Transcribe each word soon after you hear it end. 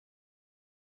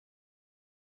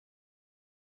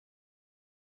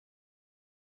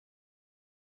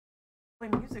Play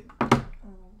music.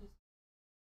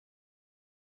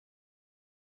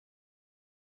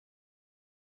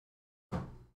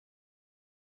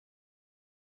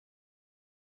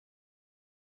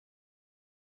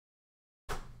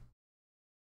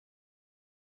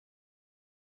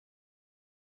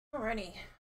 Alrighty.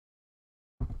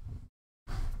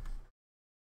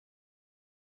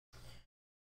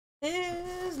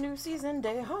 Is new season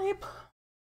day hype.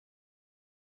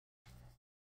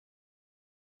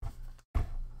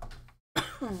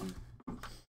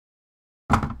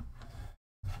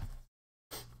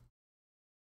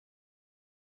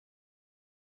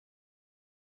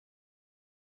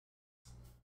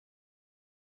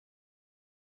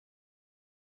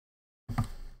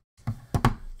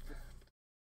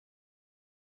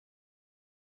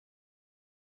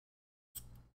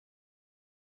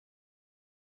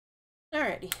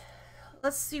 Alrighty,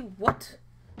 let's see what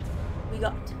we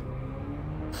got.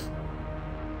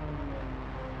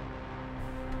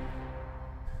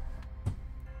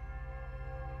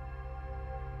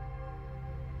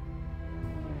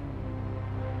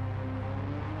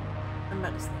 I'm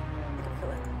about to sleep. I can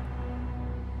feel it.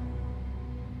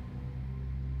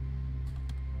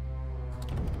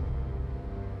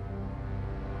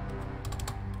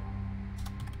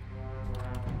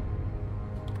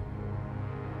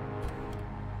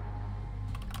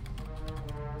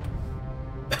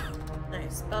 I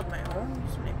spelled my own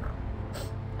name wrong.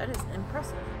 That is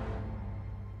impressive.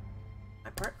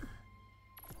 My part.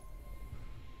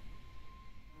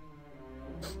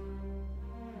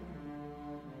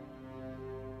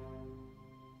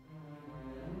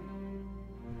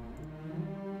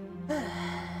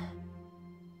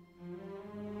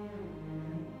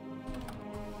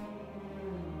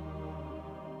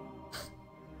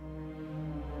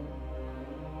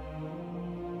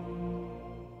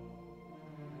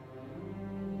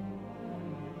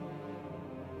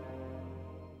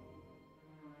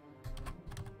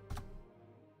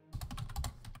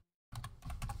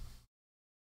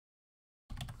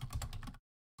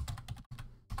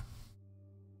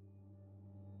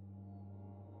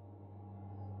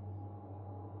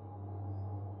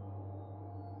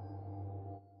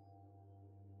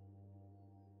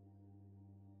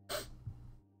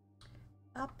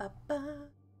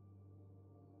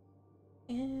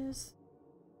 Is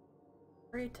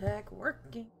free tag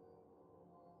working?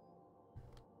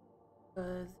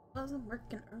 Because it wasn't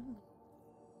working early.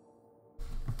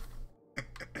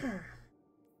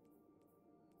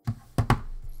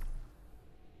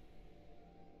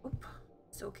 Oop,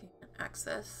 still can't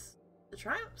access the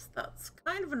triumphs. That's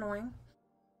kind of annoying.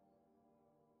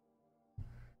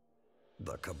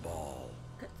 The Cabal.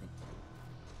 Good thing.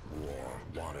 War,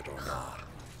 want it or not,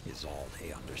 is all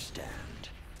they understand.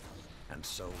 And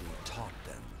so we taught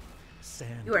them.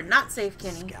 Sand You are not safe,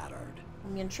 Kenny. Scattered.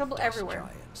 I'm in trouble Dust everywhere.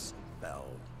 Giants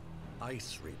felled.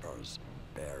 Ice reapers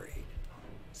buried.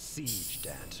 Siege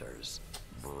dancers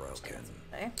broken.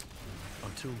 Okay.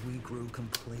 Until we grew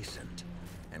complacent,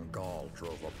 and Gaul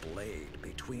drove a blade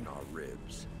between our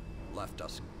ribs, left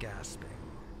us gasping.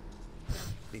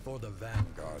 Before the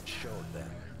Vanguard showed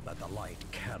them that the light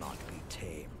cannot be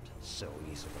tamed so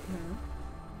easily.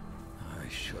 I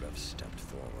should have stepped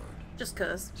forward. Just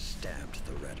cause. Stamped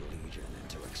the Red Legion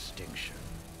into extinction.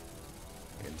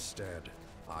 Instead,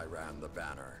 I ran the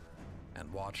banner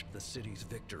and watched the city's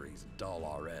victories dull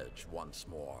our edge once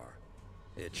more.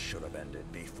 It should have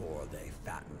ended before they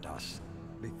fattened us,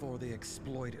 before they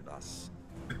exploited us,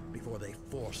 before they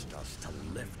forced us to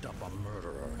lift up a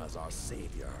murderer as our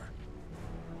savior.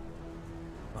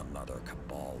 Another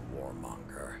Cabal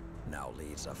warmonger now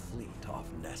leads a fleet off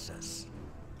Nessus.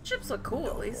 Ships look cool,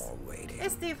 No at least. more waiting. Hey,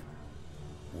 Steve.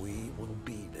 We will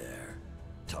be there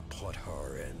to put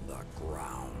her in the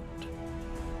ground.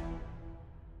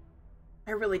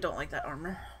 I really don't like that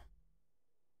armor.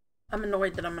 I'm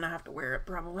annoyed that I'm gonna have to wear it,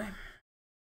 probably.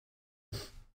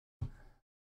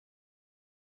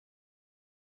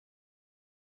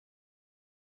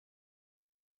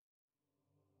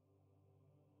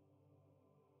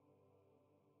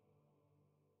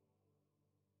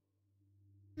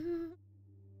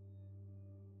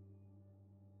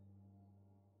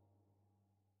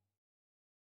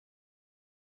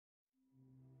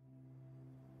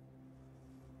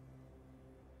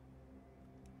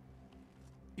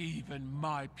 Even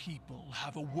my people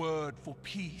have a word for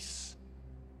peace,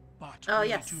 but Oh, we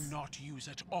yes. do not use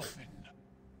it often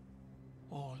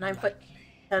or 9 foot lightly.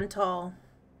 10 tall.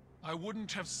 I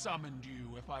wouldn't have summoned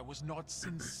you if I was not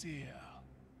sincere.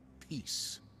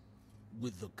 Peace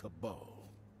with the Cabal.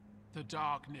 The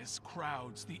darkness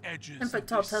crowds the edges 10 foot of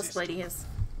tall this tusk lady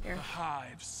system. is here. The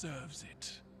Hive serves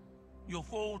it. You'll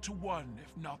fall to one,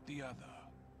 if not the other.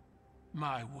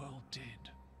 My world did.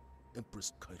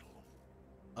 Empress Keitel,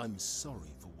 I'm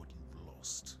sorry for what you've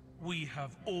lost. We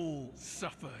have all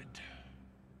suffered.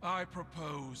 I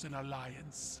propose an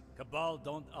alliance. Cabal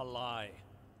don't ally.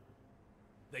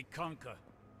 They conquer.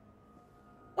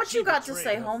 What you got to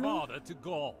say, Her homie? father to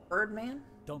Gaul. Birdman?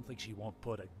 Don't think she won't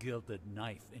put a gilded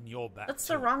knife in your back. That's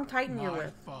the wrong Titan you're My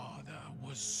with. father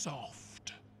was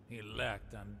soft, He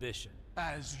lacked ambition.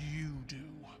 as you do.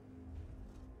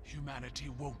 Humanity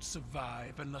won't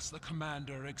survive unless the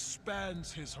commander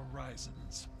expands his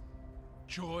horizons.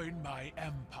 Join my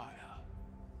empire.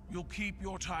 You'll keep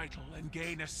your title and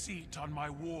gain a seat on my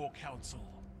war council.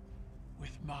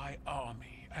 With my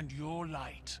army and your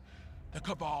light, the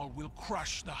Cabal will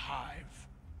crush the Hive.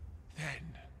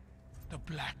 Then, the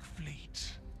Black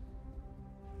Fleet.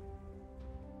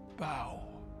 Bow.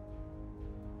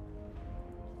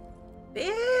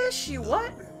 Bish, you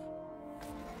what?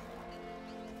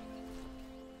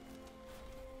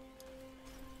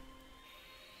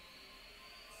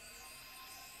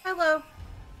 Hello.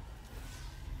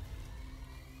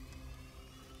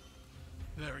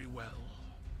 Very well.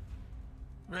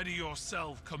 Ready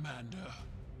yourself, Commander.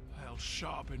 I'll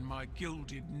sharpen my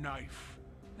gilded knife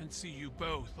and see you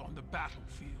both on the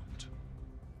battlefield.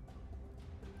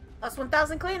 Plus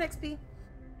 1,000 clan XP.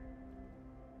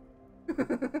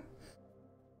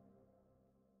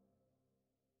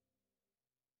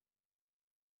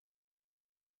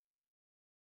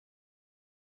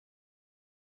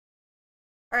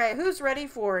 Alright, who's ready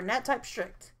for Nat Type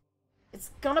Strict?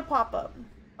 It's gonna pop up.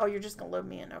 Oh, you're just gonna load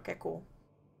me in. Okay, cool.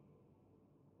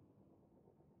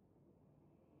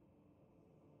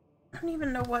 I don't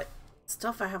even know what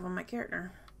stuff I have on my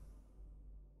character.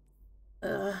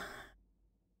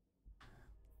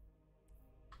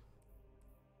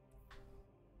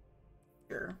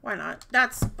 Sure, why not?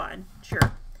 That's fine.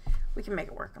 Sure. We can make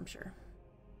it work, I'm sure.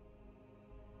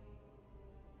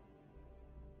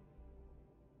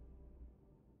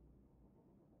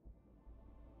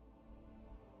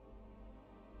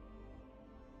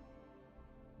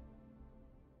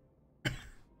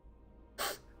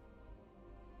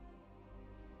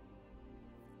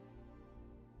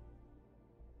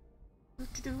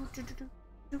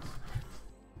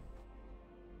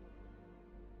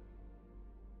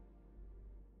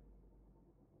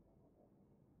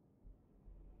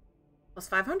 Plus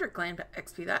 500 clan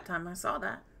XP that time. I saw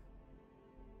that.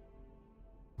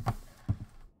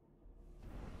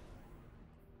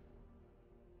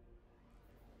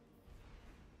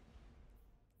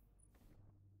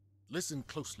 Listen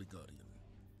closely, Guardian.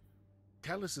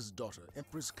 Callus's daughter,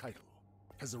 Empress Keitel,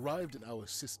 has arrived in our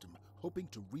system, hoping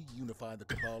to reunify the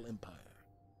Cabal Empire.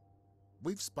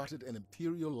 We've spotted an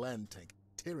Imperial land tank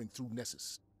tearing through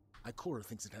Nessus. Ikora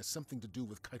thinks it has something to do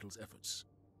with Keitel's efforts.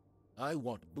 I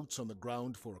want boots on the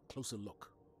ground for a closer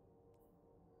look.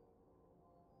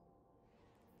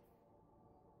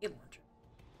 Gate launcher.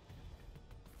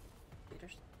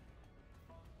 Leaders.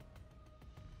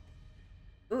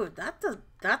 Ooh,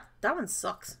 that one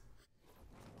sucks.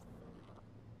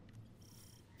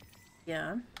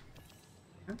 Yeah.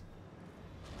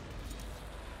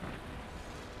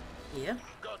 Yeah.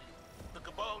 Guardian, the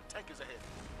Cabal tank is ahead.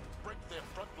 Break their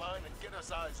front line and get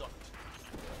us eyes on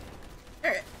it.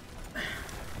 Alright.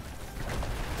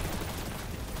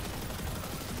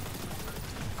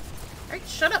 Alright,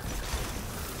 shut up.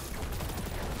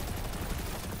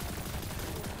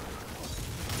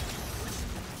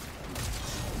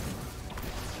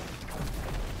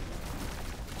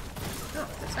 Oh,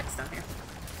 there's Hex down here.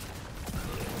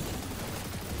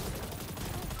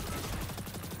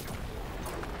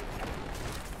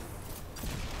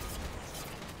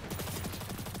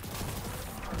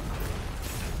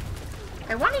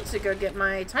 I wanted to go get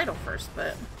my title first,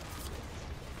 but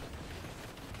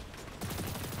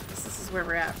this is where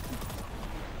we're at.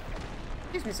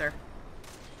 Excuse me, sir.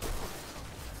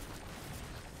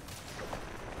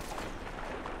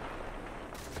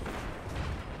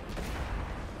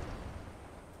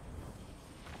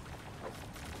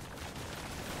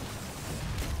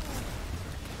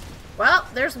 Well,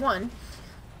 there's one.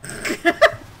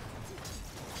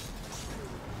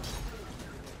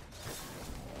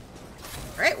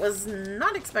 Alright, was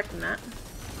not expecting that.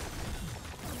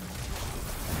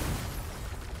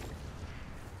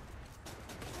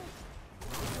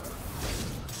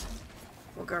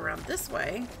 We'll go around this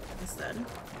way instead.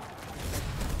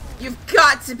 You've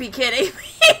got to be kidding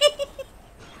me!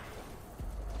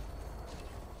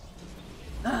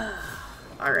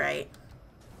 Alright.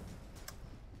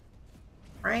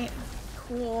 Right?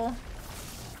 Cool.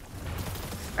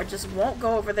 I just won't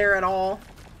go over there at all.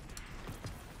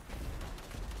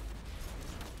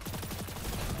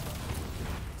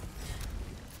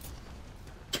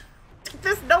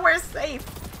 safe.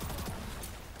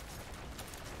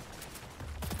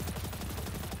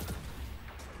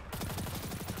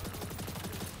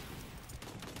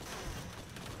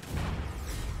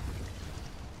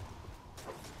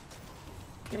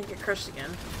 Gonna get crushed again.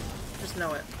 Just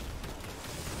know it.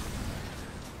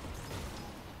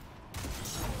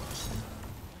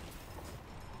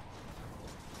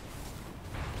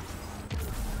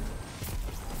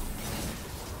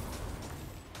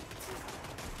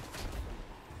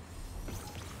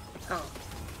 Oh.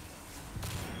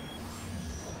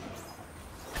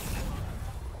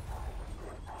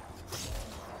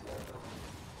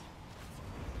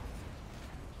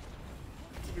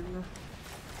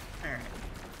 Alright.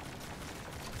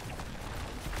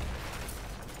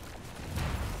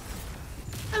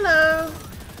 Hello.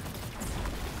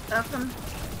 Welcome.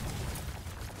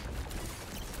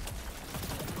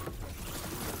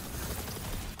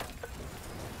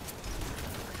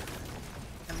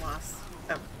 I'm lost.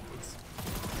 Oh.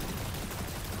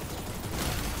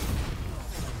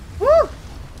 Woo!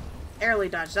 Airily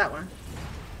dodged that one.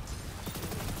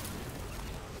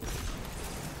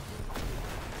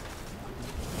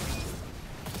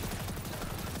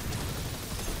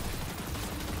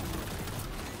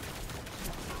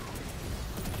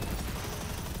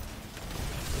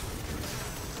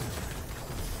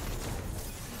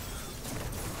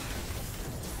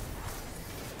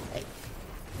 Hey.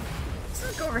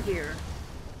 Let's look over here.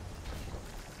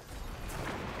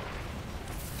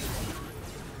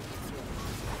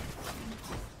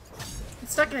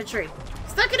 It's stuck in a tree.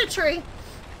 Stuck in a tree!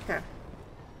 Okay.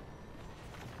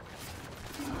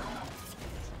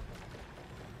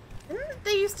 Didn't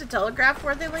they used to telegraph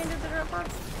where they landed the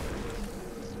robots?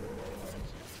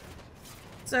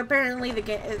 So apparently the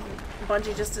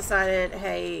Bungie just decided,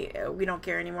 hey, we don't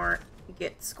care anymore. You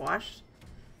get squashed.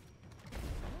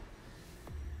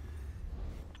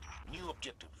 New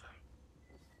objective.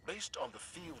 Based on the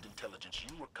field intelligence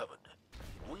you recovered,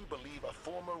 we believe a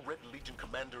former Red Legion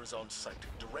commander is on site,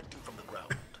 directing from the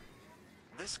ground.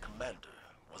 This commander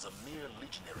was a mere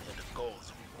legionary under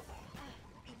Gaul's rule.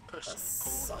 He personally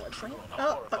pulled the trigger on a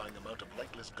horrifying amount of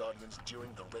lightless guardians during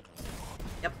the Red War.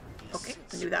 Yep. Okay,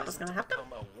 I knew that was gonna happen.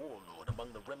 Become a warlord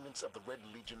among the remnants of the Red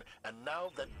Legion, and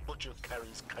now that Butcher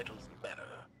carries Keitel's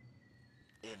banner.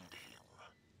 End him.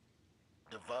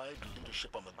 Divide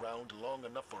leadership on the ground long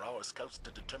enough for our scouts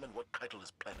to determine what Keitel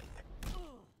is planning.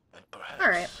 And perhaps...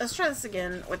 Alright, let's try this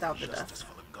again without the death. justice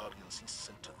for the guardians he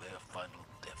sent to their final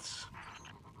deaths.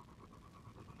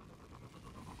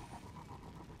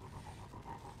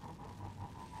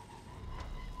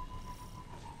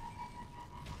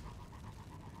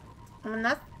 I mean,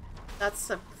 that's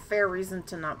a fair reason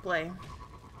to not play.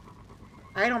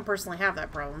 I don't personally have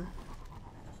that problem.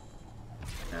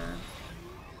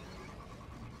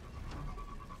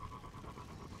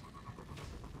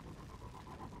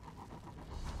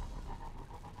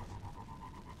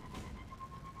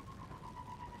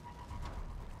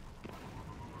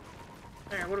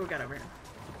 Alright, what do we got over here?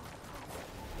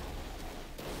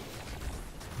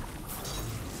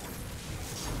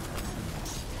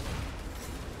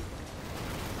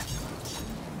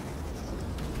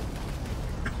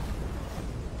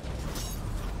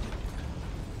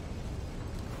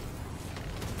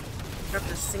 Got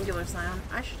this singular sound.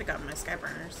 I should have gotten my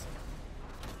skyburners.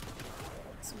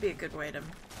 This would be a good way to...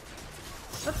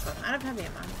 Oops, I'm out of heavy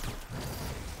ammo.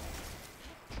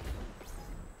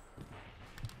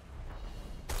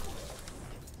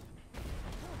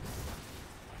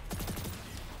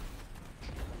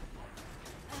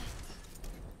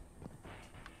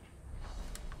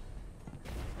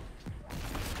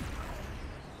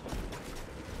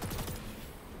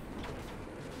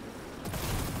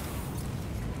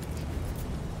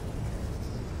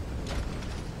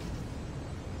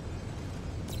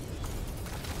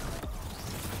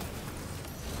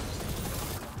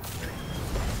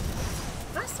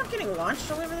 Getting launched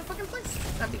all over the fucking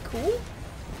place. That'd be cool.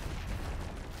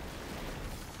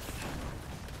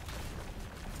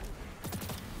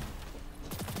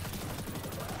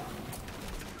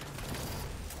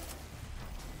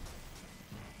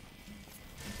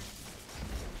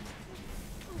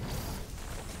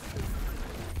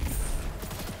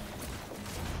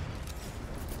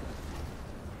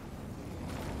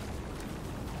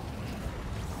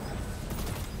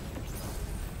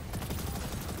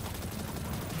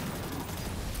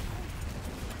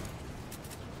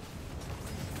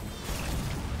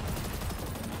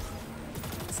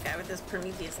 With this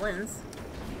Prometheus lens.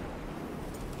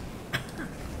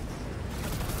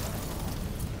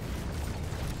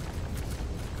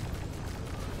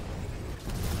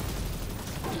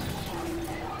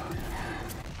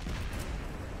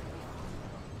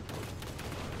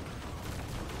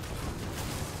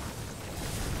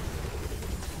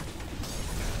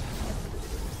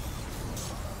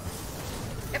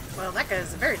 Well, that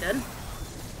guy's very dead.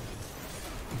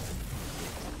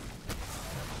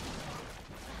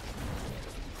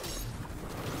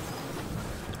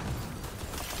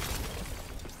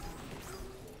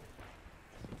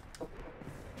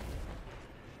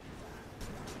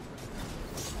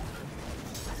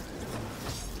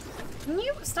 Can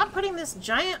you stop putting this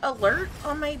giant alert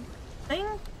on my thing?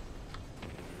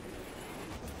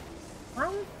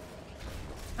 Wrong?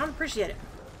 I don't appreciate it.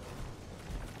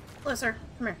 Hello, sir.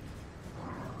 Come here.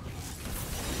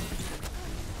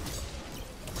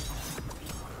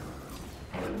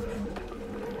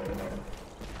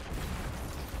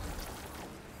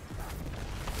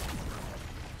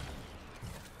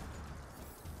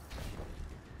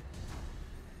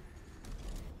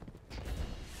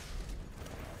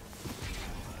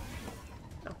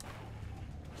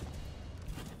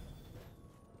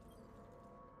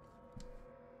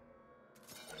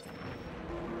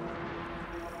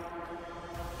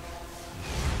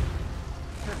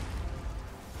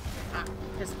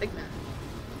 There's a big man.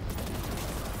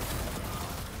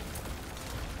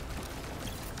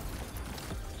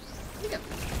 Here you go.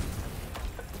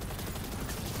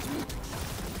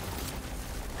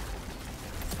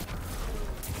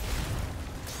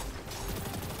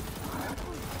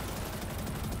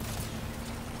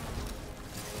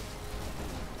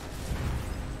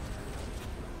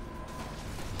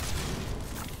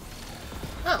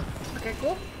 Oh, okay,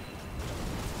 cool.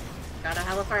 Got a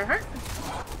Hellfire Heart.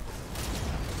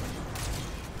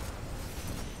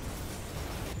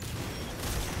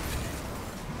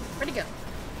 Where'd he go?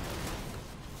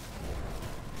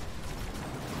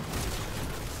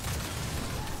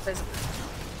 There's a...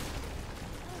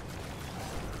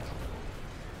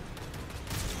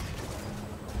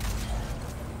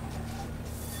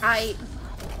 I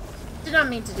did not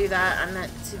mean to do that. I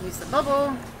meant to use the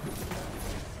bubble.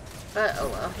 But oh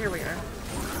well, here we are.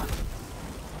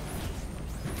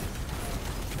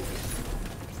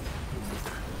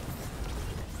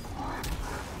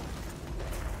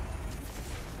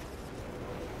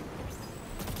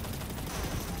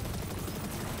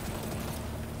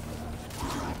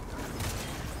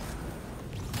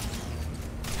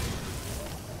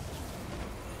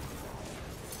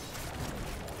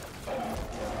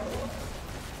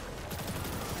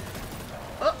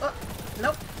 Oh,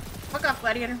 nope. Fuck off,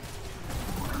 gladiator.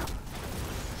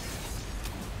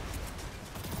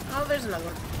 Oh, there's another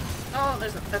one. Oh,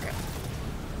 there's a... Okay.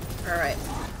 Alright.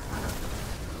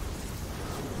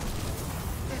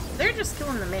 They're just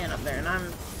killing the man up there, and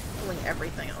I'm killing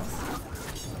everything else.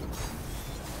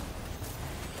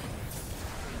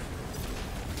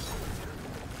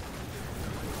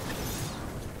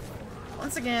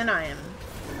 Once again, I am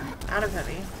out of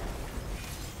heavy.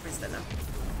 Where's that now?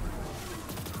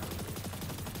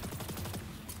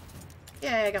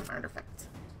 Yay, I got my artifact.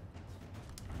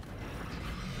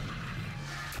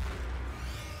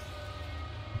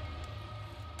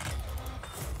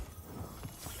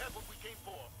 We have what we came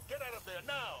for. Get out of there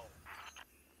now.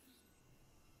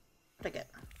 What'd I get?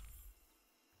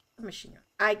 A machine gun.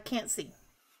 I can't see.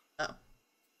 Oh.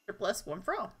 Surplus, one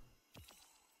for all.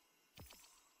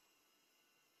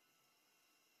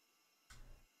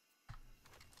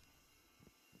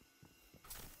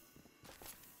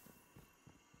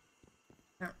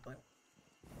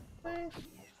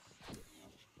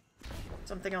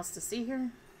 Something else to see here?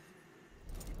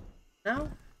 No?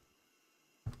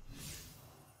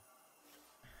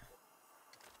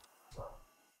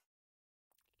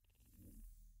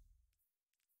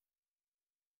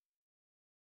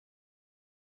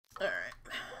 Alright.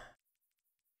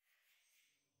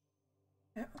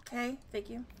 Okay, thank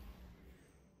you.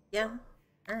 Yeah,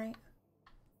 alright.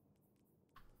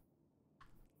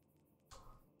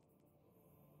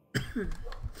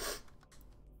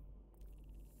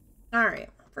 Alright,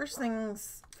 first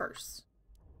things first.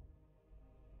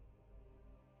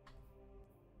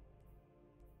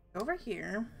 Over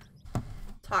here,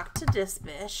 talk to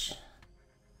Disbish.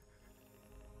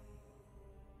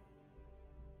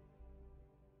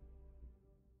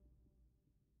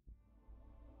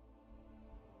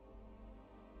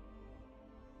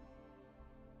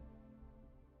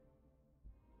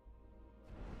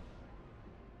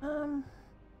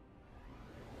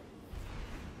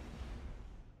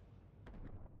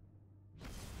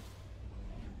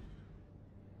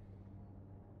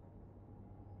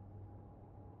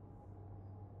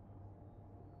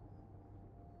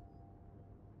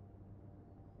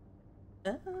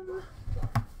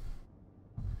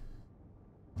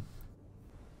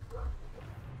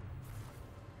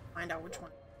 Find out which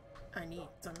one I need,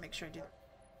 so make sure I do that.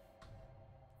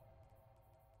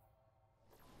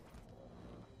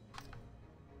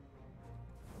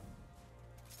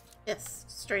 Yes,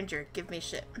 stranger, give me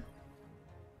shit.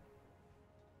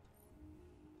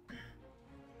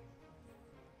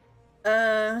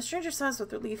 Stranger says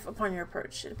with relief upon your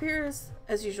approach. It appears,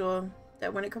 as usual,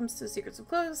 that when it comes to secrets of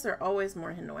clothes, there are always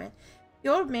more hidden away. The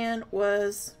old man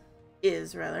is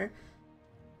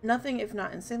nothing if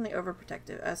not insanely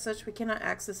overprotective. As such, we cannot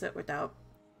access it without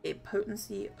a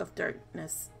potency of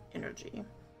darkness energy.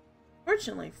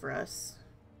 Fortunately for us,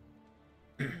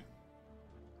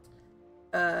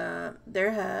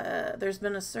 there's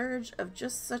been a surge of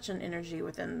just such an energy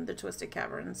within the twisted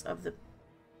caverns of the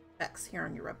X here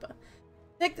on Europa.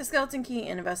 Take the skeleton key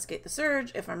and investigate the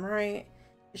surge. If I'm right,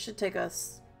 it should take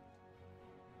us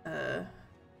it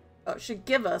should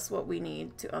give us what we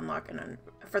need to unlock a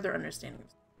further understanding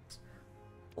of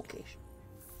location.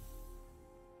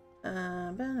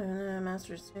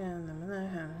 Masters,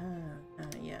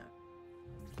 yeah.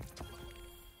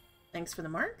 Thanks for the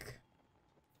mark.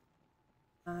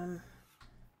 Just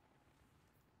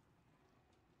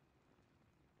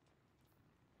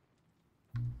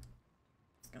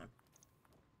gonna.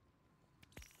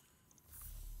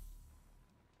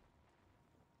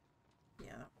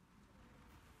 Yeah.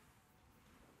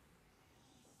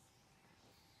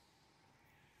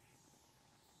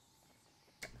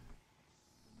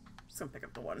 Just gonna pick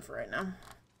up the one for right now.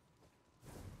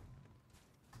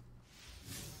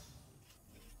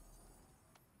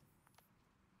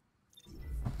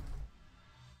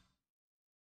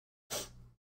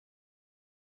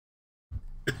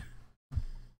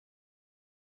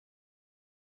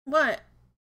 What?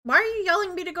 Why are you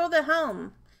yelling me to go the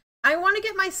helm? I want to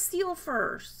get my seal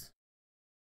first.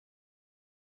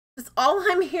 That's all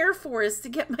I'm here for, is to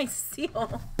get my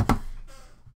seal.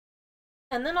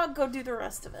 And then I'll go do the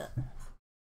rest of it.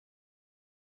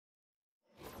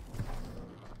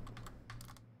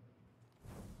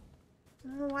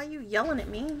 Oh, why are you yelling at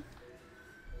me?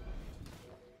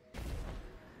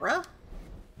 Bruh.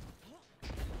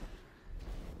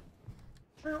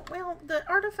 Well, the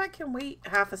artifact can wait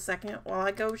half a second while I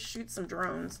go shoot some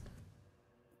drones.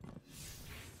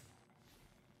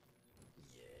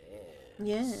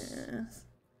 Yes.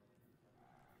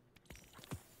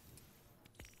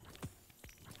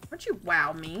 Don't you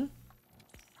wow me?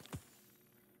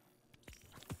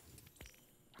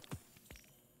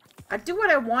 I do what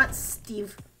I want,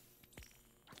 Steve.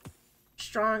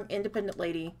 Strong, independent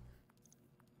lady.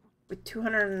 With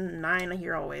 209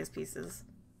 here always pieces.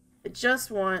 It just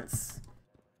wants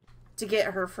to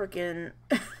get her freaking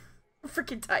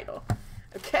title.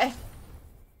 Okay?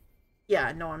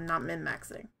 Yeah, no, I'm not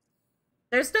min-maxing.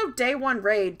 There's no day one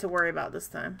raid to worry about this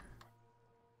time.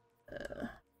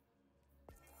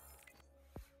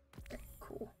 Okay,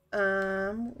 cool.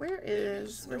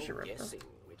 Where's Europa?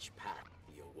 Which path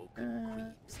the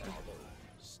awoken queen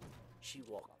follows. She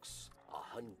walks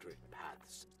 100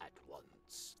 paths at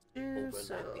once,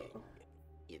 overlapping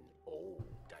in all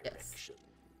directions. Yes.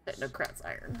 Technocrat's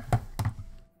iron.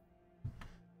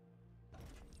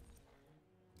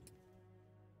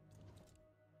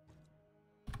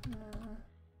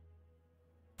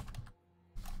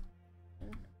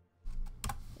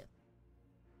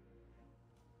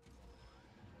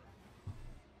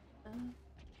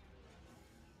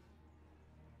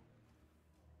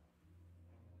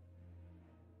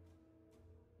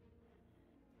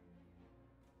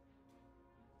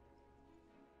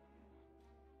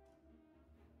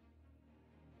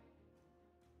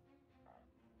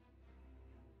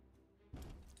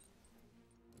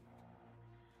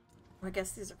 I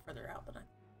guess these are further out than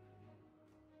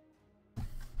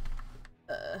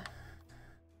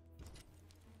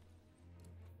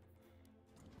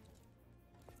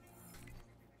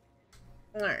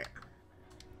Alright.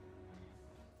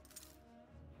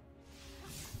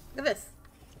 Look at this.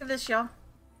 Look at this, y'all.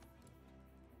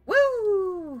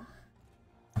 Woo!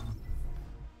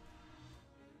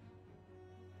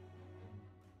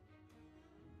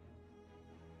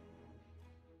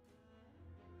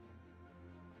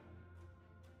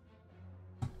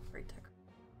 Great tech.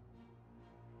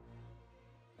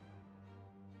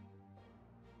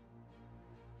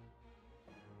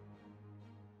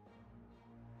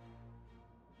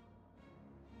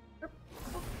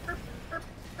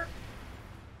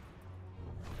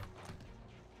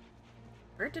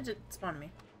 Where did it spawn me?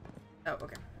 Oh,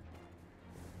 okay.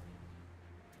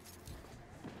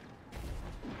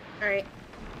 Alright.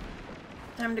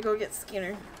 Time to go get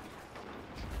Skinner.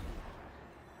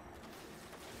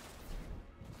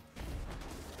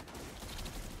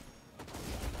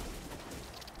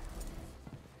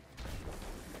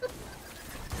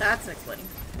 That's exploding.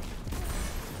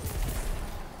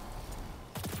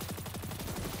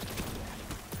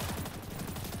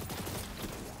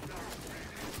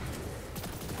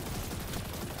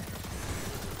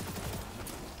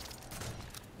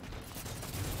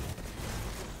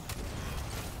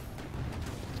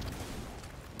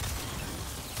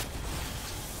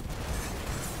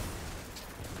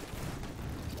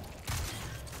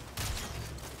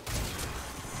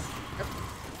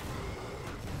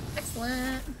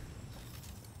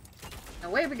 it.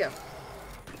 Away we go.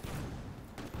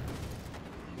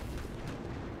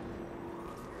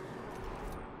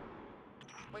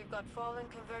 We've got Fallen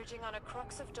converging on a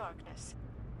crux of darkness.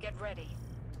 Get ready.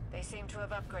 They seem to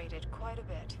have upgraded quite a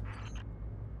bit.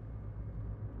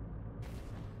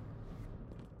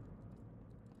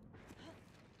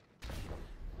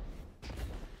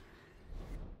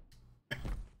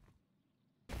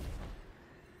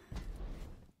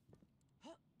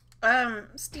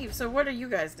 Steve, so what are you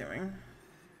guys doing?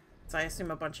 So I assume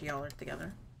a bunch of y'all are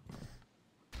together.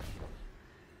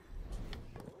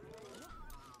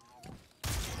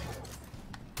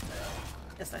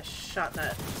 Guess I shot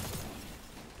that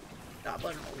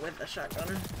goblin with the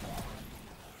shotgun.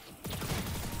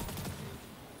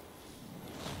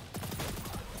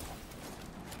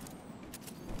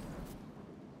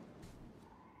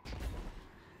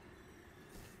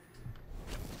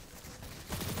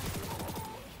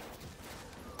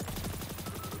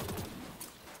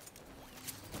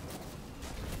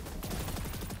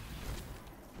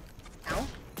 Ow.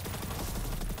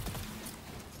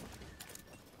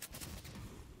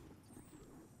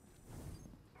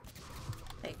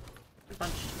 Hey, a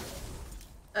bunch.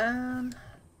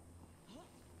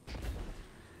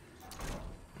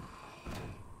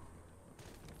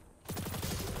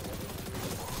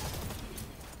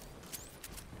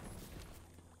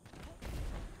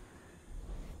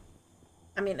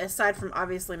 I mean, aside from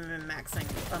obviously min-maxing,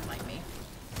 unlike me.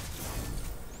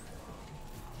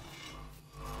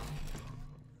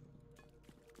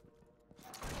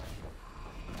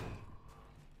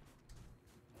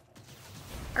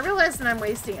 I realize that I'm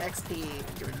wasting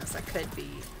XP doing this. I could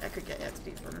get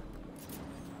XP from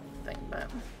thing, but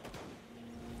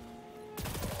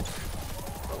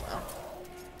oh well.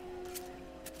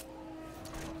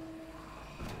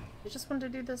 I just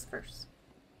wanted to do this first.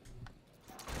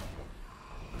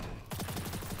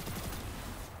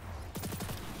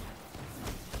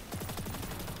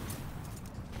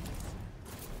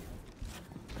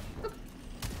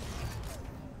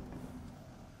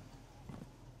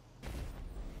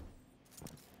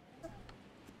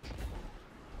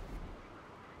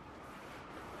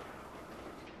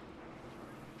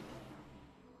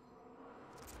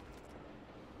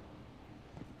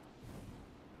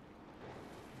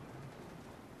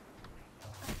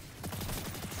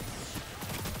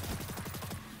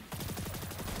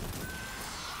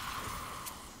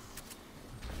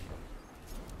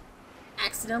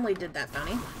 Accidentally did that,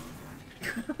 Bunny.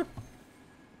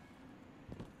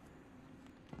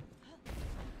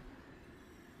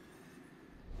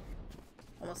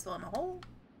 Almost fell in a hole.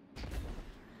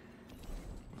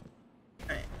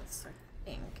 Alright, let's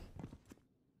think.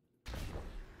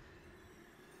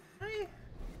 Hi.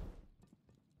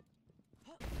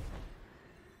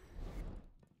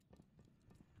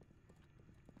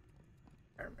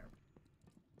 I remember.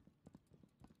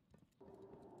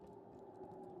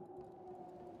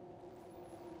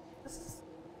 This is...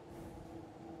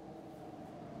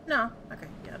 No. Okay,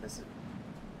 yeah, this is...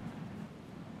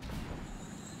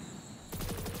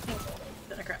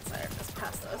 Democrat side, just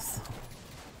past us.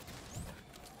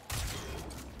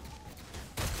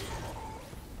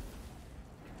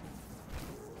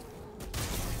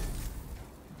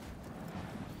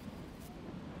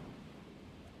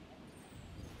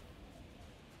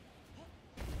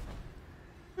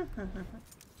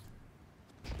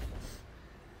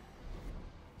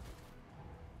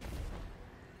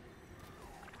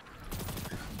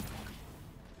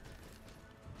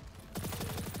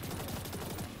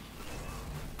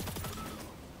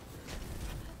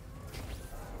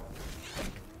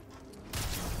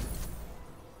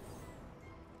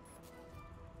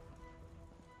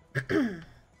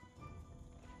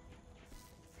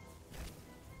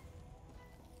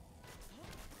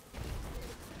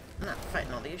 I'm not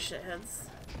fighting all these shitheads.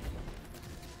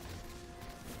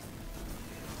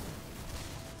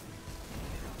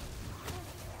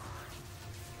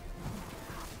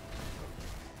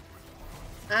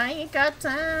 I ain't got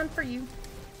time for you.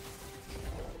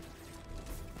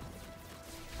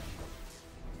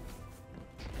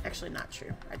 Actually, not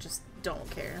true. I just don't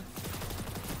care.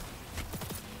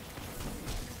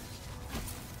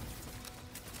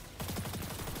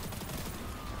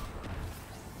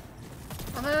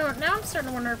 Although, now I'm starting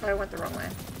to wonder if I went the wrong way.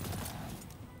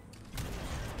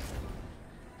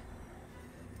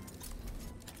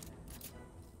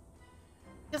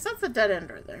 Guess that's a dead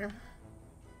end right there.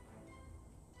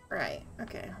 Right,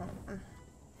 okay, hold on.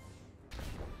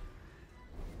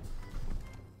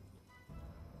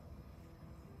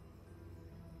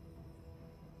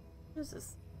 What is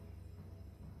this?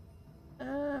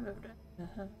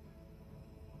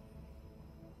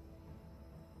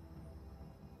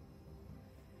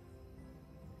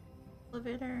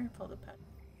 Elevator, follow the path.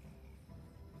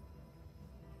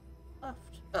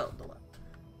 Left. Oh, the left.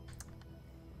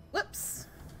 Whoops!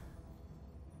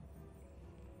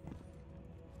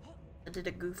 I did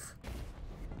a goof.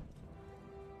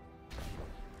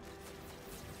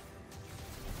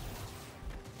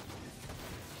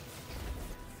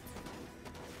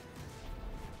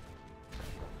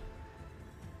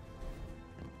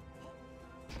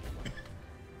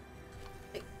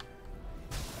 Hey.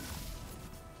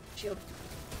 Shield.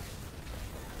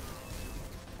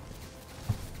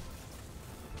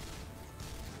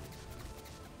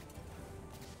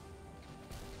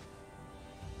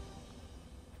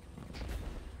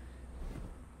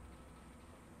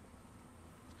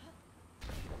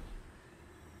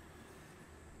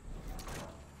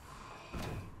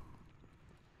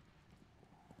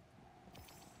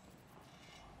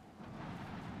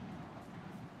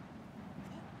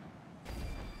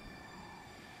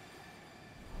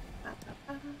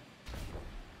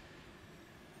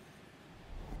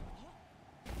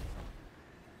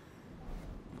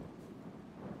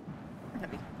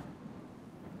 Heavy.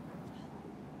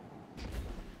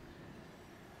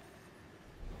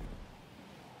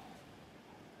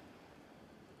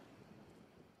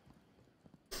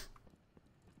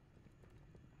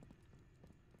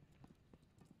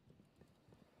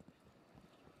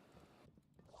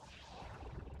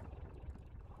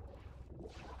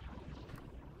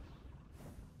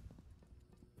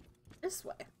 This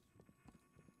way.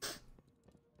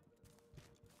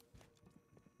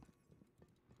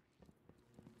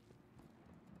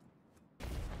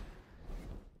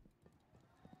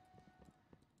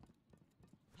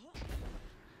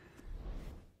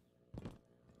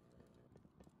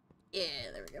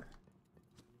 Yeah, there we go.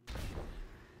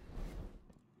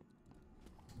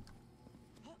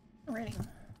 Alrighty.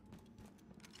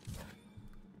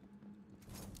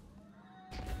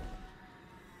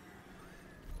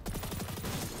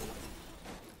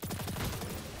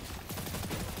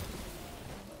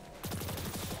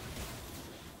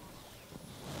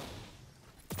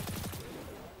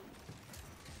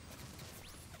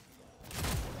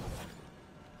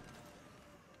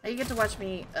 You get to watch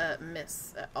me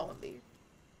miss all of these.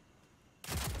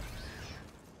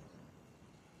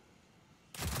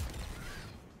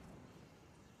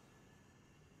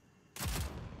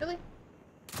 Really?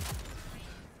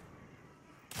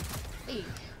 Hey.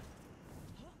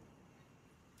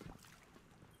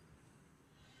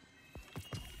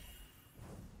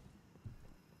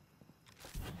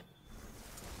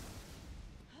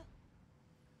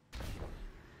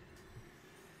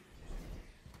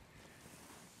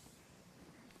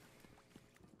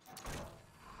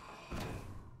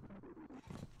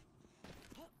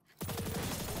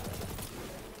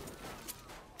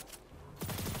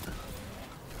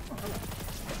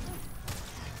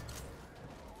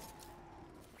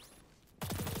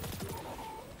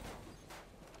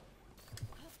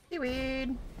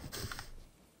 Seaweed.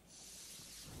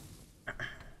 I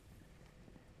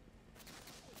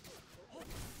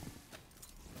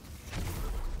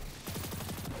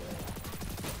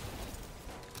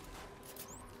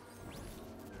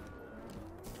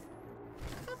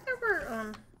thought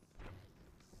there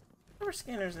were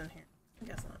scanners in here. I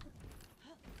guess not.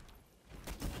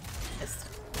 Yes.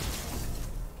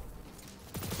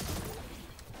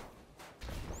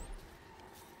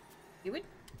 Seaweed.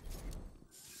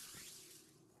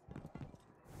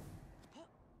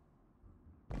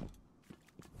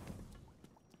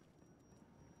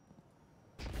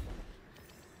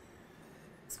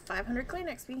 It's 500 clean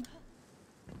XP.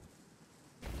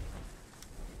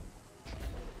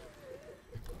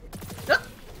 Oh!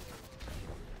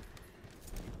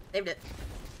 Saved it.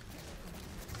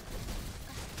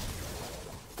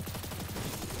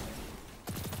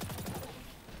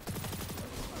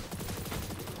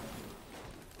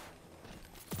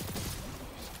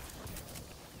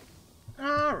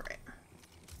 All right.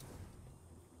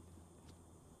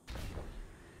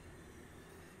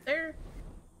 There.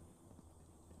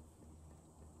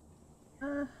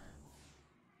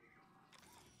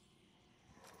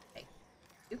 Hey.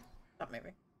 You. Stop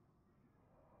moving.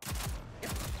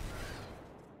 Yep.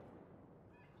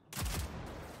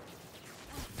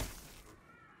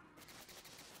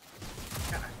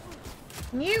 God.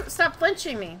 Can you stop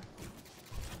flinching me?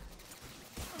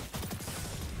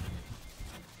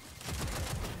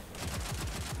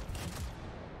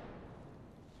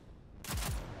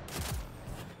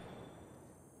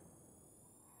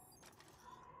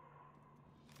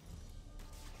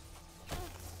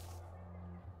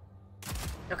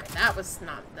 Okay, that was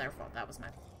not their fault. That was my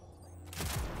fault.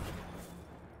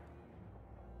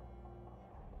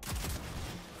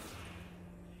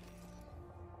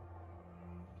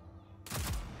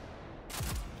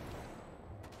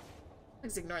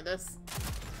 Just ignore this.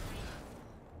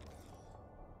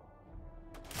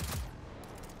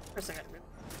 For a second.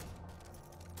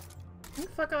 Can you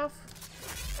fuck off?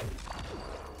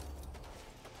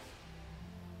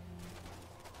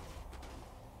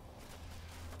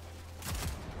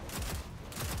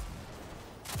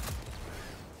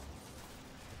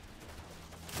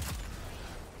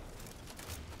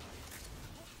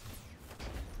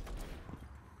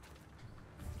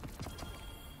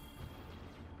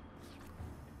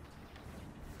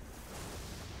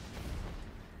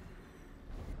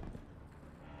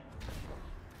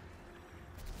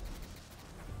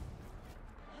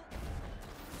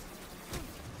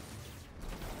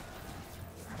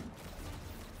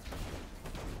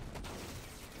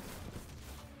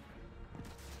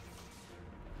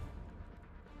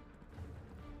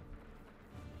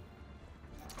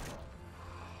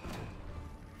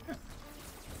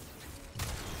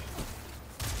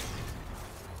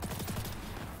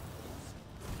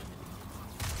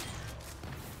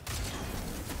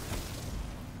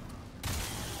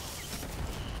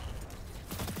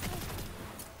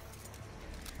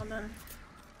 Then.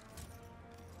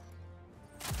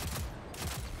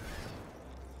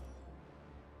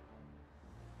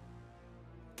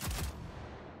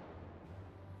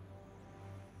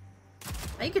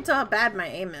 Now you can tell how bad my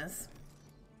aim is.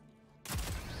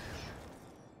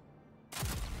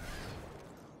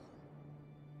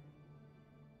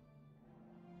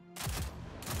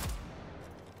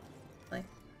 Like,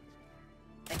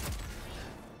 thank you.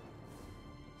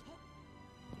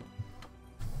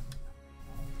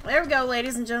 There we go,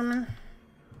 ladies and gentlemen.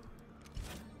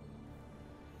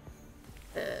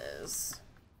 Is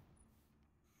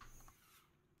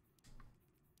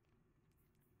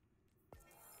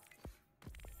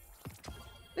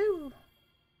ooh,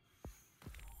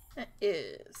 that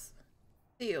is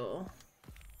steel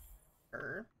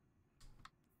for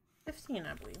 15,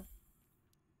 I believe.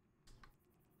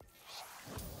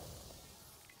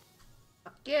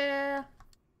 Fuck yeah.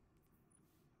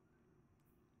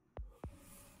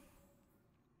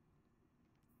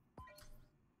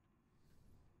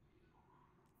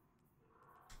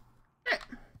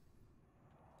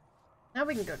 Now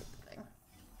we can go to the thing.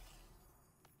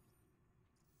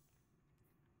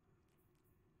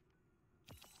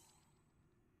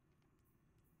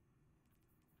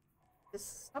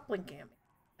 Just stop blinking at me.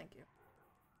 Thank you.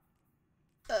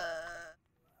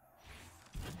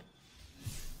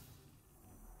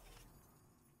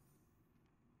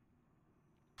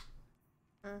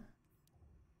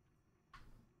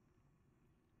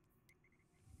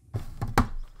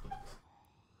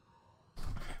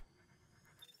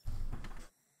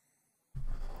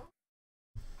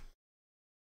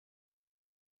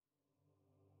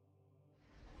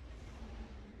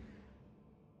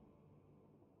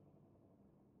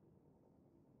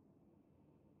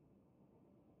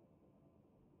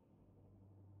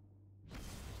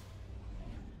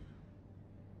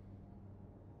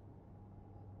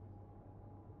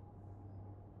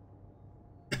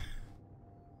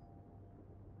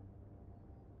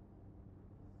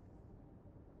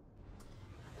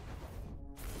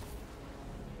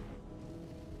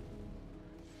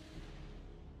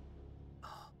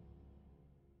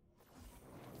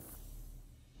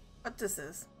 What this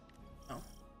is? Oh.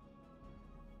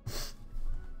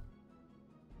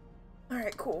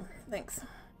 Alright, cool. Thanks.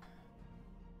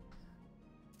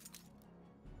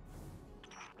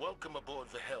 Welcome aboard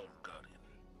the Helm, Guardian.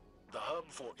 The hub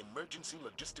for emergency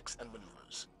logistics and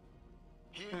maneuvers.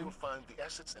 Here you'll find the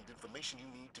assets and information you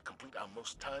need to complete our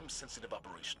most time-sensitive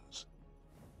operations.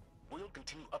 We'll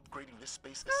continue upgrading this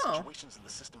space as situations in the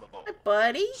system evolve. Hi,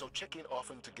 buddy. So check in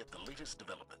often to get the latest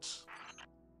developments.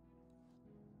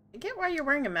 I get why you're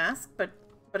wearing a mask, but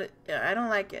yeah, I don't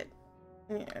like it.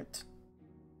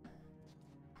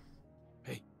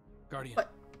 Hey, Guardian.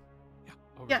 What?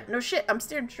 Yeah, no shit. I'm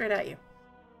staring straight at you.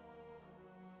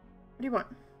 What do you want?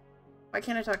 Why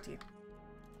can't I talk to you?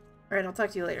 Alright, I'll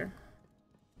talk to you later.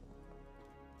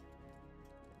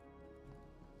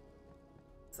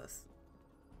 What's this?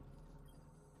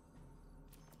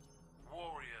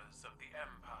 Warriors of the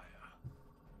Empire,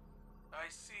 I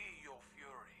see your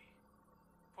fury.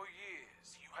 For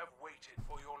years, you have waited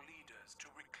for your leaders to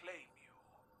reclaim you.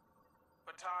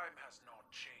 But time has not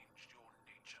changed your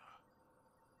nature.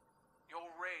 Your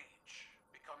rage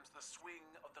becomes the swing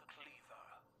of the cleaver,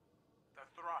 the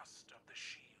thrust of the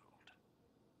shield,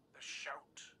 the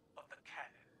shout of the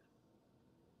cannon.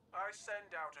 I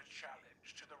send out a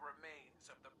challenge to the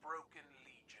remains of the Broken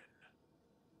Legion.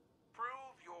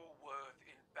 Prove your worth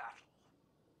in battle.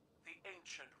 The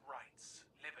ancient rites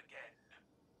live again.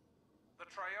 The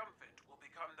triumphant will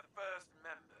become the first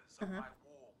members of my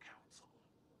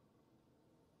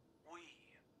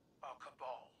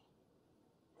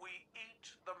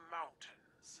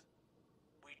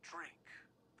drink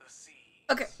the seas.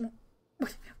 Okay.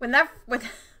 When that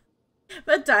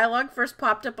dialogue first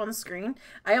popped up on the screen,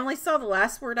 I only saw the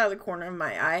last word out of the corner of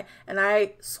my eye, and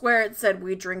I swear it said,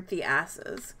 "We drink the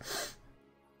asses."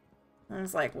 I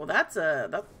was like, well, that's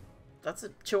a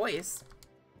choice.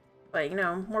 But, you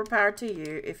know, more power to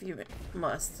you if you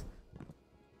must.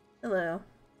 Hello.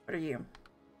 What are you?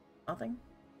 Nothing?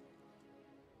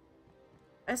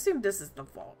 I assume this is the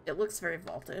vault. It looks very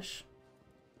vaultish.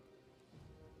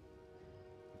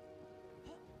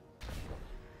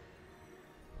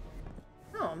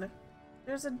 Oh,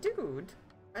 there's a dude.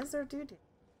 Why is there a dude here?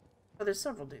 Oh, there's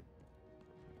several dudes.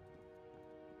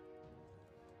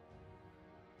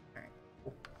 Alright,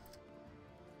 cool.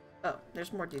 Oh,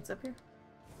 there's more dudes up here?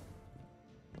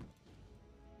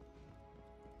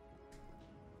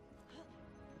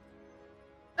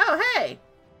 Oh, hey!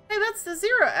 Hey, that's the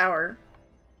 0 hour.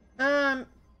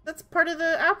 That's part of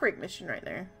the outbreak mission right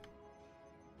there.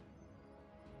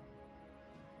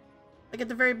 Like at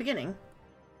the very beginning.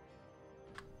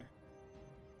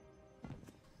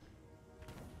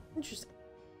 Interesting.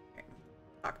 Right.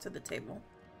 Talk to the table.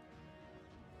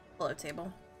 Hello,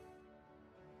 table.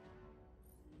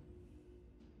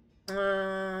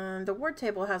 The ward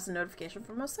table has a notification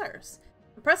from Osiris.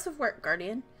 Impressive work,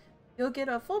 Guardian. You'll get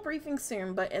a full briefing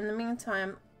soon, but in the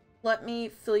meantime, let me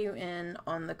fill you in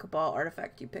on the Cabal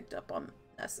artifact you picked up on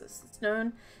Nessus. It's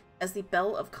known as the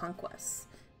Bell of Conquest.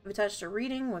 I've attached a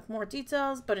reading with more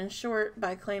details, but in short,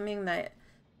 by claiming that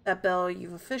bell,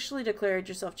 you've officially declared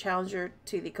yourself challenger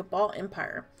to the Cabal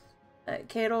Empire.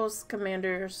 Cato's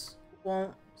commanders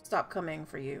won't stop coming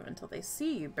for you until they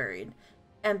see you buried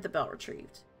and the bell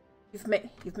retrieved. You've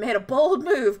made a bold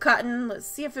move, Cotton. Let's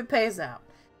see if it pays out.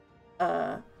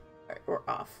 Or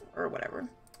off, or whatever.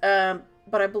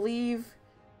 But I believe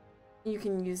you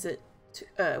can use it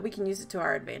to, we can use it to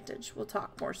our advantage. We'll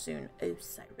talk more soon,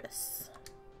 Osiris.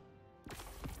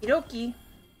 Okie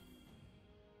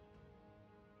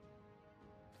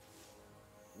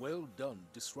Well done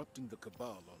disrupting the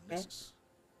Cabal on Nessus.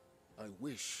 I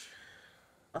wish...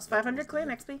 Plus 500 clan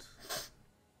XP.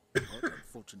 But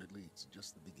unfortunately, it's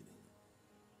just the beginning.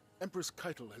 Empress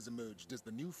Keitel has emerged as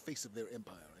the new face of their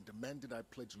empire and demanded I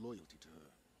pledge loyalty to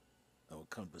her. Our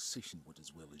conversation went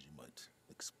as well as you might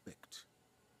expect.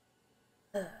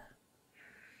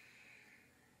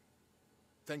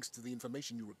 Thanks to the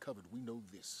information you recovered, we know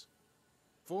this.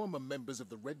 Former members of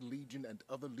the Red Legion and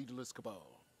other leaderless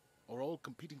Cabal are all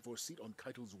competing for a seat on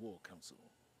Keitel's War Council.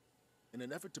 In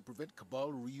an effort to prevent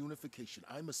Cabal reunification,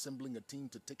 I'm assembling a team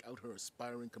to take out her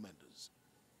aspiring commanders.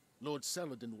 Lord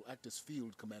Saladin will act as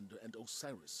field commander, and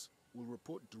Osiris will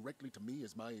report directly to me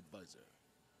as my advisor.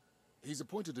 He's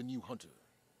appointed a new hunter,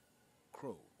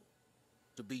 Crow,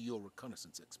 to be your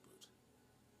reconnaissance expert.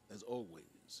 As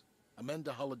always,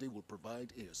 Amanda Holliday will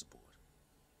provide air support.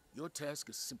 Your task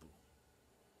is simple.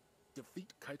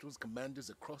 Defeat Keitel's commanders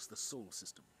across the Sol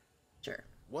system. Sure.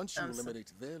 Once you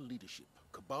eliminate their leadership,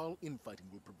 Cabal infighting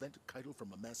will prevent Keitel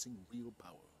from amassing real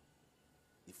power.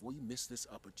 If we miss this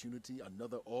opportunity,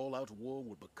 another all-out war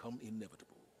will become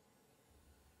inevitable.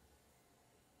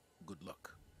 Good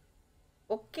luck.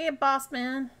 Okay, boss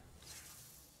man.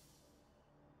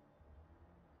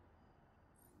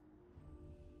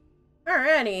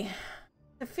 Alrighty.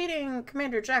 Defeating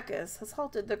Commander Jackas has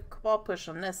halted the Cabal push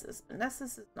on Nessus, but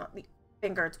Nessus is not the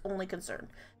Vanguard's only concern.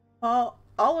 All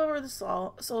over the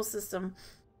Sol system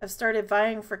have started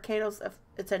vying for Cato's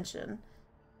attention,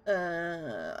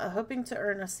 hoping to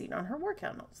earn a seat on her war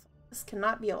council. This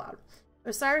cannot be allowed.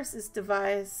 Osiris is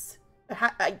devised...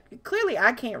 clearly,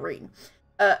 I can't read.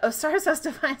 Osiris has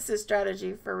devised a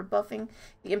strategy for rebuffing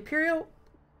the Imperial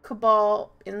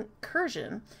Cabal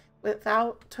incursion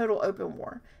without total open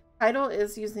war. Keitel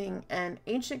is using an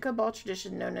ancient Cabal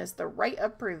tradition known as the Right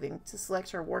of Proving to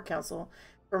select her war council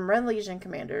from Red Legion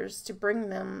commanders to bring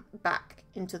them back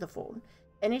into the fold.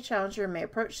 Any challenger may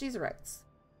approach these rights.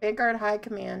 Vanguard High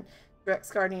Command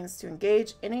directs Guardians to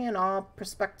engage any and all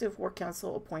prospective war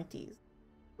council appointees.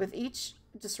 With each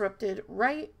disrupted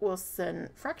right will send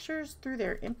fractures through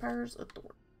their empire's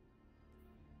authority.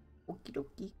 Okie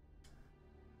dokie.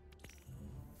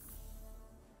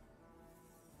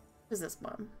 What is this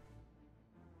bomb?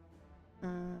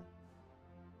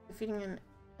 Defeating an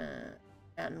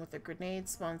and with a grenade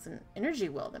spawns an energy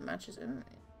well that matches it.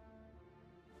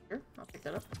 Sure, I'll pick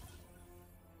that up.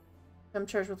 I'm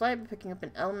charged with light, but picking up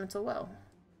an elemental well.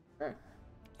 Sure,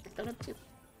 pick that up too.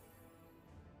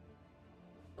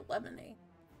 11, eh?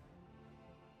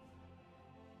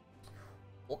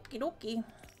 Okie dokie.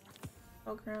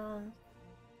 Battleground.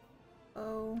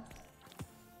 Oh.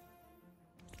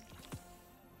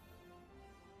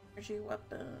 Energy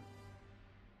weapon.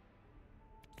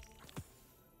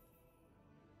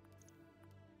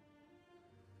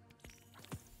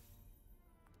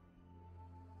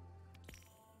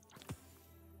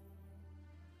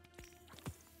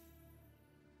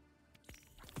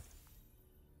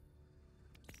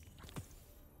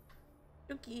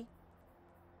 Dookie.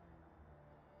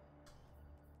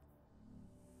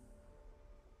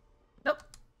 Nope.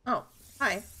 Oh,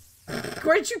 hi.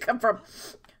 Where did you come from?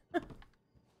 The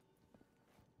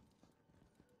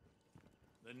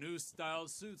new style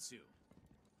suits you.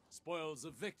 Spoils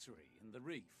of victory in the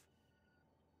reef.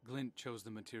 Glint chose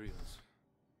the materials.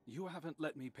 You haven't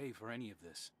let me pay for any of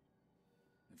this.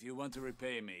 If you want to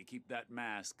repay me, keep that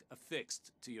mask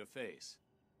affixed to your face.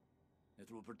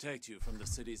 It will protect you from the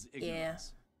city's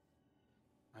ignorance.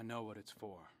 Yeah. I know what it's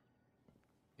for.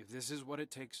 If this is what it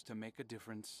takes to make a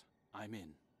difference, I'm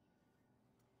in.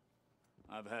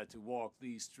 I've had to walk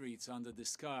these streets under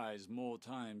disguise more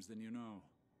times than you know.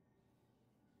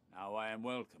 Now I am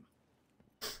welcome.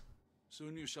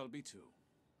 Soon you shall be too.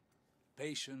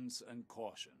 Patience and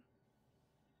caution.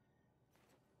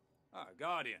 Ah,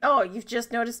 Guardian. Oh, you've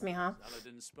just noticed me, huh?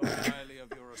 Saladin spoke highly of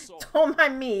your assault. Don't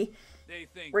mind me. They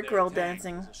think Rickroll their tank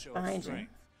dancing is a show of behind strength, you.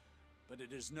 but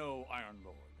it is no Iron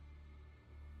Lord.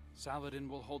 Saladin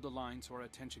will hold the line so our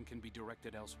attention can be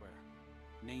directed elsewhere.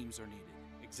 Names are needed.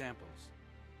 Examples.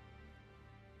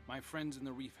 My friends in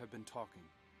the reef have been talking.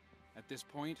 At this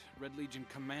point, Red Legion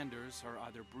commanders are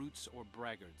either brutes or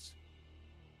braggarts.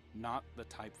 Not the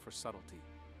type for subtlety.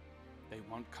 They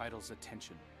want Keitel's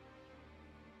attention.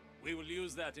 We will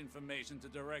use that information to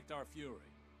direct our fury.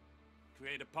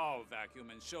 Create a power vacuum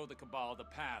and show the Cabal the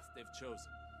path they've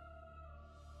chosen.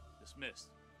 Dismissed.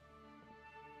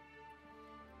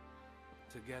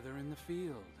 Together in the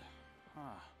field.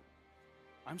 Huh.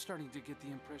 I'm starting to get the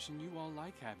impression you all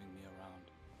like having me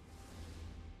around.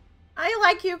 I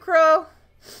like you, Crow.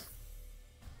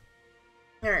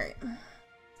 Alright.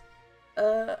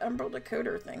 Umbral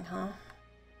decoder thing, huh?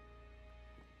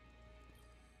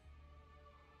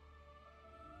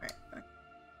 Alright.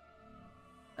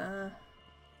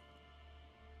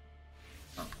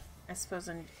 Oh, I suppose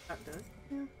I need to talk to this.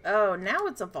 Yeah. Oh, now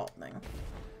it's a vault thing.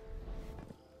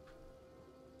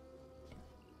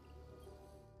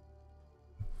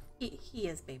 He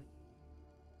is, baby.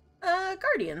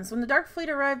 Guardians. When the Dark Fleet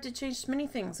arrived, it changed many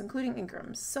things, including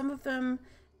Ingrams. Some of them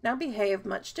now behave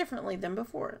much differently than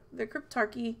before. The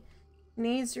Cryptarchy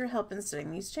needs your help in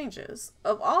studying these changes.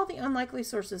 Of all the unlikely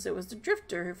sources, it was the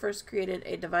Drifter who first created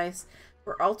a device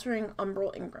for altering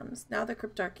Umbral Ingrams. Now the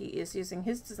Cryptarchy is using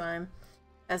his design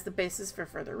as the basis for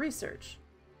further research.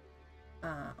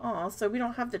 So we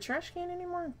don't have the trash can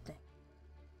anymore? Dang.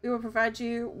 We will provide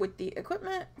you with the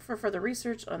equipment for further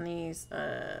research on these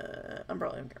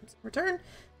Umbral Ingrams. In return,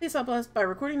 please help us by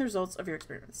recording the results of your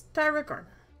experiments. Tyrekarn.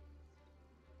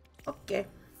 Okay.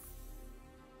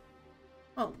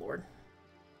 Oh, Lord.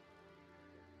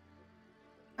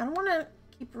 I don't want to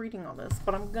keep reading all this,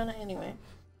 but I'm gonna anyway.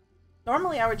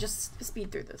 Normally, I would just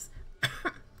speed through this.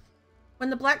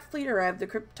 When the Black Fleet arrived, the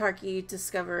Cryptarchy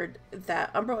discovered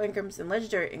that Umbral Ingrams and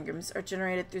Legendary Ingrams are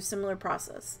generated through similar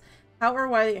process. How or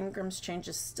why the Ingrams change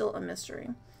is still a mystery.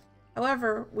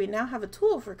 However, we now have a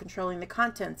tool for controlling the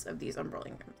contents of these Umbral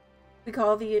Ingrams. We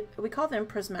call them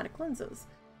prismatic lenses.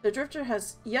 The Drifter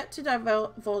has yet to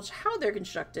divulge how they're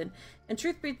constructed, and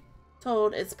truth be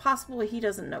told, it's possible he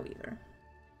doesn't know either.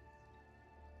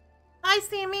 Hi,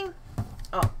 Sammy!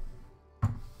 Oh.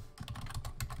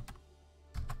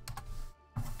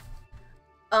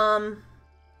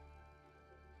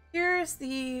 Here's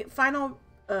the final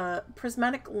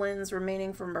prismatic lens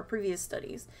remaining from our previous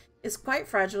studies. It's quite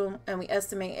fragile, and we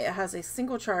estimate it has a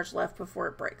single charge left before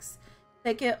it breaks.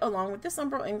 Take it along with this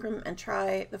Umbral Ingram and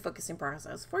try the focusing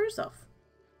process for yourself.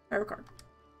 I record.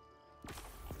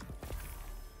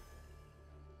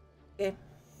 Okay.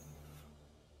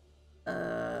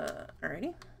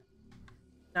 Alrighty.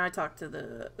 Now I talk to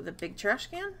the big trash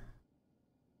can.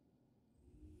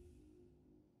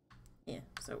 Yeah,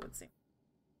 so it would seem.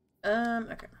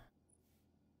 Okay.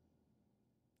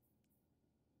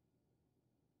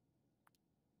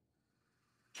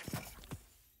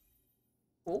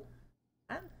 Cool.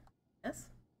 Yes.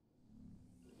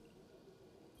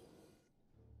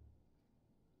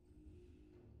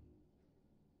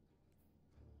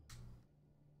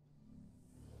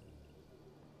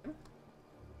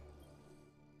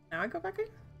 Now I go back in?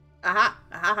 Aha!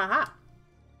 Aha ha ha!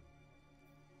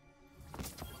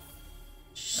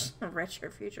 Retro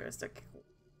futuristic.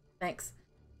 Thanks.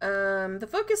 The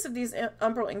focus of these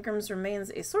Umbral Ingrams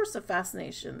remains a source of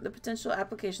fascination. The potential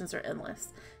applications are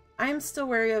endless. I am still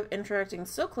wary of interacting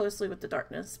so closely with the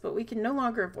darkness, but we can no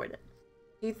longer avoid it.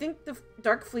 Do you think the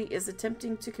Dark Fleet is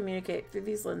attempting to communicate through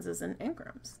these lenses and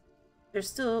Ingrams? There's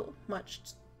still much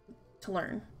to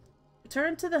learn.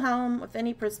 Return to the helm with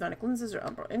any prismatic lenses or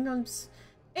Umbral Ingrams,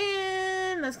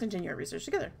 and let's continue our research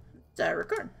together.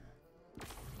 Record.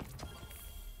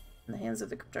 In the hands of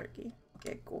the Cryptarchy.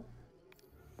 Okay, cool.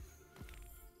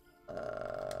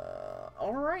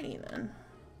 Alrighty then.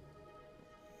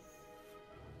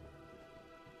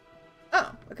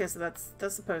 Oh, okay, so that's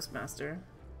the postmaster.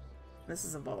 This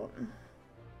is a vault.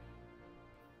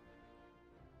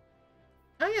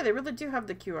 Oh yeah, they really do have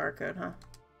the QR code, huh?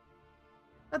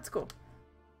 That's cool.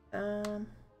 Right.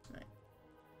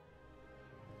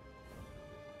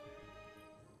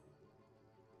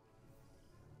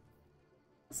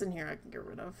 What's in here I can get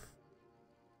rid of?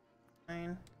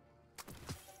 Fine.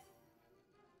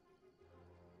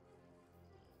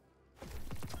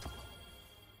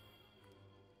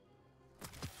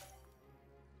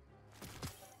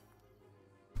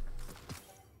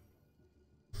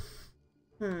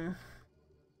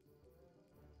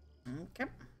 Okay.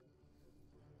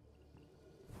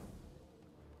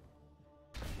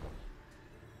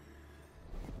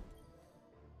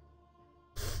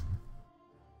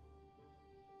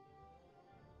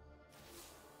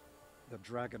 The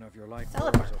dragon of your light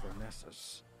Celebrate. roars over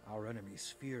Nessus. Our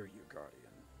enemies fear you,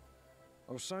 Guardian.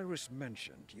 Osiris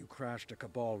mentioned you crashed a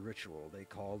Cabal ritual they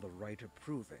call the Rite of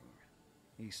Proving.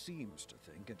 He seems to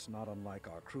think it's not unlike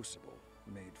our Crucible,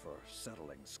 made for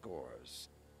settling scores.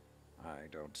 I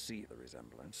don't see the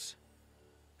resemblance.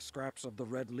 Scraps of the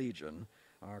Red Legion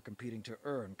are competing to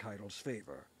earn Keitel's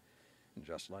favor.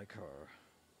 Just like her,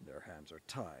 their hands are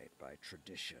tied by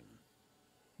tradition.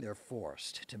 They're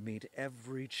forced to meet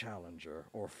every challenger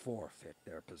or forfeit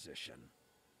their position.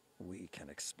 We can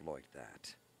exploit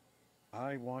that.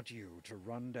 I want you to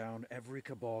run down every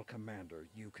Cabal commander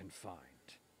you can find.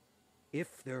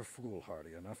 If they're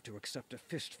foolhardy enough to accept a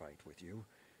fistfight with you,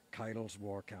 Keitel's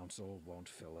War Council won't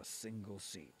fill a single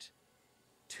seat.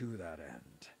 To that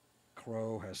end,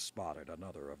 Crow has spotted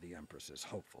another of the Empress's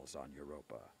hopefuls on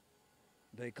Europa.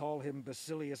 They call him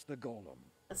Basilius the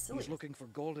Golem. He's looking for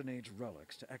Golden Age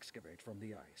relics to excavate from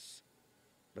the ice.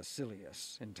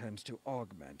 Basilius intends to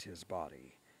augment his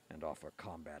body and offer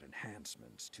combat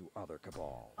enhancements to other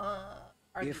Cabal.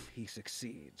 If he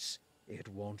succeeds, it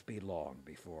won't be long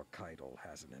before Keitel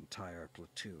has an entire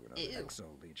platoon of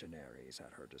exo-legionaries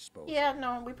at her disposal. Yeah,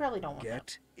 no, we probably don't want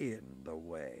Get in the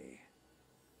way.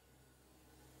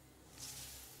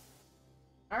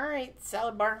 Alright,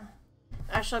 salad bar.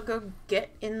 I shall go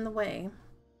get in the way.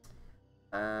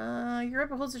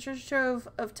 Europa holds a treasure trove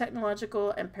of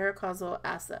technological and paracausal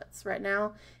assets. Right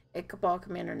now, a Cabal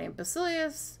commander named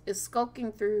Basilius is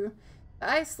skulking through the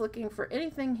ice looking for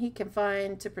anything he can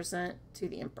find to present to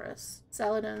the Empress.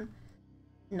 Salad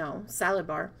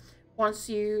bar. Once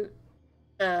you,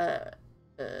 there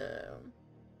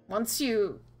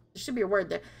should be a word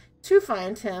there, to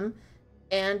find him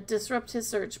and disrupt his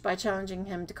search by challenging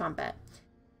him to combat.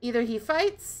 Either he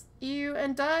fights you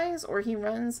and dies, or he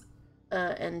runs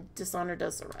and Dishonor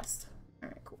does the rest.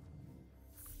 Alright, cool.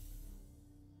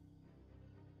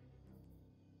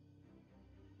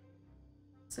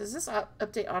 So does this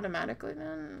update automatically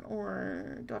then?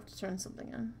 Or do I have to turn something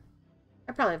in?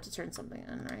 I probably have to turn something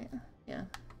in, right? Yeah.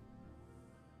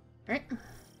 Alright.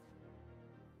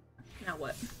 Now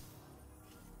what?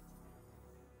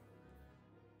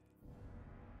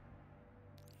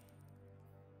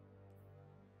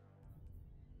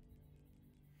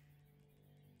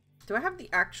 Do I have the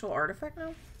actual artifact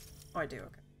now? Oh, I do,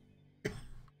 okay.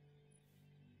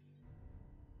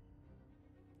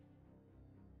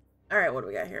 Alright, what do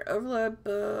we got here? Overload,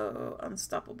 bow,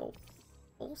 unstoppable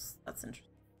pulse. That's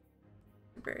interesting.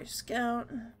 Berry scout.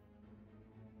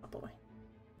 Oh boy.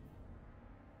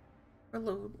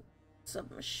 Reload,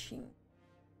 submachine.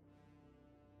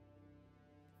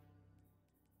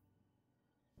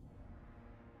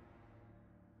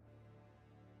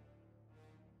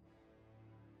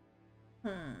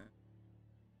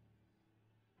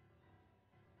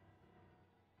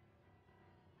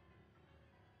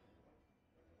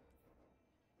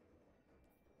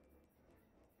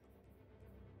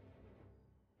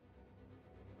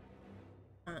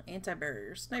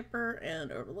 Anti-barrier sniper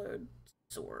and overload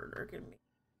sword are gonna be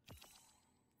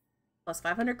plus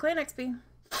 500 clan XP.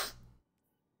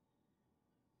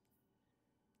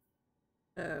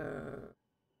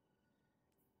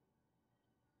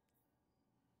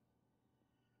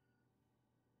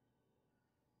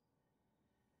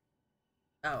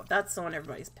 Oh, that's the one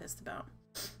everybody's pissed about.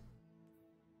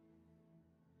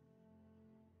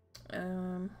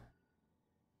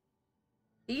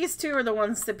 These two are the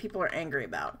ones that people are angry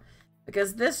about.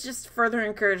 Because this just further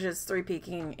encourages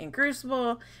 3-peaking in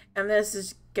Crucible, and this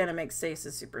is gonna make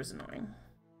stasis super annoying.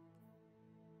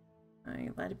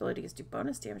 Light abilities do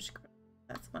bonus damage.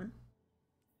 That's one.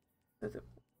 Oh,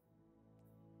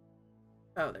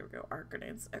 there we go. Arc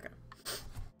grenades. Okay.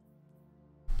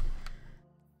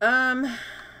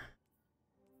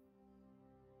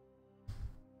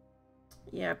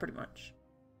 Yeah, pretty much.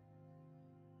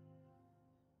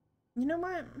 You know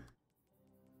what?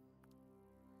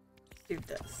 Do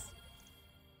this.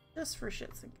 Just for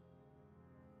shits and...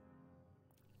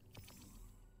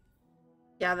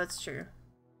 Yeah, that's true.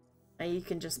 Now you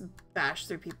can just bash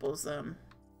through people's,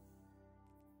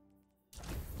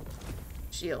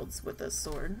 shields with a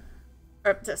sword.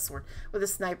 Or, this sword. With a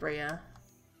sniper, yeah.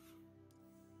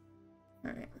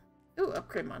 Alright. Ooh,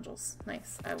 upgrade modules.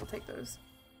 Nice. I will take those.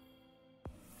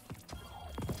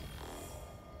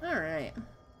 Alright.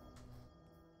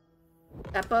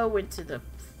 Beppo went to the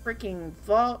freaking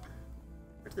vault.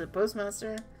 Or to the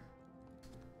postmaster.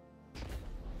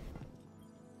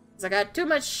 Cause I got too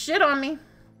much shit on me.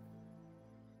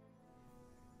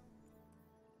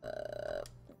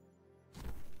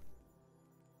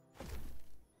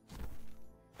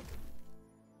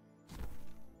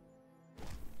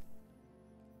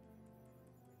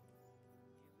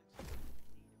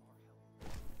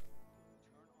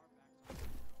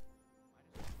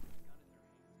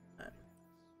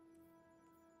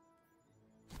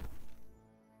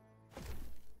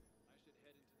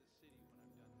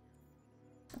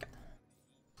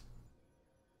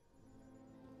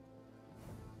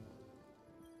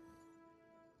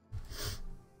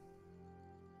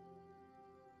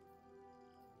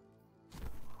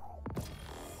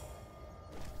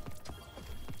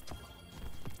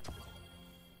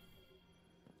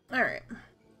 Alright.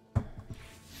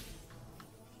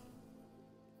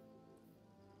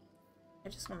 I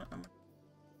just want to...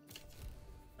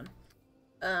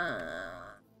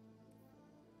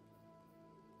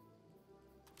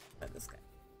 this guy.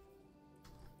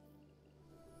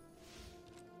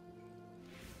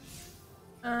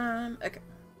 Okay.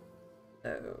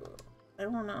 So, I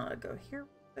wanna go here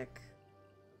quick.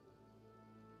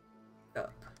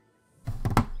 Up.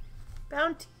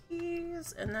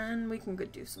 Bounties, and then we can go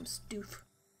do some stoof.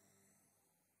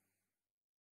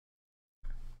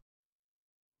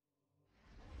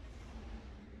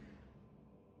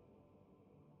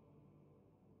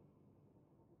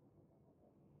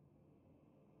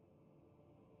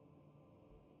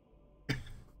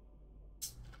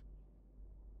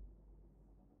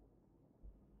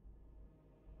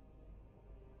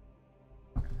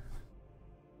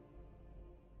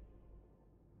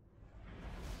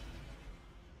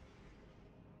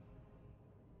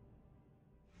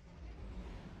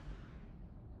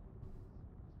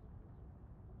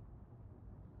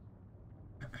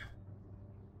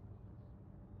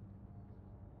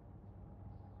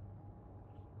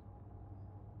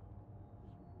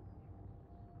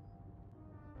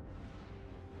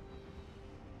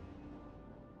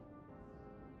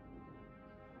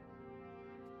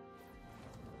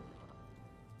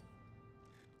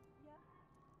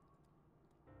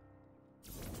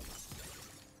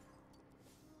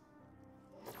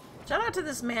 Shout out to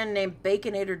this man named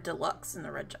Baconator Deluxe in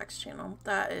the Red Jacks channel.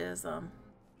 That is,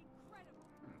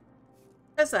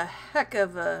 that's a heck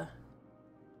of a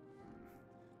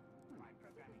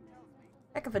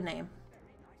name.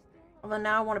 Although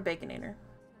now I want a Baconator.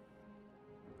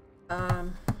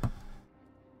 And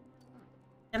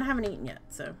I haven't eaten yet,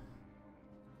 so.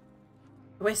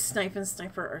 The way Snipe and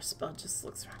Sniper are spelled just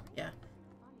looks wrong. Yeah.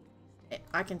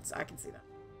 I can see that.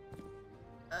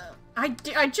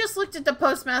 I just looked at the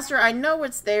postmaster. I know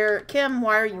it's there. Kim,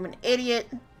 why are you an idiot?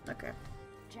 Okay.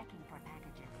 Checking for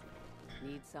packages.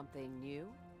 Need something new?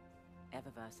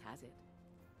 Eververse has it.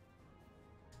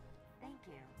 Thank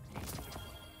you.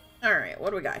 Alright, what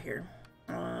do we got here?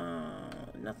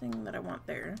 Nothing that I want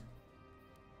there.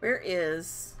 Where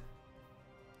is...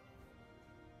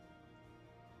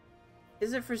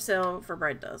 Is it for sale for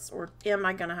Bright Dust? Or am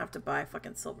I gonna have to buy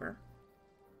fucking silver?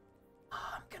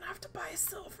 Oh, I'm gonna have to buy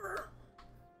silver.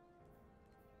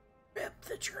 Rip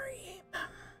the dream.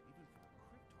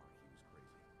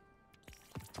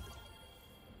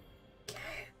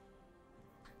 Okay.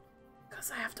 Cause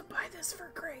I have to buy this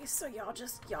for Grace, so y'all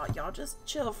just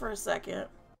chill for a second.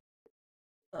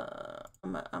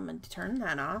 I'm gonna turn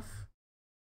that off.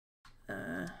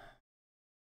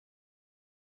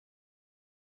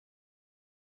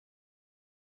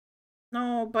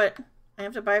 No, but I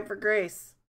have to buy it for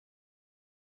Grace.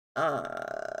 That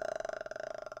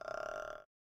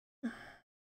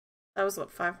was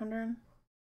what, 500?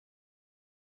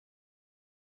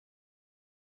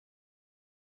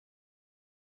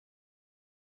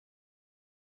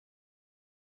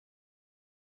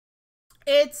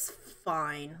 It's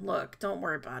fine. Look, don't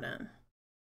worry about it.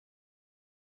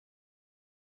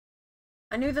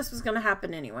 I knew this was gonna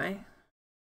happen anyway.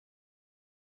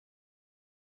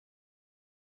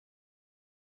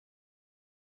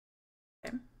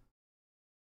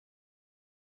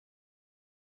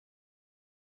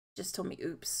 Just told me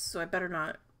oops, so I better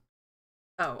not.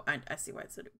 Oh, I see why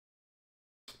it said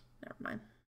oops. Never mind.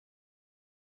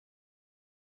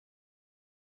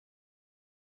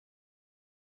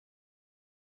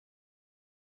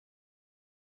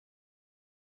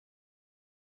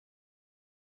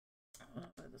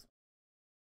 This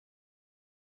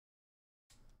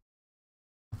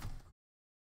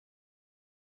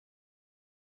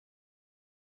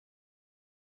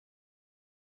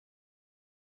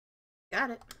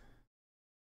Got it.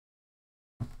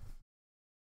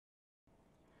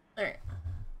 Alright.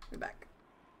 We're back.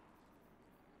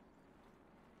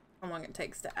 How long it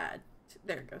takes to add.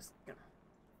 There it goes.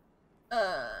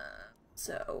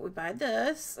 So we buy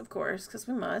this, of course, because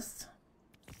we must.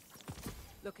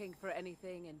 Looking for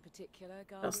anything in particular,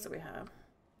 Guardian? What else do we have?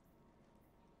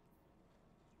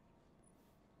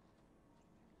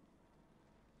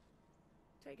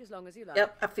 Take as long as you like.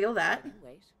 Yep, I feel that.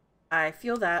 Wait. I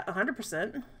feel that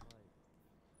 100%.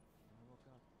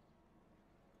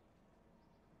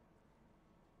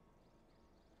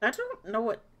 I don't know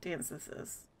what dance this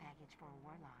is. Package for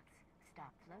warlocks.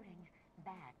 Stop floating.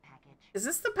 Bad package. Is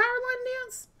this the power line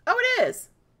dance? Oh, it is.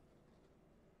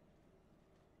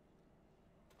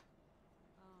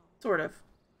 Sort of.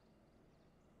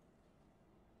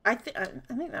 I think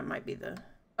that might be the.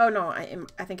 Oh no, I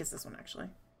think it's this one actually.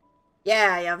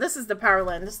 Yeah, this is the power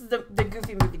line. This is the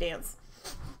Goofy movie dance,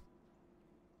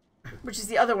 which is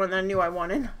the other one that I knew I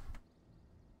wanted.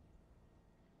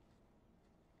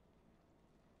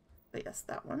 But yes,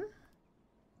 that one.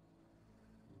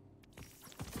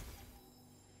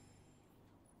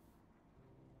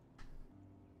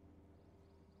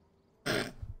 All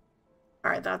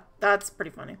right, that's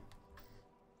pretty funny.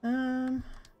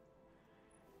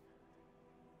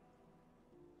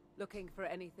 Looking for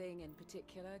anything in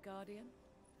particular, Guardian?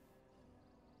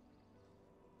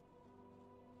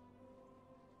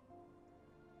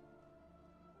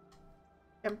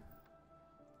 Yep.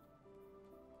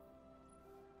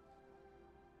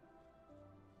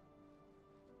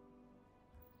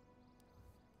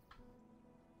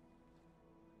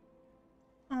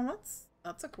 Oh,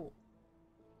 that's a cool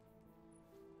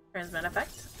transmit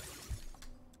effect.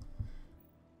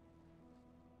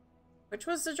 Which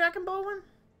was the Dragon Ball one?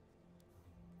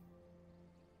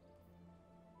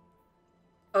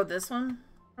 Oh, this one,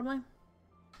 probably.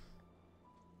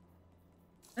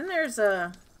 Then there's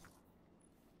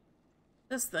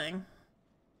this thing.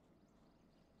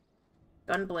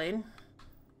 Gunblade.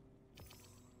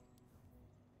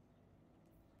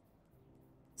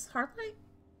 It's Heartlight?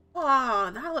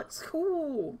 Oh, that looks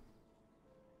cool.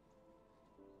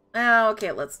 Oh, okay,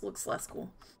 it looks less cool.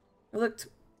 It looked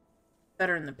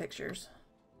better in the pictures.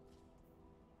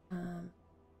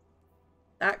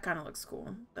 That kind of looks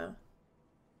cool.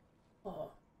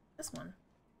 Oh, this one.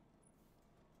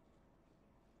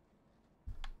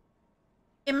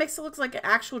 It makes it look like an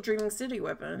actual Dreaming City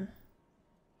weapon.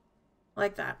 I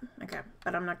like that. Okay,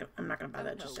 but I'm not gonna buy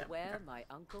that just yet. My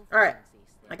uncle all right,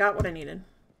 I got what I needed.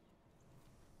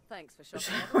 Thanks for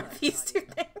shopping. These two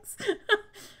things.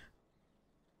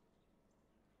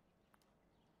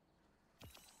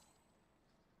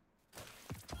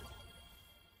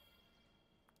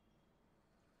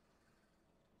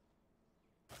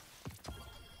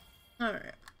 All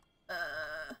right.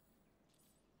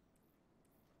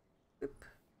 Oop.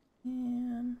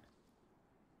 And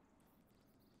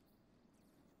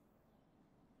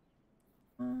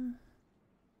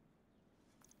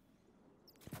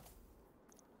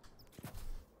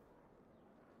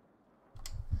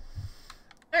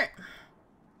all right.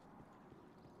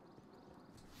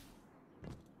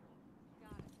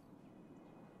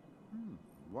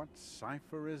 What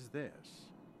cipher is this?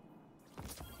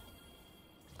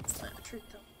 It's not the truth,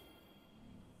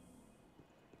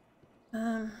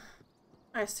 though.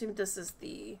 I assume this is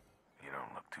the. You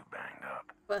don't look too banged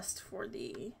up. Quest for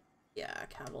the,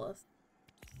 catalyst.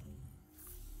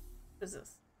 What is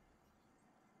this?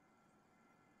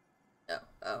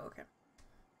 Oh, okay.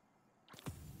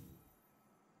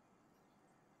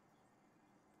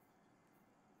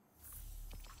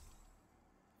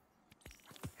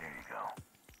 Here you go.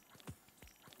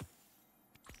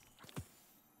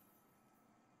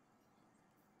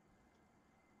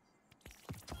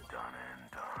 Done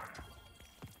and done.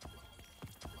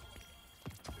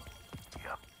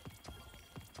 Yep.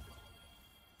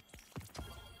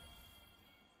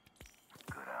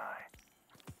 Good eye.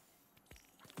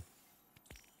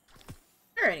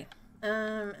 Alrighty.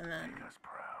 And then Make us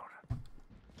proud.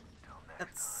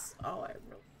 that's all I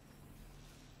really.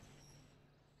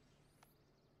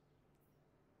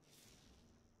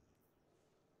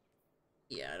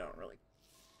 Yeah, I don't really.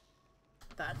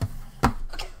 That.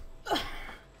 Okay.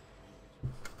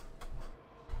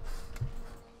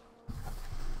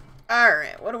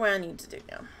 Alright, what do I need to do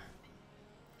now?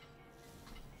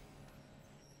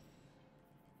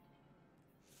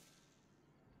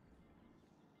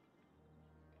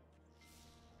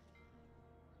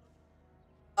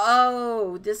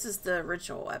 Oh, this is the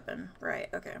ritual weapon. Right,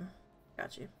 okay.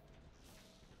 Got you.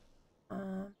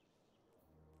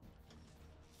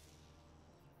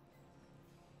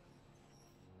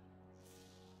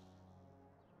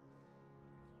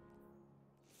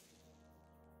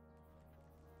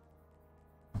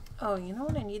 Oh, you know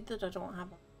what I need that I don't have?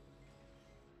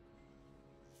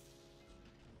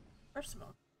 First of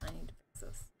all, I need to fix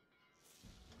this.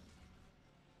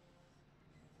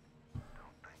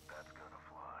 Don't think that's gonna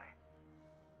fly.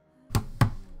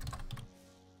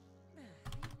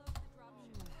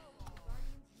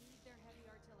 Guardians need their heavy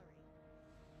artillery.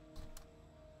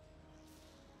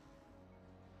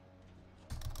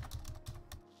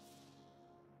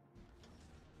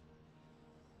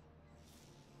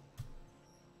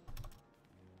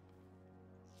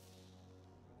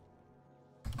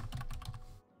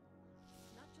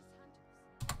 Not just hunters,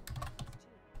 too.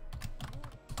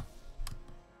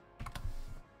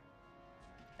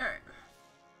 Alright.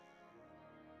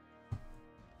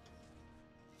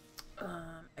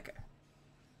 Okay.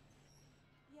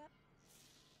 Yep.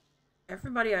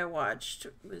 Everybody I watched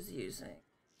was using.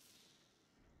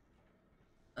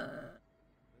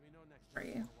 Are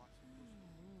you?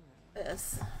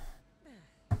 This.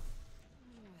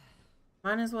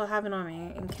 Might as well have it on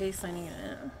me in case I need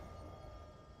it.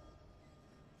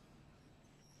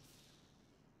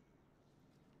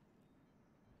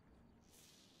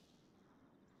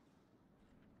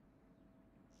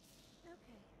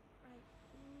 Okay, right.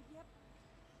 Yep.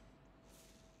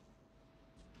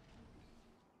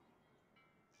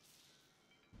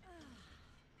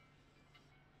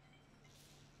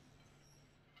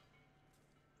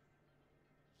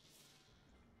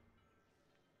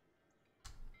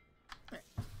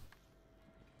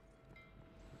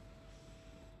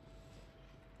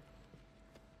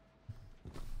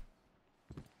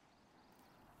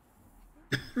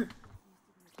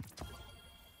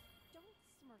 Don't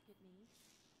smirk at me.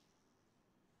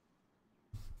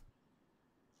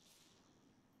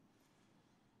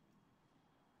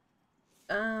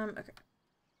 Okay.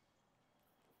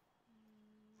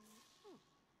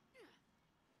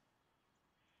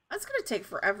 That's gonna take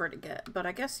forever to get, but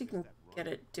I guess you can get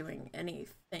it doing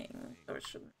anything, so it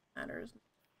shouldn't matter.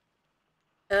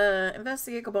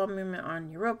 Investigate Cabal movement on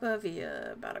Europa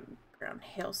via battleground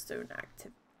hailstone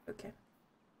activity. Okay.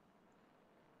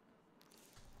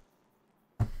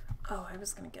 Oh, I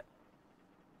was gonna get.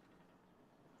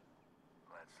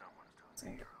 Glad someone's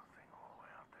doing the true thing all the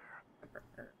way out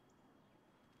there.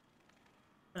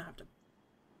 I'm gonna have to.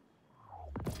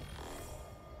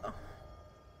 Oh.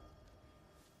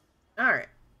 All right.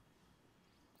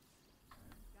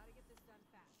 Gotta get this done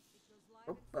fast. It goes live.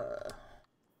 Opa.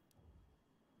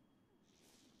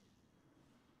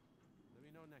 Let me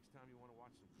know next time you want to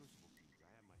watch some Crucible feeds.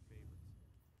 I have my favorites.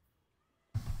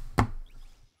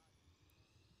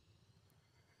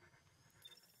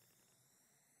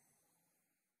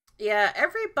 Yeah,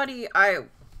 everybody I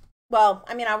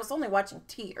mean, I was only watching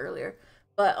T earlier,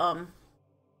 but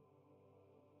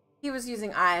he was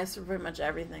using IS for pretty much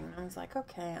everything. I was like,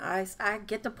 okay, I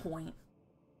get the point.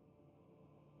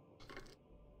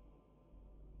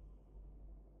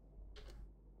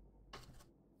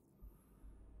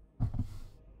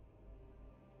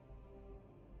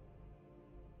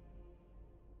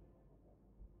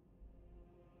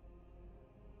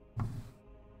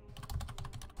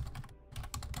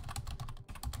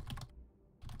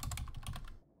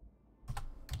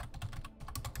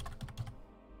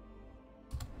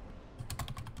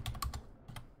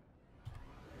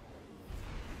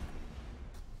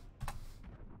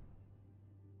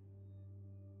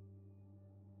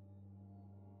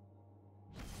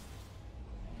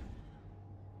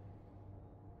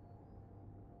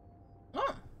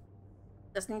 Oh,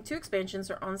 Destiny 2 expansions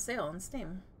are on sale on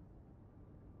Steam.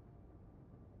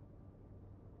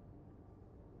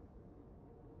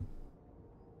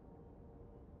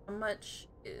 How much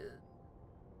is...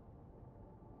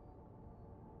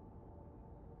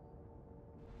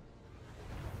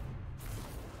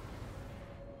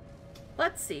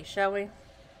 Let's see, shall we?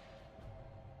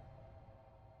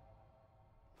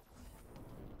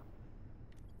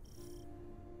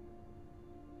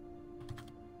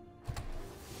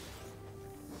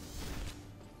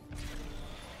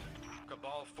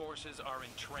 Cabal forces are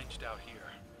entrenched out here.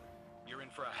 You're in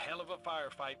for a hell of a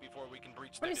firefight before we can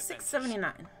breach their defenses.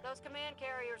 $26.79. Those command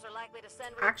carriers are likely to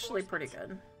send Actually pretty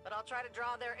good. but I'll try to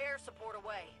draw their air support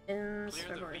away. In Clear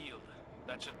the February. field.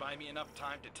 That should buy me enough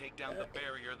time to take down the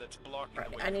barrier that's blocking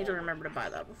the way I need to forward. remember to buy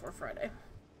that before Friday.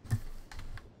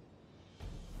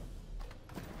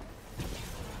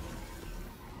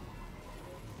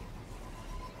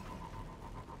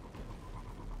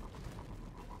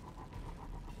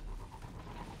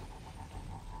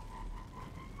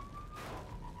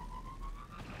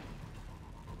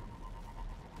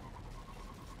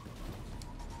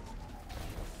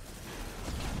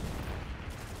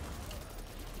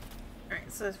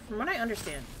 So from what I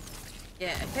understand, yeah,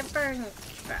 hip-firing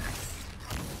tracks.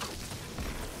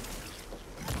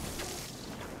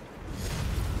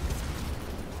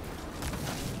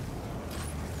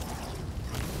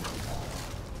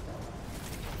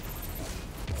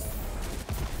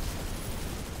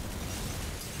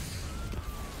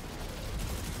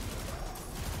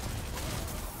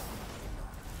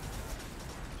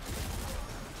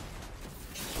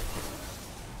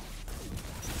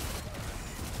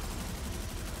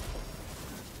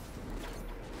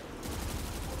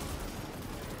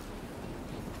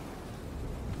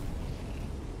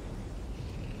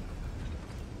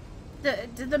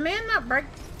 Did the man not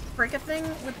break a thing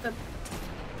with the...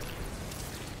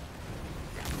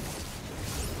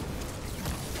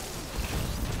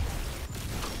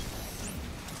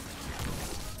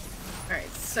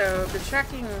 Alright, so the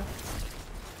tracking,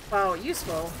 while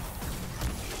useful,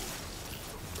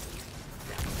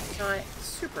 not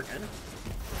super good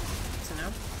to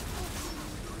know.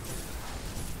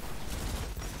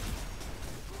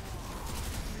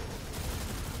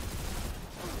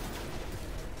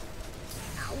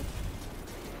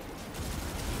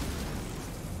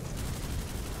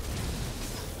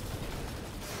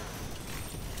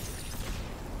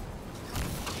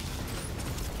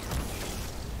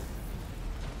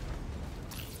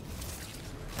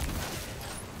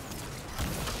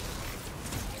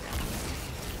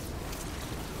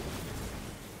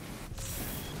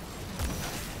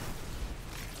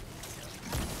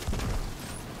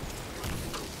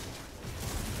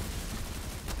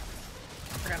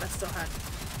 I still had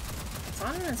it's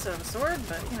on instead of a sword,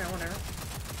 but you know, whatever.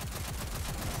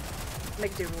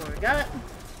 Make do with what we got.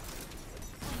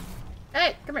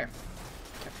 Hey, come here.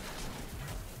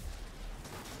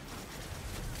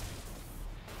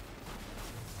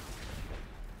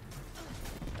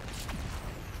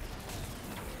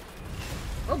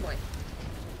 Oh boy.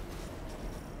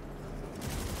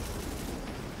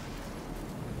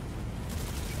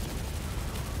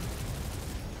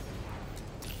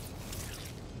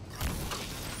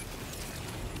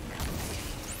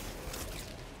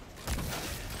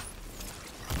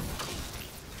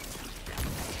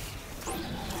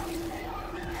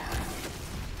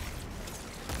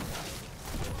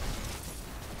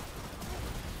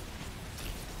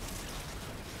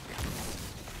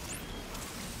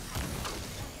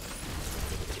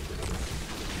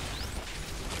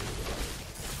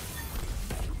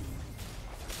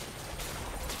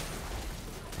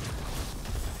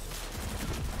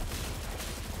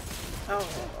 Oh,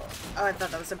 I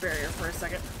thought that was a barrier for a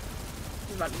second. I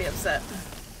was about to be upset.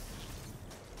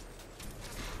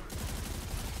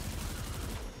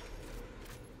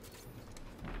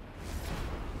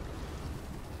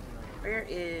 Where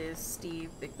is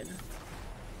Steve Bigman?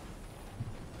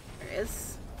 There he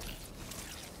is.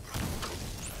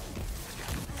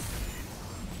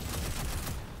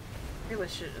 Really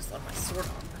should have just left my sword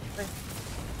on.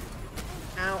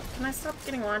 Ow, can I stop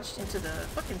getting launched into the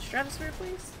fucking stratosphere,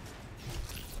 please?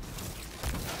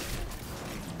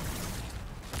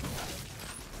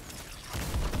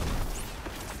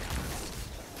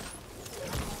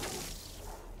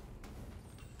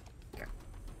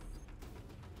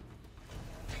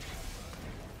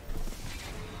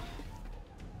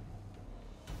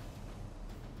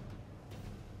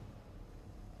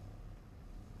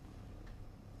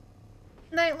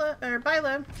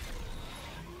 Bilo.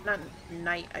 Not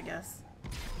night, I guess.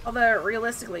 Although,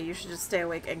 realistically, you should just stay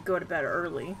awake and go to bed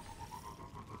early.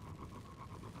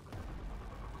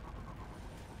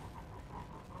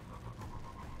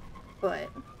 But,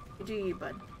 you do you,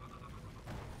 bud.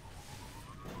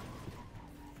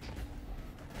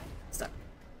 Stuck.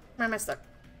 Why am I stuck?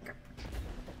 Okay.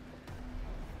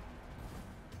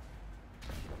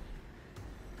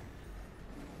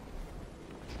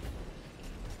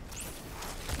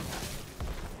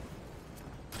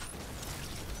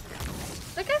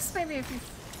 I guess maybe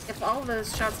if all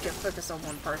those shots get focused on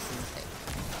one person, it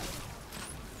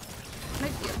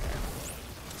might be okay.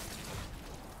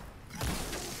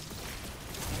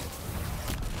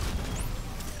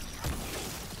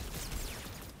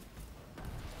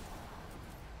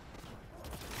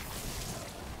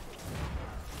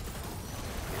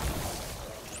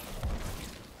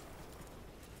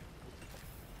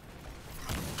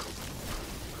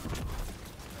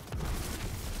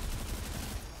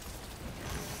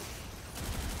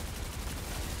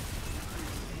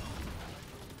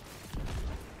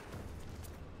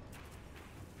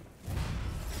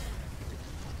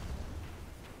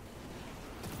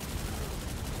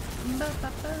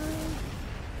 Ba-ba-ba.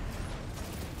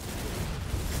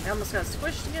 I almost got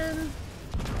squished again.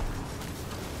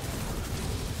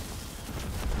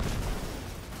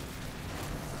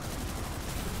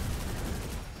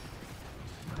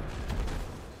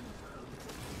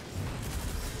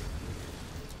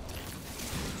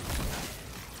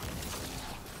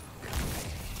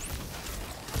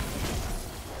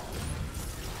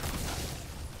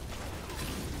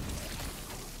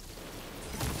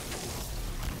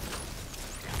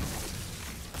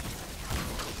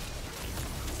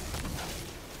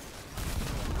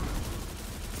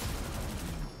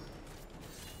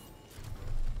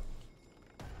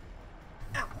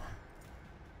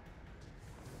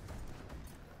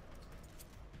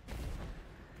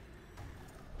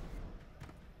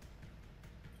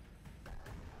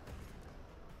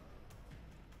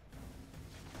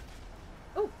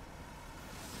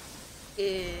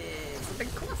 Is a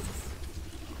big colossus.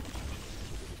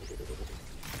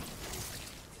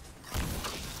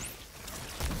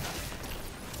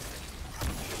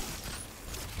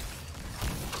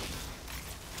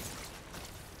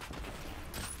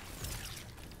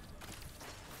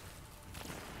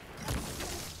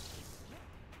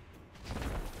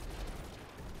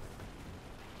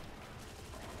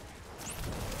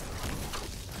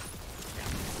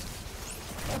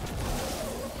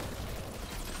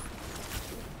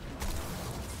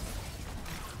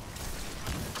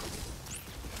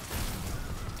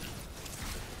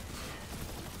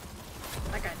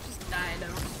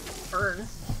 Burn.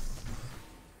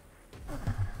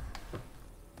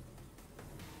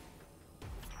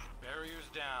 Barriers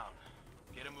down.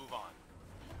 Get a move on.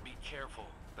 Be careful.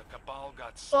 The Cabal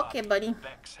got sloppy. Okay, buddy.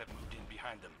 Vex have moved in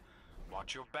behind them.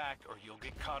 Watch your back or you'll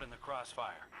get caught in the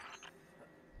crossfire.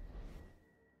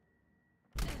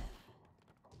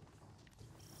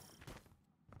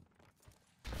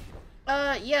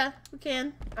 Yeah, we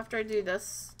can. After I do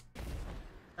this.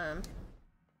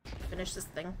 Finish this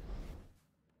thing.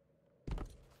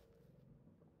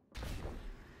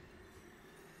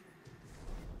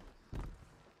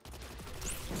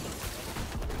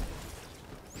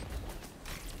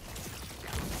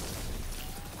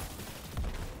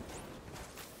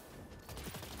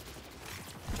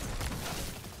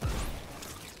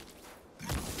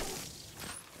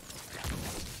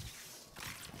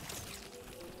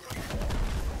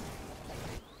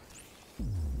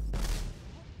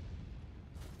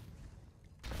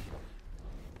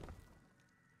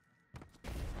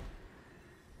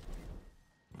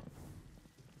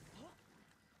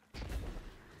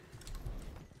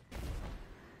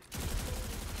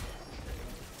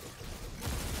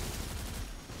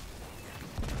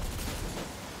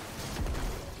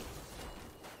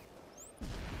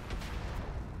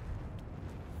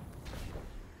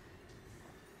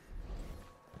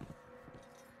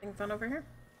 Anything fun over here?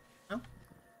 No?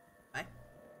 Bye.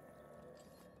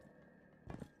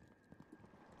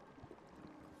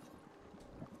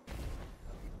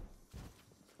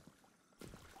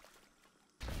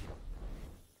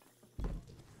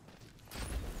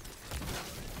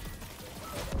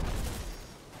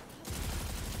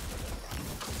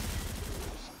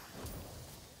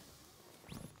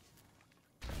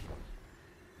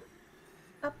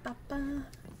 Ba-ba-ba.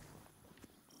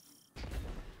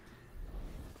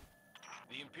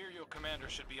 The Imperial commander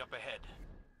should be up ahead.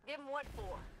 Give them what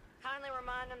for? Kindly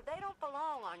remind them they don't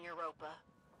belong on Europa.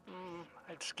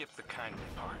 I'd skip the kindly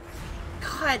part.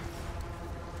 God.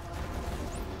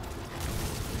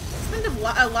 I spend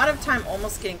a lot of time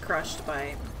almost getting crushed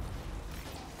by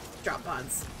drop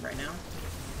pods right now.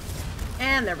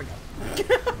 And there we go.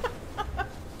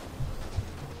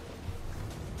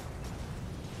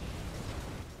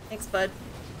 Thanks, bud.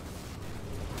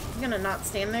 I'm gonna not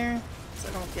stand there so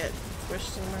I don't get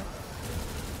squished anymore.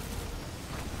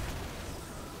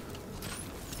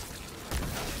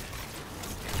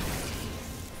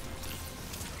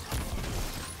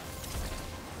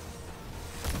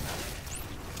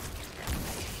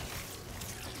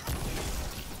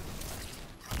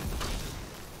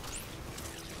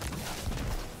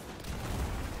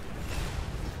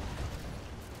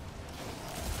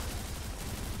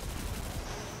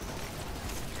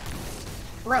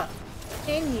 Bruh,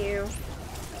 can you,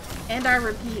 and I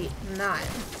repeat, not.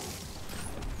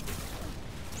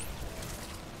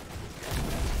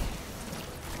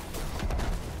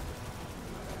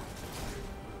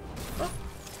 Oh.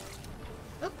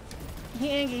 Oh.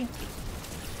 Hiangi.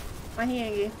 My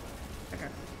Hiangi. Okay.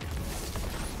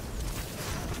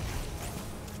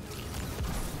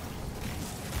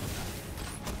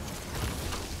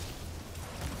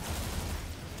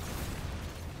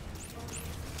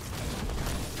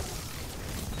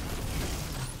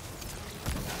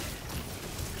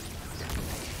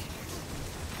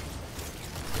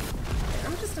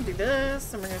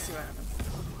 this, and we're gonna see what happens.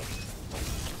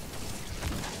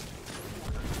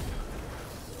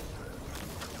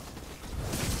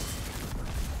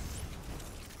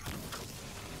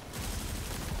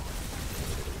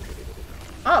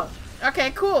 Oh,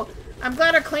 okay, cool. I'm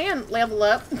glad our clan leveled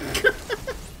up.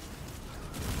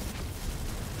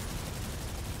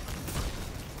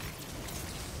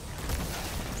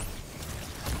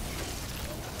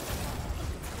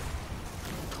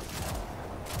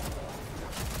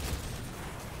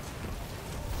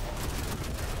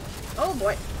 Oh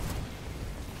boy.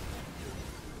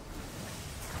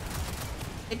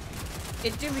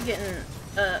 It do be getting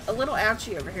a little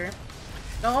ouchy over here.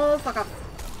 No, fuck off.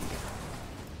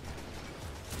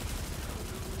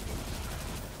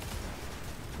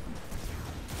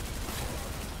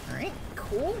 Alright,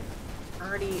 cool.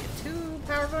 Already 2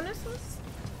 power bonuses.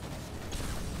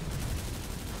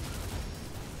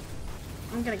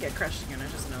 I'm gonna get crushed again, I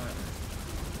just know it.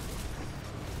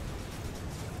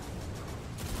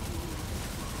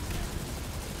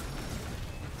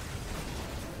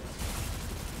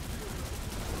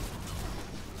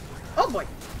 Oh boy.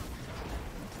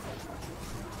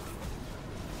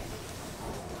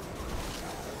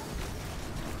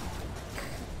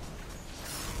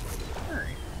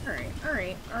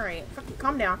 Alright. Fucking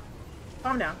calm down.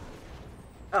 Calm down.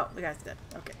 Oh, the guy's dead.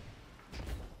 Okay.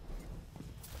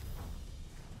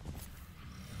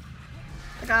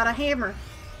 I got a hammer.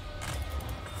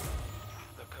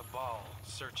 The Cabal,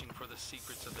 searching for the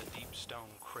secrets of the Deep Stone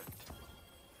Crypt.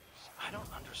 I don't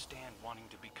understand wanting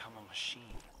to become a machine.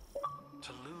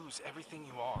 To lose everything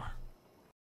you are.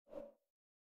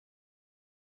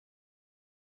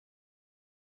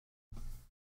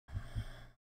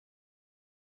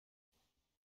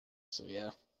 So yeah,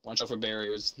 watch out for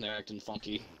barriers. They're acting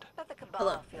funky. But the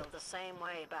Cabal feel the same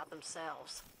way about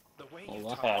themselves. The way Oh, you I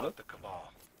talk had about it. the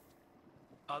Cabal.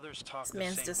 Others talk This the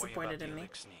man's same disappointed way in about me. the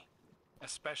Elixni,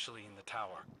 especially in the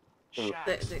tower. Ooh.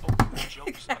 Shax openly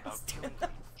jokes about killing them.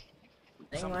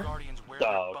 Some Anyway. Guardians wear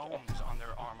Oh, their okay. bones on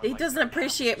their armor. He like doesn't their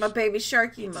appreciate my baby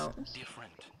shark emote. It's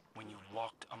different when you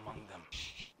walked among them.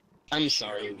 I'm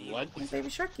sorry, what? My baby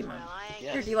shark emote. Well, I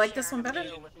ain't Here, do you like this one better?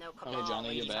 deal with no Oh, Cabal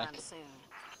Johnny, you're anytime back. soon.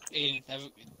 Aiden,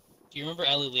 do you remember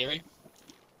Ali Leary?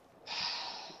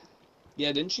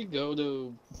 Yeah, didn't she go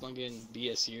to fucking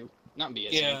BSU? Not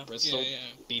BSU, Yeah, Bristol. yeah.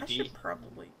 I BP. should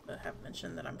probably have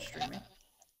mentioned that I'm streaming.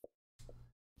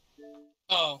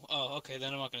 Oh, okay,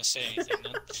 then I'm not gonna say anything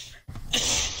then.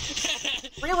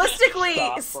 Realistically,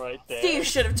 Stop right there. Steve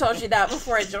should have told you that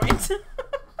before I joined.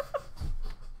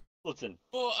 Listen.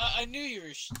 Well, I knew you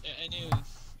were. I knew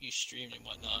you streamed and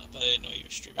whatnot, but I didn't know you were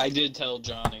streaming. I did tell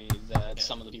Johnny that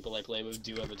some of the people I play with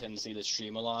do have a tendency to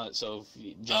stream a lot, so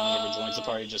if Johnny ever joins the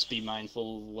party, just be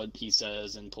mindful of what he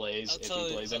says and plays, if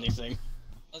he plays anything.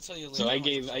 I'll tell you later. So I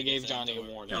gave Johnny a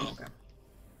warning. Oh, okay.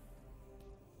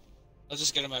 I'll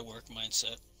just get in my work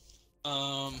mindset.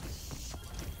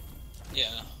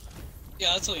 Yeah. Yeah,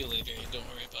 I'll tell you later. Don't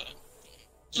worry about it.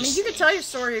 I mean, you can tell your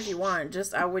story if you want,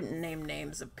 just I wouldn't name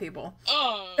names of people.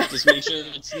 Just make sure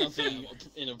it's nothing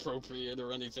inappropriate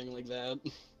or anything like that.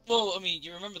 Well, I mean,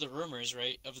 you remember the rumors,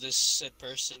 right, of this said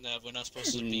person that we're not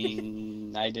supposed to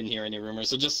be... I didn't hear any rumors,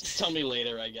 so just tell me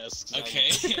later, I guess. 'Cause Okay.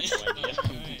 I have no idea.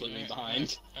 I'm completely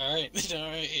behind. Alright,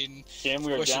 Aiden. Damn,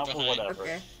 we are down for whatever.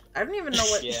 Okay. I don't even know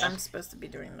what Yeah. I'm supposed to be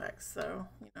doing next, so,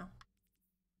 you know.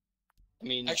 I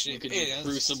mean, Actually, you could hey, do that's-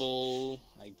 Crucible,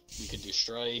 you could do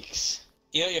Strikes.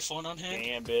 You have your phone on hand?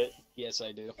 Gambit. Yes,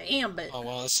 I do. Ambit. Oh,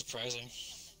 wow, that's surprising.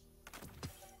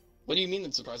 What do you mean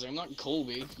it's surprising? I'm not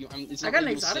Colby. It's I not got an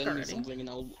like you'll exotic send me already. something and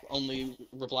I'll only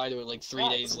reply to it like 3 Oh,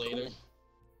 days cool. later.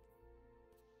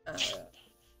 What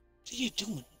are you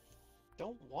doing?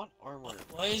 Don't want armor.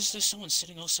 Why is there someone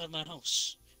sitting outside my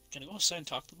house? Can I go outside and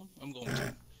talk to them? I'm going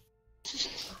to.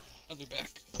 I'll be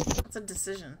back. It's a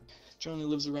decision. Johnny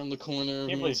lives around the corner,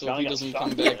 Can't believe so if Johnny he got doesn't shot come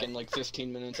today. back in like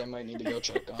 15 minutes, I might need to go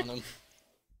check on him.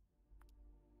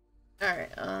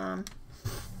 Alright, I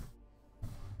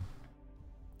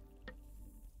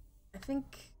think...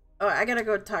 Oh, I gotta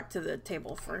go talk to the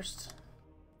table first.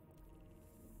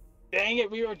 Dang it,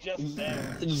 we were just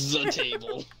there. The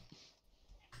table.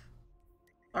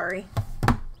 Sorry.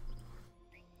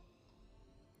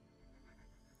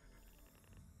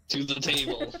 To the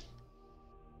table.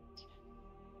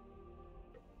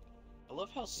 I love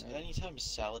how anytime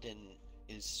Saladin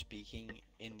is speaking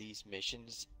in these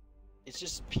missions, it's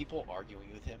just people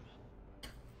arguing with him.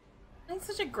 He's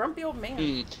such a grumpy old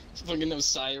man. Fucking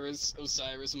Osiris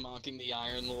mocking the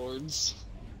Iron Lords.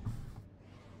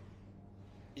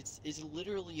 It's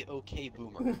literally okay,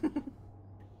 Boomer.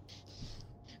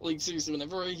 Like, seriously,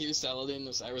 whenever I hear Saladin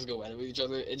and Cyrus go at it with each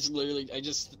other, it's literally,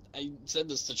 I said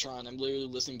this to Tron, I'm literally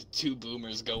listening to two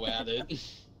boomers go at it.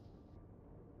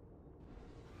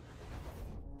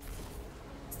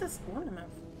 What's this ornament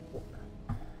for?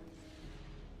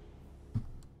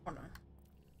 Hold on.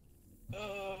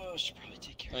 Oh, I should probably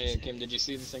take care Oh of yeah, this. Kim, did you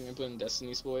see the thing I put in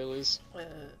Destiny spoilers?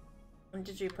 When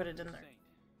did you put it in there?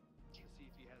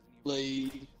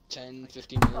 Like, 10,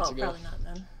 15 minutes Oh, ago. probably not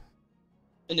then.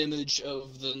 An image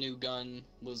of the new gun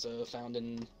was found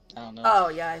in, I don't know. Oh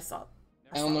yeah, I saw.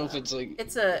 I don't know if it's like...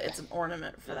 It's an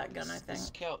ornament for that gun, I think.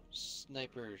 Scout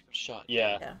sniper shot.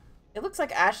 Yeah. It looks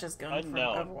like Ash's gun I from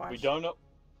know. Overwatch. We don't know.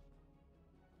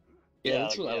 Yeah,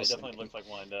 that's what I it was definitely thinking. looks like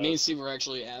one does. Me and Steve were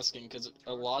actually asking, because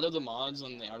a lot of the mods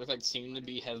on the artifact seem to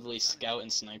be heavily scout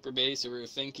and sniper based, so we were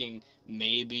thinking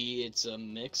maybe it's a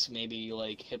mix, maybe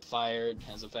like hipfire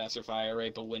has a faster fire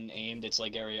rate, but when aimed it's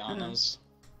like Ariana's.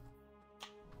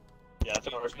 Yeah, that's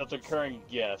a recurring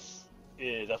guess.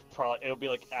 That's probably it'll be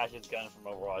like Ash's gun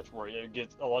from Overwatch, where it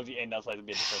gets along the end outside to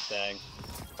be a different thing,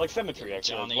 like Symmetry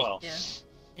actually Johnny. as well. Yeah.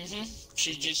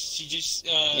 She just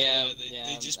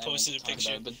they just I posted a won't talk picture.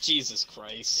 about it, but Jesus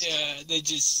Christ. Yeah, they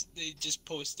just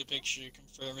posted a picture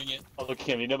confirming it. Although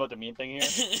Kim, you know about the mean thing here?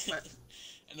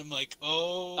 And I'm like,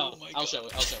 oh my god. I'll show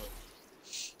it.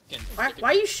 Kim, Why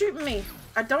are you shooting me?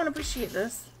 I don't appreciate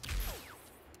this.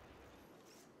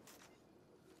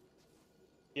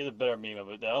 Here's a better meme of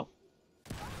it though.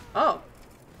 Oh.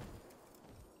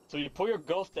 So you pull your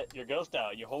ghost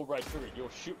out, you hold right trigger, you'll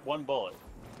shoot one bullet.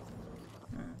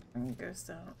 Ghost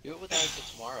out. Do it without it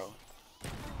tomorrow.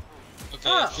 Okay,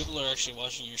 Oh. if people are actually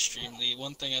watching your stream, the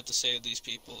one thing I have to say to these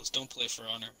people is don't play For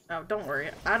Honor. Oh, don't worry.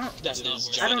 I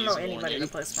don't know anybody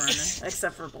that plays For Honor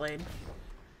except for Blade.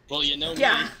 Well, you know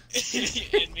Yeah.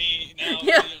 And me, now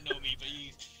Yeah. you don't know me, but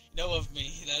you know of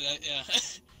me. Yeah.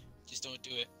 Just don't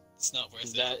do it. It's not worth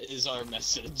it. That is our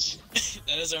message.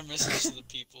 That is our message to the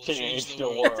people. Change the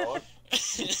world.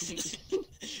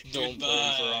 Don't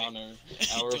play For Honor.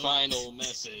 Our final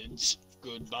message.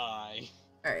 Goodbye.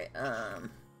 Alright,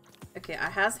 okay, I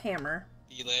has hammer.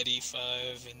 Elad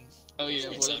E5 and... Oh yeah,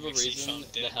 It's for whatever obviously reason, found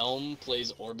the dead. helm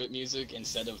plays orbit music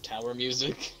instead of tower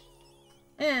music.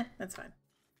 That's fine.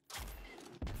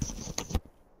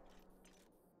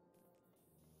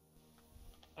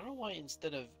 I don't know why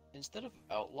instead of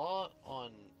outlaw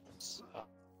on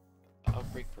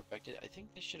Outbreak Perfected, I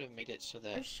think they should have made it so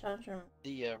that Where's Chandra?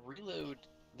 the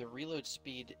reload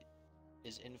speed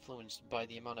is influenced by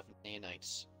the amount of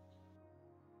nanites.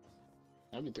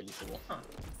 That'd be pretty cool. Huh.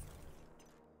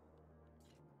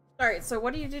 Alright, so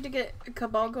what do you do to get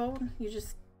Cabal Gold? You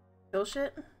just kill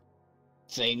shit?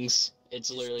 Things. It's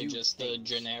literally do just the things.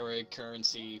 generic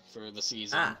currency for the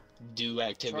season. Ah. Do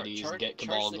activities, get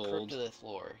Cabal charge the crypt Gold. to the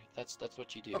floor. That's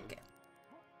what you do. Okay.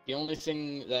 The only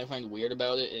thing that I find weird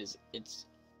about it is it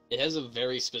has a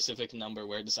very specific number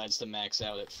where it decides to max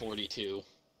out at 42.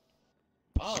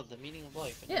 Oh, the meaning of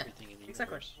life and Yeah, everything in the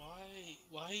exactly. universe.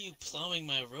 Why are you plowing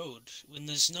my road when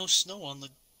there's no snow on the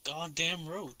goddamn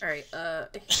road? Alright,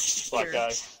 Black here.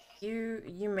 guy.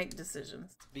 You make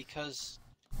decisions. Because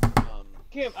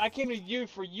Kim, I came to you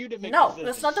for you to make No, decisions.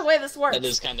 that's not the way this works. That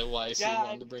is kind of why I God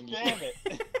wanted to bring you. damn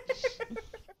it.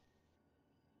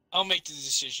 I'll make the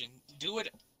decision. Do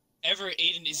whatever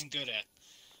Aiden isn't good at.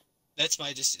 That's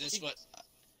my decision. That's what.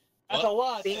 That's a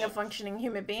lot. Being a functioning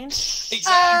human being?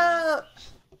 Exactly.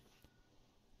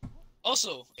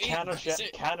 Also,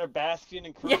 Aiden, Counter Bastion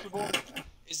and Crucible.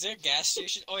 is there a gas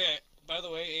station? Oh yeah. By the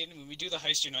way, Aiden, when we do the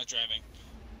heist, you're not driving.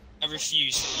 I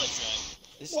refuse to let you drive.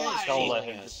 This Why? guy's Don't let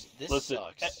failing him. us. This Listen,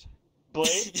 sucks.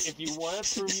 Blade, if you want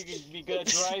to prove you can be good at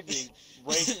driving,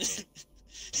 race me.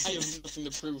 I have nothing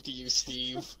to prove to you,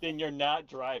 Steve. Then you're not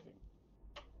driving.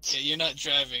 Yeah, you're not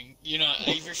driving. You're not.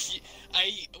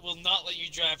 I will not let you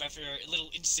drive after a little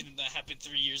incident that happened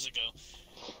 3 years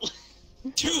ago.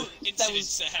 Two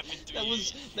incidents that happened 3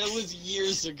 years. That was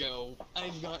years ago.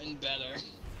 I've gotten better.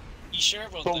 You sure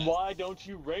about But that? why don't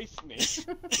you race me?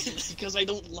 Because I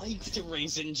don't like to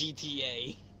race in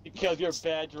GTA. Because you're a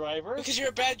bad driver? Because you're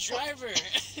a bad driver.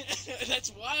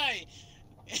 That's why.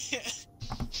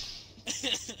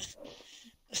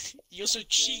 You also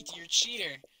cheat. You're a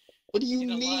cheater. What do you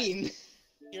You're a mean?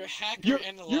 You're a hacker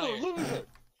and a liar. You're a loser.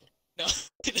 No.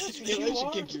 Yeah, I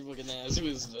should kick your fucking ass. Who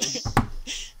is this?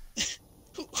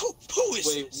 Who is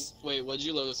this? Wait, what'd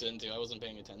you load us into? I wasn't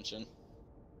paying attention.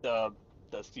 The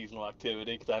seasonal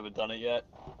activity, because I haven't done it yet.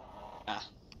 Ah.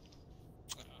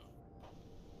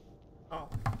 Oh,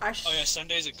 Oh yeah,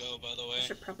 Sunday's a go, by the way. I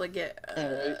should probably get.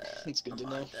 Alright, it's good to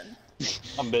know. Then.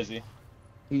 I'm busy.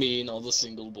 Me and all the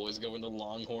single boys going to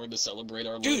Longhorn to celebrate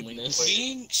our Dude, loneliness.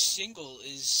 being single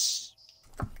is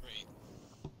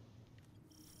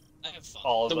have fun.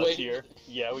 All of us here.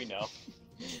 Yeah, we know.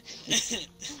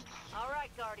 All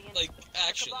right, Guardian. Like,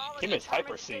 actually. Him is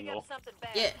hyper single.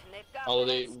 Yeah.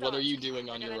 Holiday, what are you doing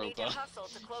on Europa?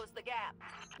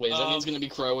 Wait, that means gonna be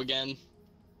Crow again?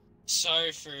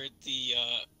 Sorry for the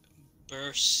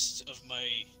burst of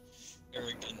my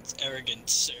arrogance,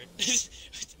 or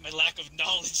my lack of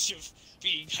knowledge of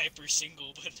being hyper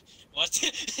single. But what?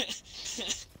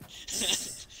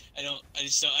 I don't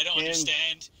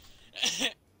understand.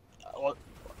 What?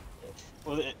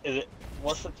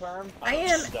 What's the term? I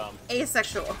am dumb.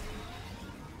 asexual.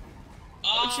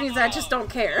 Which means I just don't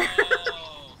care.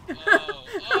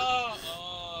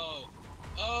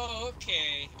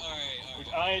 Okay. Alright.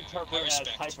 Which I interpret as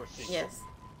hyper single. Yes.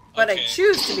 But Okay. I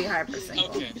choose to be hyper single.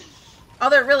 Okay.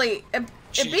 Although really, it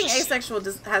Choose being to- asexual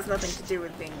has nothing to do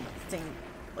with being single.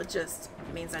 It just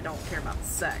means I don't care about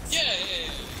sex. Yeah.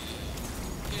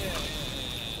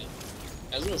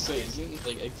 I was gonna say, isn't,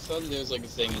 like, I thought there was like a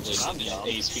thing of like these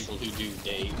ace people who do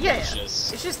date. Yeah, It's yeah.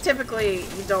 just It's just typically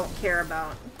you don't care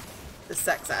about the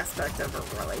sex aspect of a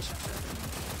relationship.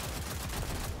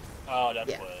 Oh, that's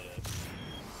Yeah. what it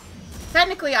is.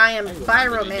 Technically, I am remember they did a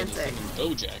biromantic thing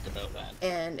in BoJack about that.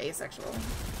 and asexual.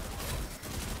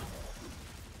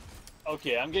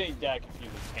 Okay, I'm getting that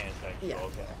confused with pansexual. Yeah.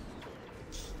 Okay.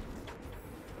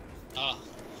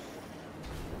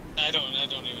 I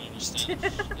don't even understand.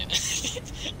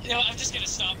 You know, I'm just gonna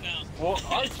stop now. Well,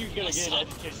 aren't you gonna get an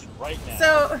education right now?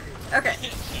 So, okay.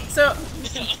 So,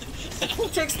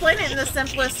 to explain it in the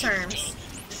simplest terms,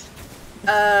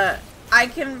 I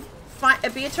can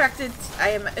be attracted. I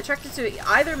am attracted to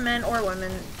either men or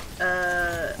women,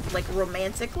 like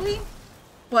romantically,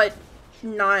 but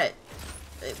not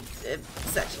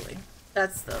sexually.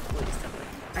 That's the least of it.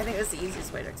 I think that's the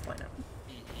easiest way to explain it.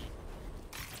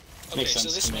 Okay, Makes so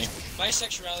sense this to me.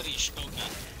 bisexuality is Shigoki.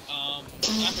 I'm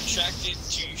attracted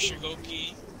to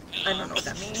Shigoki. I don't know what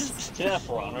that means. To that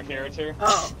For Honor character?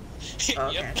 Oh.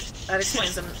 Okay. Yep. That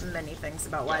explains many things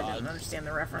about why I didn't understand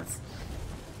the reference.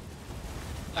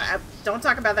 Don't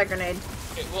talk about that grenade.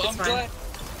 Okay, well, It's I'm fine. glad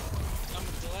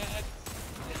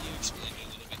that you explained it a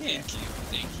little bit. Yeah.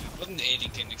 Thank you. Wasn't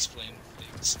Aiden can explain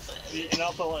things. And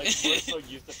also, like, we're so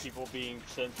used to people being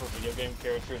sent for video game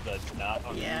characters that's not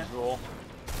Yeah. unusual.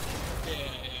 Yeah.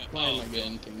 Why am I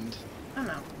getting pinged? I don't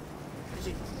know. Did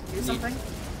you do something?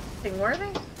 Thing worthy?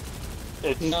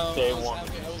 It's No, day I was one half,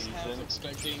 of the I was half season.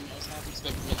 expecting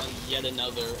yet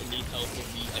another need help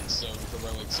with the EXO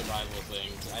heroic survival thing.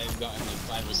 I've gotten like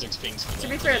 5 or 6 pings for that. To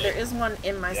be fair, today. there is one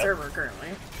in my Yep. server currently,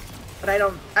 but I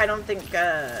don't think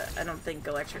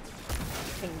Electric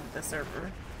pinged the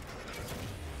server.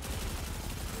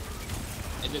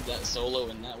 I did that solo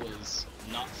and that was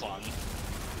not fun.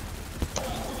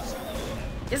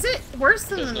 Is it worse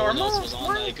than the Because no one normal else was on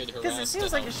one? that I could Because it harass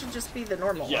seems like them. it should just be the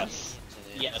normal Yes.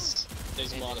 Yes,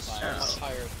 there's modifiers. It's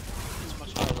higher. It's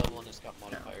much higher level and it's got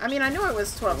modifiers. one. I mean, I knew it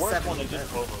was The worst one 1270, is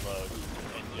just but overload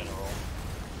in general.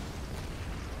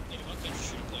 Yeah, what country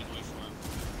should we play Way For?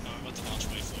 No, I'm about to launch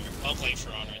Way For. I'll play For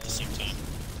Honor at the same time.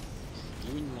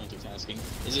 You mean multitasking?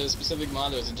 Is it a specific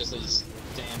mod or is it just a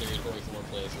standard Hoi 4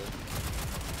 playthrough?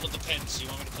 Well, it depends. Do you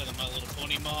want me to play the My Little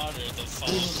Pony mod or the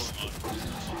Fall Out Boy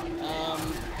mod?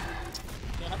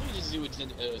 Yeah, how about we just do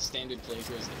a standard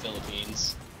playthrough as the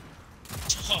Philippines?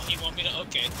 Oh, you want me to?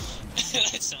 Okay.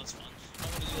 That sounds fun. I'm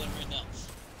gonna do that right now.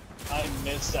 I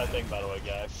missed that thing, by the way,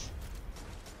 guys.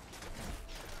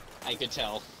 I could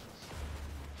tell.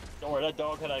 Don't worry, that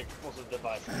dog had an explosive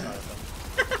device inside of him.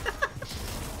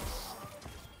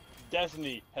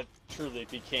 Destiny has truly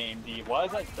became the... Why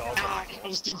is that dog... Ah, I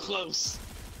was too close!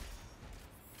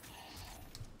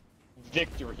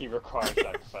 Victory requires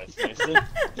sacrifice, Mason.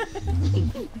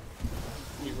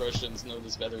 We Russians know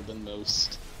this better than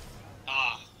most.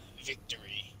 Ah,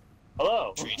 victory.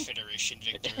 Hello! Trade Federation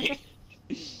victory.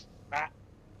 Ah.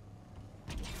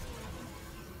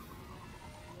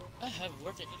 I have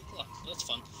work at 8 o'clock. That's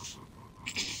fun.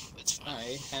 That's fun.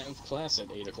 I have class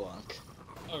at 8 o'clock.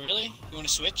 Oh, really? You want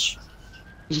to switch?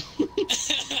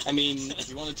 I mean, if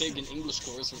you want to take an English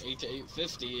course from 8 to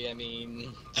 8:50, I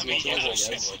mean... I mean, switch yeah, over, I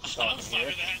guess. I'm fine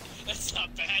with that. That's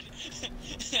not bad.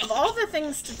 of all the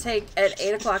things to take at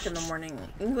 8 o'clock in the morning,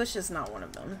 English is not one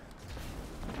of them.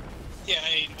 Yeah,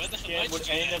 I mean, what the hell? Yeah, would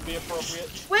any of them be appropriate?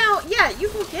 Well, yeah, you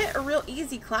can get a real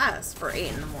easy class for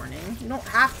 8 in the morning. You don't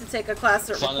have to take a class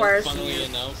that requires you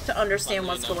to understand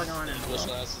what's going on in English it.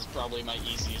 class is probably my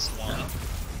easiest one.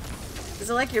 Is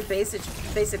it like your basic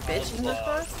bitch English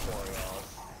class?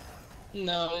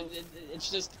 No,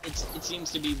 it's just, it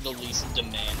seems to be the least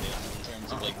demanding in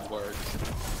terms of, like, work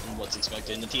and what's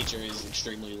expected, and the teacher is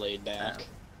extremely laid back.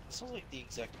 sounds like the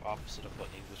exact opposite of what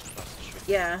English classes should.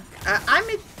 Yeah, I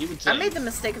made the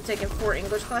mistake of taking 4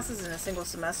 English classes in a single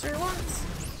semester once,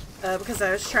 because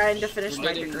I was trying to finish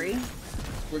my degree.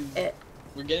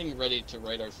 We're getting ready to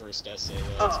write our first essay,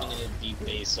 though. It's gonna be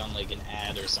based on, like, an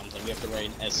ad or something. We have to write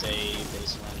an essay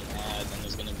based on an ad, and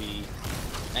there's gonna be...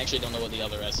 I actually don't know what the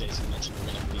other essays you mentioned are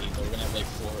gonna be, but we're gonna have, like,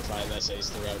 4 or 5 essays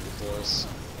throughout the course.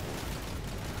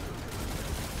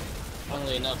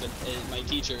 Funnily enough, my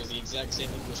teacher is the exact same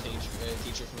English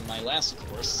teacher from my last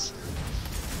course.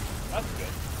 That's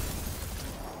good.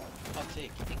 Hot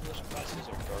take, English classes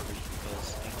are garbage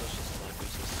because English is a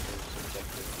language that's so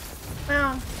subjective.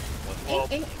 Well,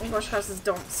 English classes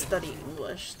don't study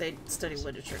English, they study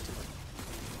literature too.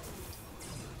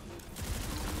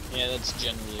 Yeah, that's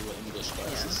generally what English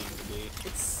classes seem to be.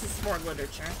 It's more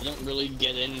literature. You don't really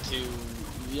get into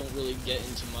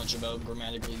much about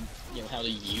grammatically, how to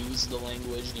use the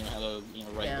language, how to,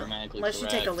 write grammatically Unless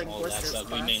correct, you take a all that linguistics stuff.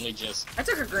 class. We mainly just... I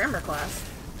took a grammar class.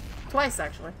 Twice,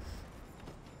 actually.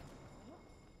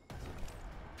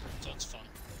 Sounds fun.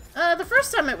 The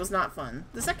first time it was not fun.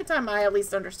 The second time I at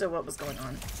least understood what was going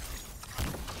on.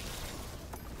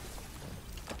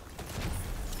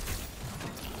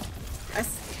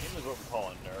 Him is what we call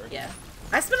a nerd. Yeah.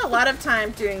 I spent a lot of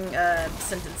time doing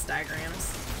sentence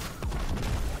diagrams.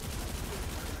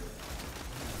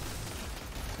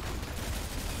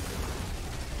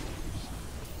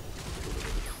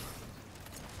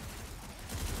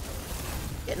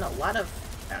 Getting a lot of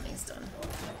bounties done.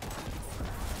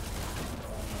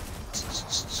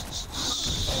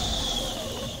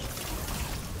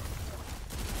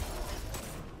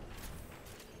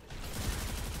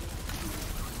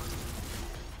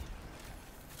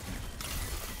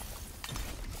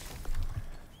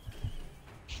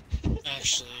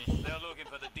 Actually, They're looking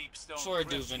for the deep stone before I do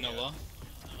crypt vanilla,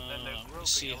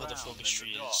 let's see how the focus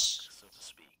tree is.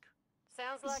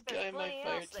 Sounds This like guy there's in my plenty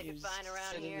fire else they could team's find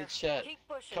around said in here. the chat, Keep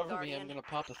pushing, cover me, Guardian. I'm gonna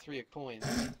pop a 3 of coins.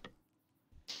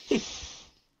 I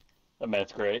mean,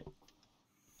 that's great.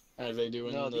 Are they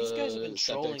doing No, these guys have been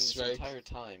septic trolling this strike? entire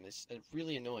time. It's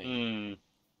really annoying.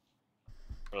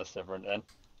 That's different then.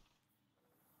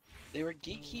 They were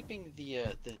gatekeeping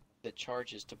the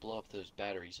charges to blow up those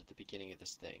batteries at the beginning of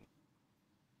this thing.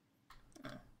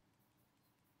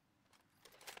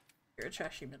 You're a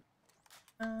trashy man.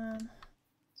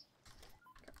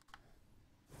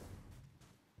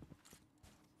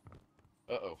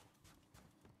 Uh-oh.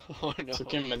 Oh no. So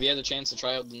Kim, have you had a chance to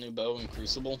try out the new bow in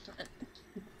Crucible?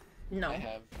 No. I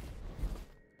have.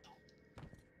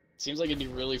 Seems like it'd be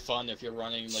really fun if you're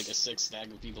running like a 6 stack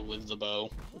of people with the bow,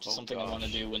 which is something I want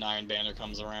to do when Iron Banner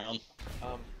comes around.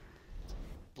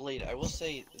 Blade, I will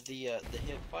say the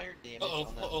hip fire damage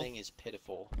on that thing is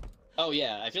pitiful. Oh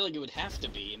yeah, I feel like it would have to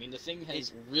be. I mean, the thing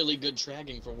has really good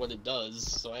tracking for what it does,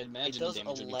 so I imagine the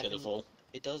damage would be pitiful.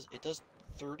 It does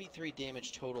 33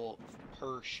 damage total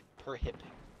per hip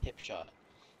shot.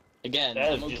 Again,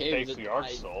 That I'm is just okay with basically it. Arc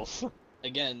Souls.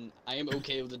 Again, I am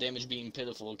okay with the damage being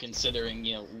pitiful, considering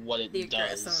what it The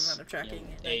does. aggressive amount of tracking.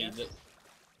 A,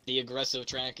 the aggressive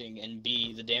tracking, and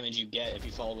B, the damage you get if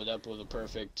you follow it up with a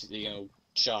perfect,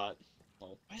 shot.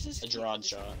 Well, Why is this a drawed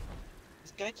shot.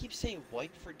 This guy keeps saying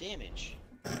wipe for damage.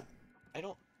 I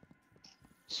don't.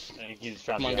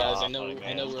 Come on, guys. I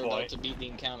know we're about to beat the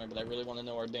encounter, but I really want to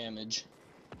know our damage.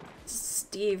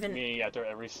 Steve and me after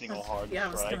every single hard yeah,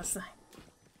 I was strike. gonna say.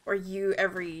 Or you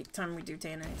every time we do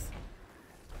Tanax.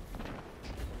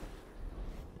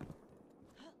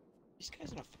 These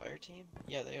guys on a fire team?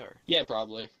 Yeah, they are. Yeah,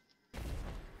 probably.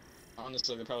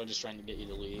 Honestly, they're probably just trying to get you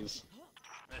to leave.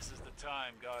 This is the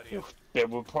time, Guardian. They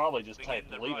would probably just type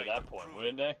leave at that point,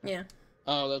 wouldn't they? Yeah.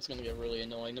 Oh, that's gonna get really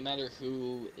annoying. No matter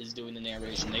who is doing the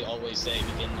narration, they always say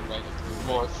begin the right approval.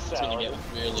 More It's gonna get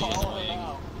really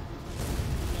annoying.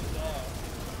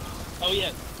 Oh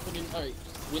yeah, alright.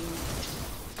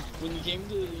 When you came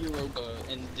to Europa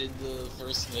and did the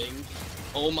first thing,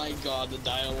 oh my god, the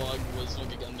dialogue was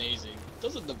fucking amazing.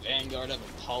 Doesn't the Vanguard have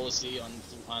a policy on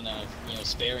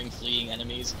sparing fleeing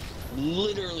enemies?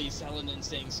 Literally, Saladin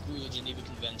saying screw the Geneva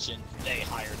Convention, they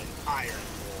hired an Iron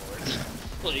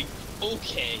Lord. Like,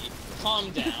 okay, calm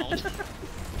down.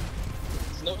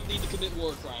 There's no need to commit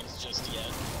war crimes just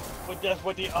yet. But that's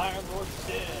what the Iron Lord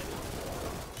did.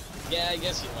 Yeah, I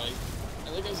guess you're right.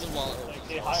 I think it was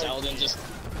hired Saladin me. just...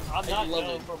 I'm not love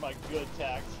known it. for my good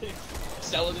tactics.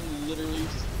 Saladin literally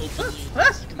just openly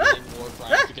admits to committing war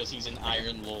crimes because he's an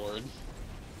Iron Lord.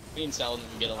 Me and Saladin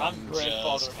can get along I'm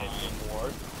grandfather just fine.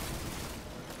 Ward.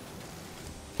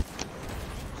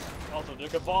 Also, So the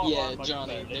Cabal Yeah, aren't much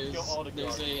Johnny, better. They kill all the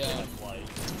there's guards a, in that light.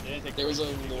 They didn't take there was a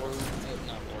Christian lore, either.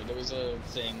 not lore, there was a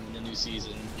thing in the new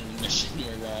season, in the mission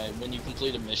where, when you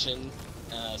complete a mission,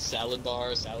 Saladin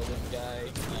guy,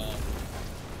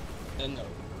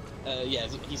 yeah,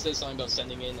 he says something about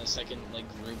sending in a second, like,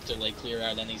 group to, like, clear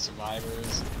out any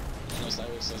survivors. And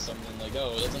Osiris says something like,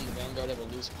 oh, doesn't the Vanguard have a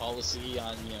loose policy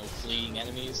on, you know, fleeing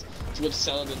enemies? To which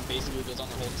Saladin basically goes on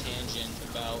a whole tangent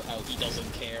about how he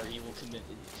doesn't care, he will commit...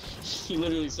 He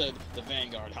literally said, the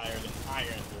Vanguard hired an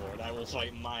Iron Lord, I will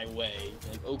fight my way.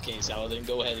 Like, okay, Saladin,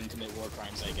 go ahead and commit war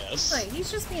crimes, I guess. Wait, he's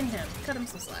just being him. Cut him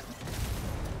some slack.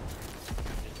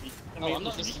 I mean, I'm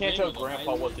not you can't tell disagreeing with him.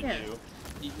 Grandpa what to Yeah.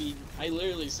 do. I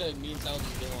literally said me and Saladin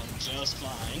get along just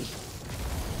fine.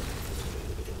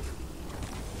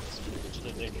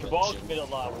 The Cabal committed a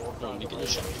lot of war Bro, crimes. make it a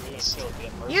shot. We're gonna kill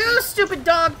them. You stupid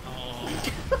dog!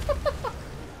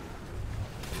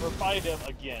 We're fighting them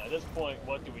again. At this point,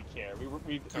 what do we care? We want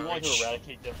to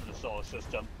eradicate them from the solar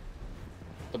system.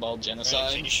 Cabal genocide?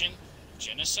 Eradication?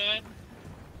 Genocide?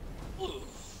 Ooh.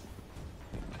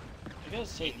 I gotta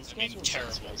say, these guys are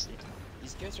terrible.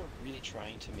 These guys are really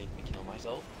trying to make me kill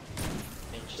myself.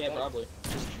 And just Yeah, out of- probably.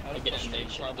 Just out of Again, they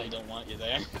frustration, probably don't want you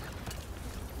there.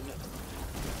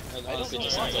 That I don't honestly know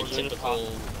just why. sounds like typical...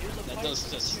 Here's a That does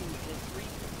 5v2 just... and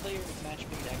 3-player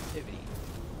matchmaking activity.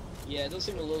 Yeah, it does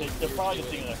seem a little They're weird probably to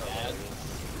just do it thinking bad.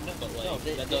 they're But like, No,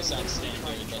 that does sound literally standard,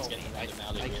 trying to let's troll get me. them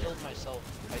out of I here. killed myself.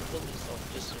 I killed myself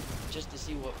just to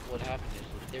see what happened.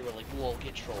 They were like, "Whoa,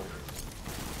 get trolled."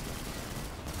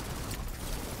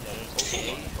 Yeah, there's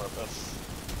also on purpose.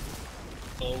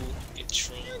 Oh, get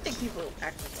trolled. I don't think people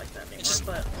act like that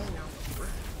anymore,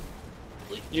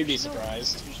 but You'd be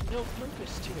surprised. There's no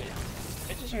purpose to it.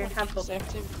 I just Here, want to have get this bubble.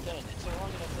 activity done. It's long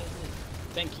enough as it is.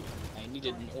 Thank you. I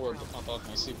needed an orb to pump off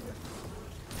my super.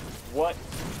 What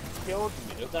killed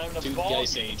me? There's not even a Dude, ball. the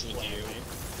Ice Age with you.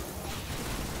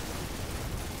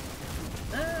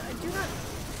 I do not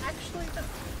actually know.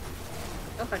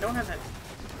 Oh, I don't have that.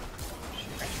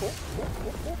 Alright, cool.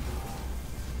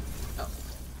 Oh.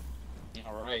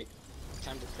 Alright.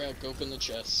 Time to crack open the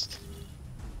chest.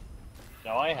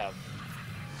 Now I have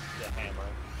the hammer.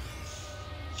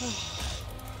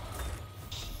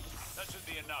 That should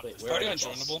be enough. Wait, to where Party are on the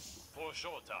joinable. For a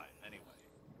short time, anyway.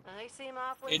 They seem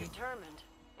awfully In- determined.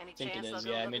 Any I think chance it they'll is,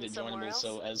 go yeah, I looking made it somewhere joinable else?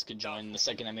 so Ez could join. The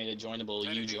second I made it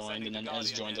joinable, you joined, and then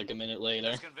Ez joined like a minute later.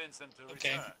 Let's convince them to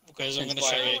Okay, return. because I'm Hence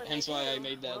gonna show why, you. hence why I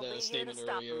made that We'll be here to statement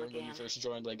stop earlier them when you again. first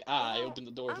joined, like, I opened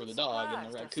the door for the dog, and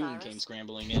the surprised, raccoon Osiris. came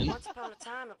scrambling in. Once upon a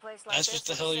time, a place like That's this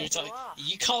what the would hell you're set you talking.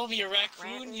 off. You call me a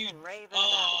raccoon? Ranting You. and raving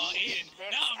Oh, about Aiden. fixed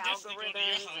Now I'm definitely going to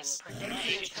your algorithms house. and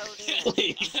prediction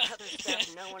coding and other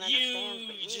stuff no one understands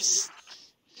but You you. just.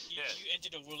 You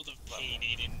entered a world of pain,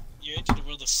 Aiden. You entered a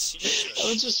world of secret. I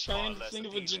was just trying to think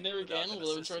of a generic animal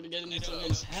that would try to get into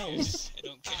someone's house. I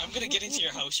don't care. I'm gonna get into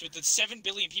your house with the 7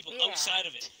 billion people Yeah, outside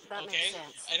of it. that Okay? makes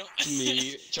sense. I don't.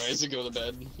 Me tries to go to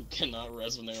bed. You cannot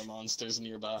rest when there are monsters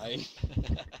nearby.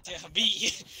 Yeah,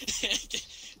 me.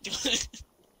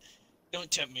 Don't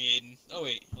tempt me, Aiden. Oh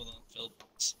wait, hold on, Phil.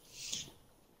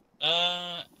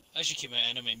 I should keep my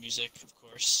anime music, of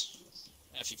course.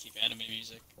 I have to keep anime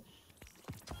music.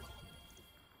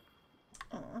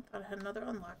 Oh, I thought I had another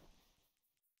unlock.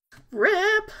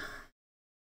 RIP!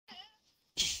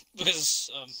 Because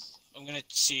I'm gonna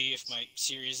see if my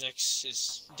Series X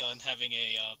is done having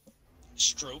a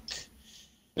stroke.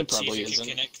 It probably see if it isn't.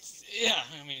 can connect. Yeah,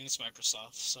 I mean it's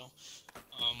Microsoft, so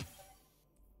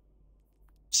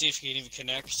see if you can even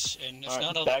connect, and if Alright,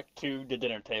 not, I'll back to the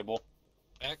dinner table.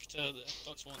 back to the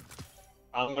Xbox One.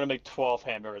 I'm gonna make 12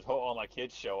 hamburgers. Hope all my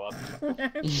kids show up.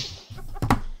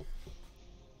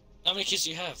 How many kids do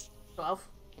you have? 12.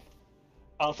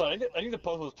 I'm sorry, I think the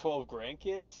post was 12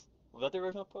 grandkids. Was that the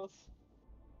original post?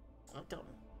 I don't.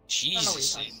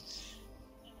 Jesus. I don't know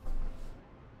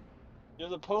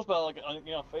There's a post about like on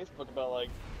Facebook about like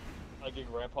a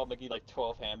grandpa making like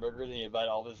 12 hamburgers and he invited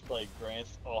all his like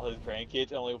all his grandkids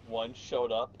and only one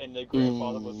showed up and the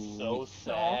grandfather was so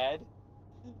sad.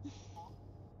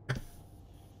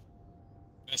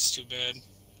 That's too bad.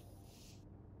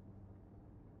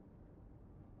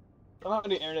 Somehow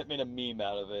the internet made a meme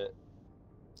out of it.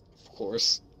 Of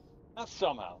course. Not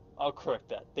somehow. I'll correct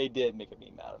that. They did make a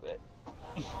meme out of it.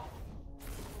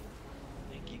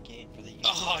 Thank you, game, for the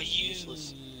Oh,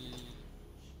 useless.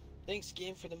 Thanks,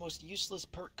 game, for the most useless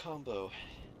perk combo.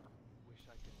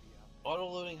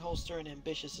 Auto-loading holster and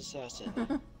ambitious assassin.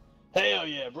 Hell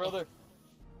yeah, brother.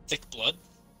 Thick blood.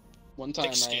 One Thick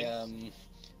time skin.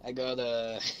 I got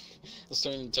I was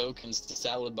turning tokens to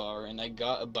Salad Bar, and I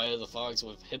got a Bite of the Fox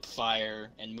with Hip Fire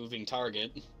and Moving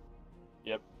Target.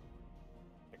 Yep.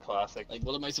 classic. Like,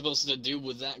 what am I supposed to do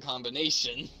with that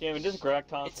combination? Yeah, I mean, just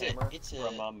Grakton's It's a- hammer it's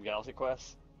a- from Galaxy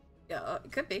Quest. Yeah,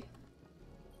 it could be.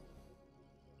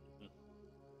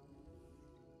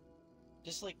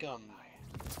 Just like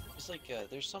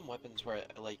there's some weapons where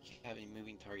I like having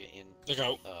moving target and Look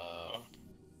out.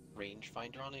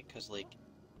 rangefinder on it, cause like,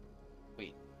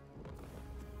 wait,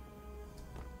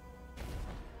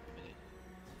 a minute,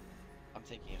 I'm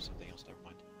thinking of something else. Never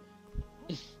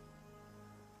mind.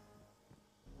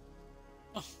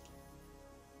 I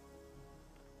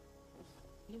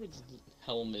wonder what the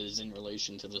helm is in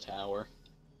relation to the tower.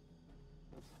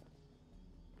 I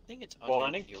think it's Well, I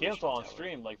under think the Cam's original on tower.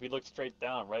 stream. Like we look straight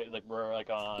down, right? Like we're like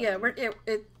on. Yeah,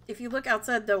 if you look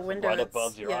outside the window, Right it's,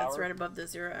 above 0 yeah, it's hour? right above the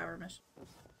 0 hour mission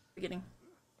beginning.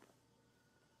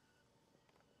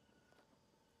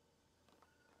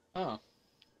 Oh,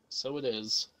 so it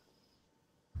is.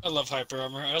 I love hyper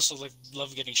armor. I also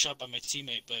love getting shot by my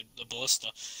teammate by the ballista.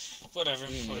 Whatever,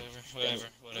 whatever.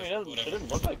 I mean, it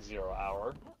didn't look like 0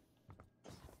 hour.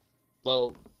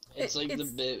 Well, it's like it's-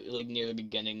 the bit like near the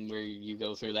beginning where you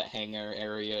go through that hangar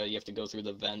area. You have to go through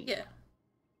the vent. Yeah,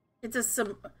 it's a It's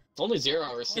only 0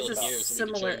 hours still It's a here, so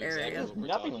we can show similar you exactly area. what we're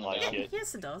Nothing talking like about. it.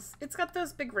 Yes, it does. It's got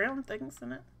those big round things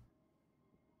in it.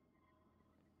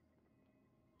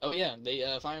 Oh yeah, they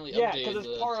finally Yeah, updated because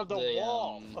it's part of the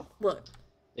wall. Look,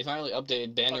 They finally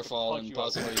updated Bannerfall punch and you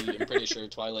possibly, I'm pretty sure,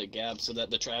 Twilight Gap, so that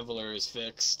the Traveler is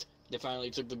fixed. They finally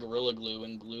took the Gorilla Glue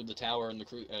and glued the tower and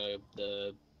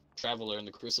the Traveler and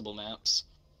the Crucible maps.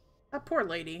 that poor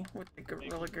lady with the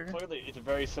gorilla girl. Clearly, it's a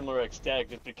very similar aesthetic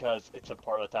just because it's a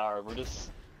part of the tower. I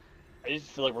just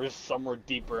feel like we're just somewhere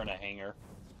deeper in a hangar.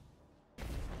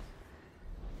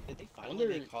 Did they finally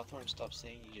make Hawthorne stop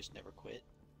saying you just never quit?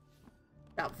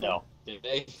 Doubtful. No, Did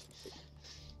they?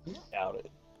 doubt it.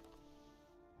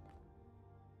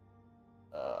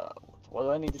 What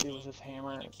do I need to do with this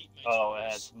hammer? Oh, it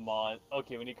has mod.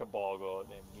 Okay, we need Cabalgo, and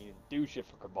we need to do shit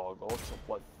for Cabalgo. So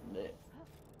what?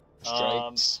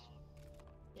 Strikes,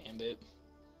 Gambit,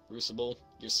 Crucible,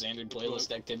 your standard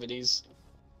playlist activities.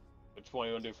 Which one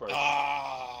you want to do first?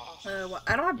 Well,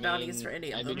 I don't have bounties for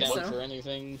any I'd of be them, down so. for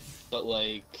anything, but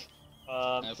like...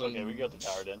 Okay, we got the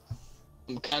tower then.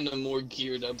 I'm kind of more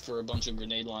geared up for a bunch of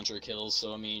grenade launcher kills,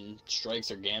 so I mean, Strikes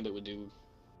or Gambit would do.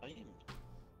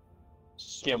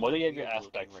 Cam, what do you have your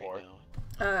aspect for?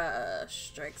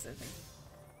 Strikes, I think.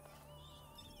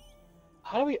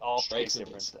 How do we all pick Strikes it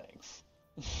different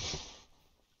is.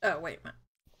 Oh, wait a minute.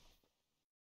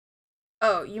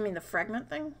 Oh, you mean the fragment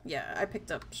thing? Yeah, I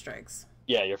picked up strikes.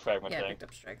 Yeah, your fragment Yeah, I thing. picked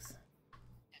up strikes.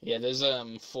 Yeah, there's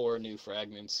 4 new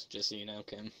fragments, just so you know,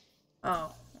 Kim.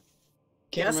 Oh.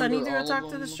 Can't Guess I need to remember go all talk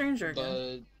of to the them, stranger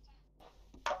again.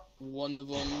 But one of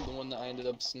them, the one that I ended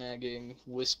up snagging,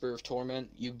 Whisper of Torment,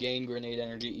 you gain grenade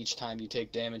energy each time you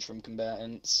take damage from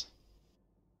combatants.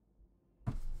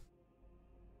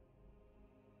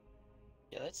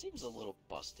 Yeah, that seems a little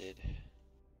busted.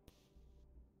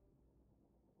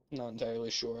 Not entirely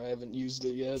sure, I haven't used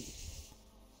it yet.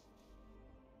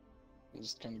 I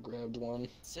just kind of grabbed one.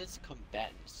 It says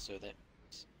combatants, so that...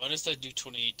 Why does that do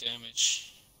 28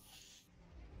 damage?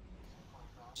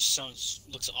 Just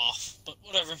looks off, but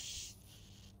whatever.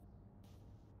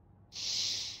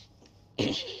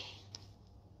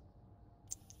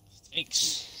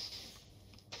 Thanks.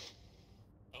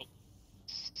 Oh.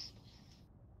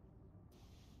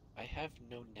 I have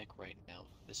no neck right now.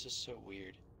 This is so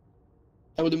weird.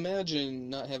 I would imagine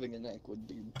not having a neck would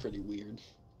be pretty weird.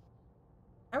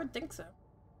 I would think so.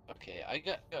 Okay, I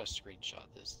got a screenshot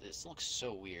of this. This looks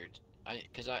so weird.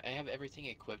 Because I have everything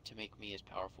equipped to make me as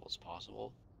powerful as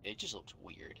possible. It just looks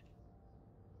weird.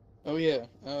 Oh yeah,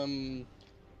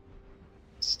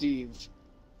 Steve,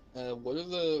 what are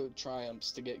the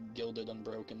triumphs to get Gilded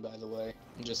Unbroken, by the way?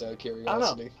 Just out of I don't know.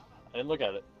 curiosity. I didn't look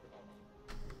at it.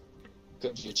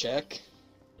 Could you check?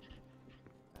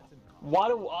 Why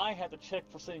do I have to check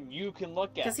for something you can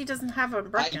look at? Because he doesn't have a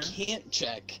broken. I can't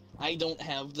check. I don't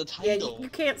have the Yeah, title. you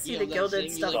can't see know the that gilded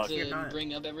thing stuff you like if you're to not.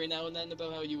 bring up every now and then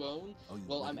about how you own?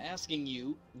 Well, I'm asking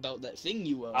you about that thing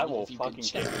you own. I will if you could fucking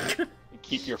check.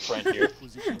 keep your friend here.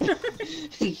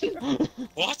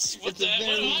 What? What do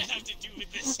I have to do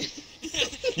with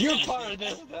this? You're part of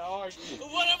this, aren't you?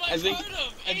 What am I, part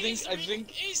of? I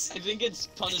think it's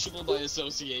punishable by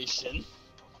association.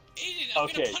 Aiden, I'm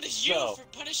Okay, gonna punish you so- for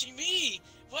punishing me.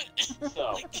 What?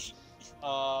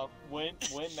 So, win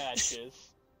matches,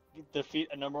 defeat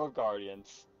a number of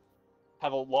guardians,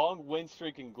 have a long win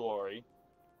streak in glory.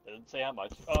 Doesn't say how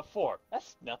much. 4.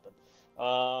 That's nothing.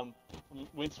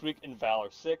 Win streak in Valor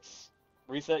 6.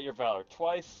 Reset your Valor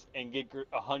twice and get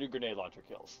 100 grenade launcher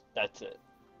kills. That's it.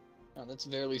 Oh, that's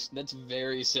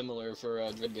very similar for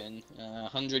Dridgen.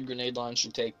 100 grenade launcher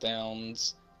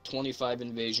takedowns, 25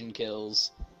 invasion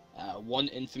kills, 1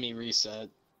 infamy reset.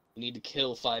 You need to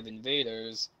kill 5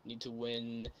 invaders. You need to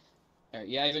win.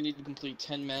 You either need to complete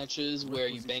 10 matches where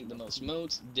you banked the most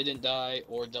motes, didn't die,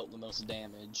 or dealt the most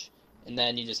damage, and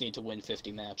then you just need to win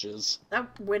 50 matches. That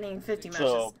winning 50 matches.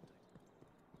 So,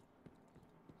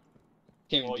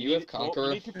 Kim, well, do you have Conqueror?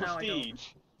 You need to prestige.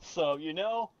 So you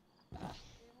know.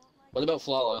 What about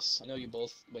Flawless? I know you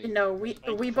both. Wait. No, we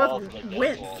both Flawless like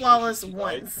went that, flawless right?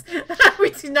 once.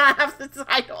 We do not have the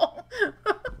title.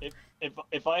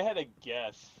 if I had a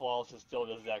guess, Flawless is still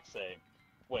the exact same.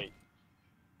 Wait,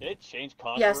 did it change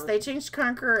Conqueror? Yes, they changed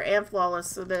Conqueror and Flawless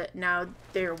so that now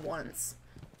they're ones.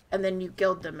 And then you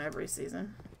guild them every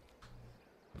season.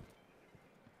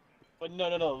 But no.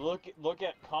 Look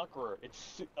at Conqueror.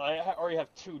 I already have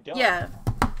 2 done. Yeah.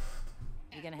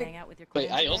 You gonna hang out with your Wait,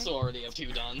 clan I today? also already have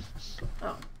 2 done.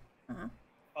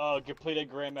 Oh. Completed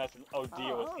Grandmaster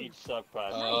OD with each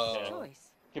subclass. Nice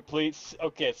choice. Complete.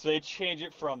 Okay, so they change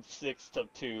it from 6 to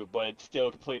 2, but it's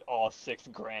still complete all 6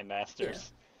 Grandmasters.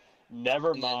 Yeah.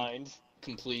 Never mind.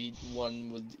 Complete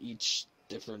 1 with each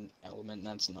different element.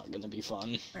 That's not gonna be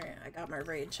fun. Alright, I got my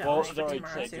raid Well, challenge it's for already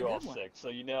tomorrow said do all too. 6, so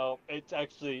you know it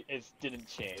didn't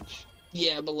change.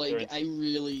 Yeah, but like, There's- I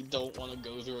really don't want to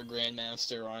go through a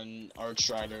Grandmaster on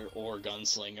Archrider or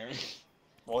Gunslinger.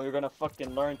 Well, you're gonna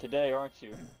fucking learn today, aren't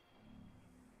you?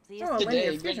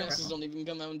 Today, Grandmasters don't even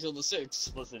come out until the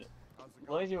 6th. Listen,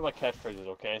 let me do my catchphrases,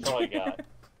 okay? That's all I got.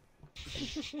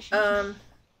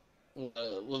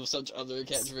 With such other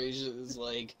catchphrases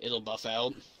like, it'll buff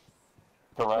out.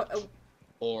 Correct.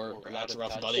 Or that's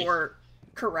rough, buddy. Or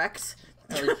correct.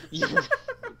 Or,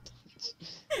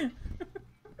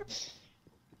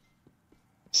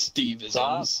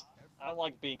 Steve-isms. I don't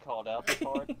like being called out this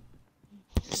hard.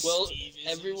 Well,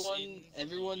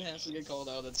 everyone has to get called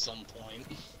out at some point.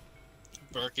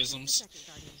 Burkisms.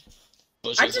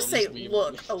 I just say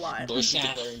look a lot. Bush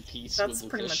declaring peace That's with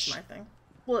pretty Bush. much my thing.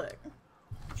 Look.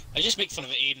 I just make fun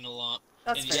of Aiden a lot.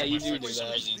 That's and fair. he's Yeah, you do for some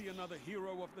that. reason. Yeah,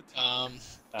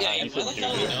 Yeah, you why the should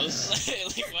hell do he that. knows?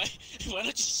 Like, why don't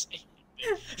you say?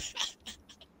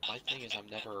 My thing is I'm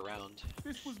never around.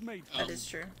 This was made That is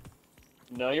true.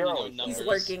 No, you're You know, always numbers. He's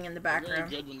lurking in the You're really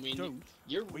background. good when we need,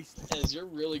 you're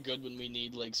really good when we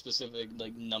need like specific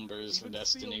like numbers for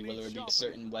Destiny, whether it be a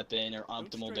certain weapon or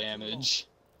optimal damage.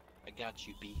 I got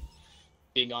you, B.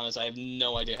 Being honest, I have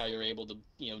no idea how you're able to,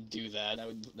 do that. That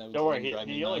would Don't worry, drive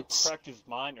me he only nuts. cracked his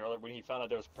mind earlier when he found out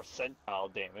there was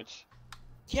percentile damage.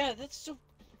 Yeah, that's so.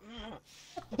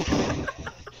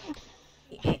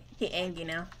 He angry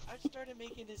now. I've started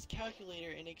making this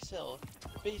calculator in Excel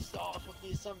based off of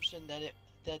the assumption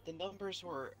that the numbers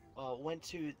went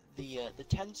to the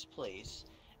 10th place,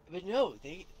 but no,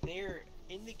 they're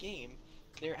in the game.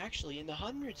 They're actually in the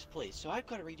hundreds place, so I've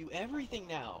got to redo everything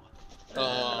now.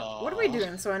 What are we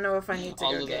doing so I know if I need to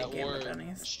All go of get that Gamma were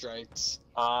Bunnies? strikes.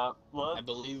 I I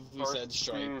believe we said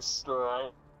strikes.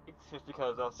 Strikes, just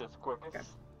because that's just quickest. Okay.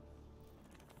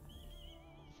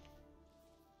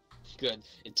 Good.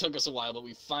 It took us a while, but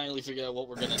we finally figured out what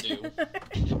we're gonna do.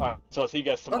 Alright, so I'll see you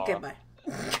guys tomorrow. Okay, bye.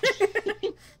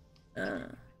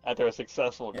 After a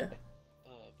successful day.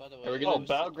 By the way, Are we Oh, gonna-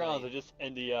 battlegrounds are just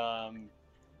in the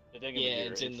thing Yeah, over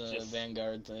here. it's in the just...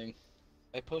 Vanguard thing.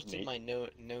 I posted Neat. my no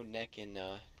neck in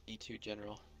E2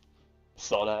 General.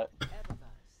 Saw that.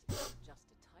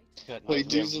 Got Wait,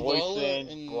 do Yeah, voice Zavala in,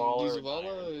 and Brawler, do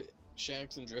Zavala,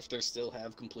 Shax, and Drifter still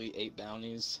have complete 8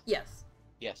 bounties? Yes.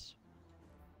 Yes.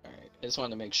 Alright, I just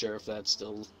wanted to make sure if that's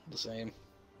still the same.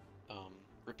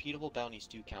 Repeatable bounties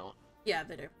do count. Yeah,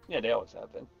 they do. Yeah, they always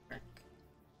have been.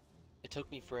 It took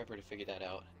me forever to figure that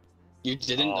out. You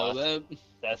didn't know that?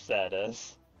 That's sad,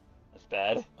 That's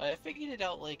bad. I figured it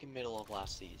out like in middle of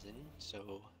last season,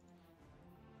 so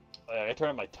I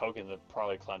turned my tokens and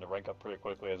probably climbed the rank up pretty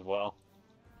quickly as well.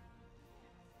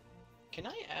 can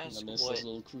I ask I miss what those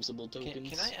little Crucible tokens.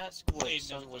 can I ask what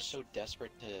Sun was so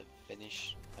desperate to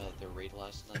finish the raid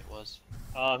last night was?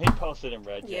 He posted in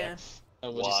Red Yeah. Jacks.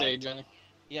 Oh, what'd you say, Johnny?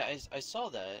 Yeah, I saw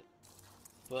that,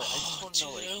 but I just want to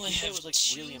know, dude, I like, only he said it have was like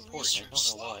 2 really important. I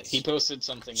don't know why. He posted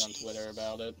something on Twitter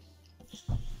about it.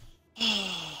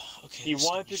 Okay. He this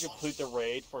wanted is to gonna be complete the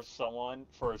raid for someone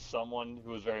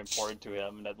who was very important to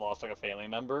him and that lost like a family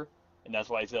member, and that's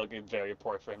why it's like very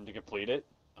important for him to complete it.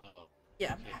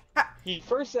 Yeah. He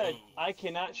first said, "I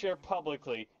cannot share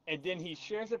publicly," and then he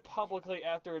shares it publicly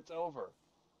after it's over.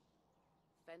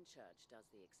 Fenchurch does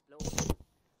the exploring.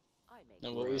 I make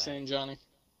Now, what were you saying, Johnny?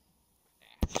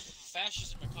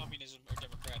 Fascism and communism are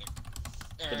democratic.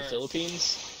 In the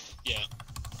Philippines? Yeah.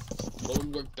 What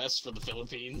would work best for the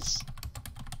Philippines?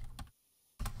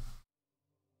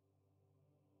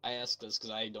 I ask this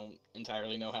because I don't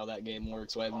entirely know how that game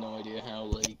works, so I have no idea how,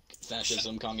 like,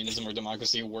 fascism, communism, or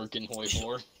democracy work in Hoi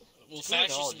 4. Well,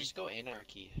 fascism... just go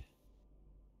anarchy.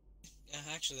 Yeah,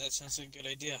 actually, that sounds like a good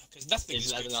idea, because nothing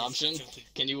is that an option?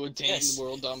 Can you obtain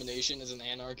world domination as an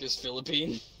anarchist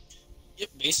Philippine? Yep,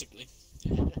 basically.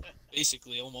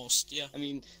 Basically, almost, yeah. I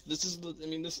mean,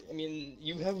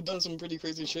 you have done some pretty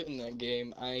crazy shit in that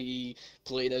game. I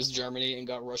played as Germany and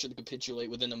got Russia to capitulate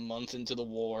within a month into the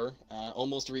war.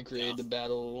 Almost recreated the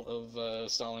Battle of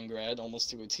Stalingrad, almost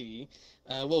to a T.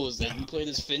 What was it? You played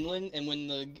as Finland, and when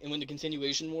the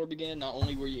continuation war began, not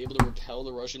only were you able to repel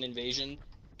the Russian invasion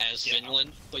as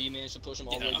Finland, but you managed to push them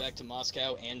all the way back to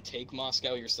Moscow and take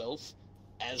Moscow yourself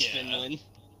as Finland.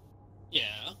 Yeah.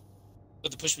 But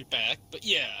they pushed me back, but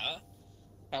yeah.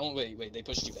 Wait, they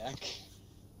pushed you back?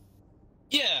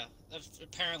 Yeah,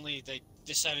 apparently the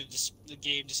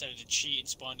game decided to cheat and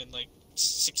spawned in like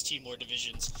 16 more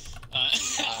divisions.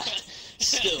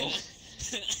 Still.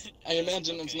 I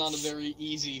imagine it's not a very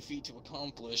easy feat to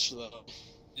accomplish, though.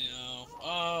 No.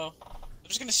 I'm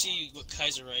just gonna see what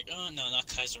Kaiserreich. Oh, no, not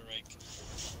Kaiserreich.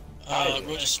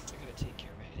 We're just gonna take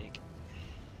care of a headache.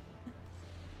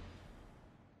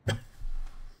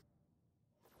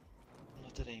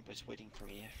 Not that anybody's waiting for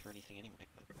me for anything anyway.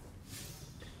 But...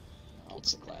 Oh,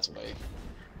 it's a class fight.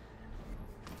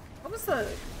 What was the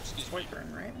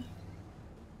Wyvern, right?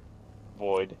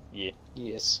 Void, yeah.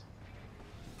 Yes.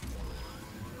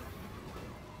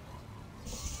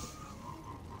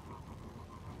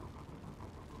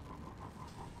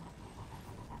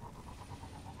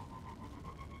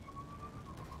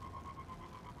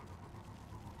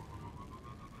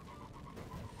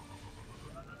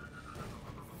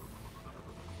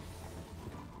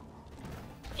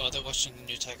 Oh, they're watching the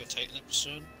new Attack on Titan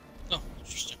episode? Oh,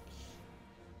 interesting.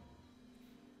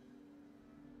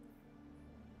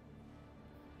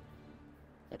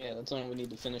 Yeah, that's something we need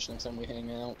to finish next time we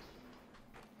hang out.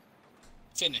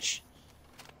 Finish?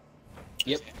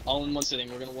 Yep, all in one sitting.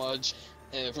 We're gonna watch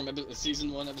from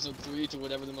Season 1, Episode 3 to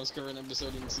whatever the most current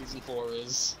episode in Season 4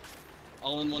 is.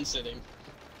 All in one sitting.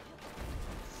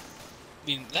 I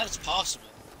mean, that's possible.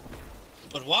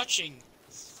 But watching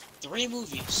 3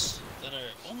 movies that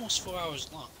are almost 4 hours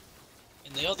long,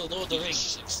 and the other Lord of the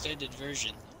Rings extended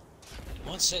version in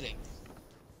one sitting,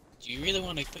 do you really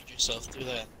want to put yourself through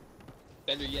that?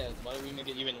 Better yet, why don't we make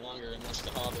it even longer and watch the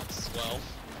Hobbits as well?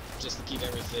 Just to keep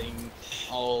everything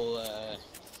all, all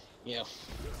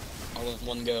in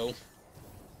one go.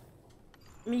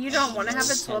 I mean, you don't want to have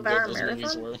a 12-hour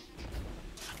marathon?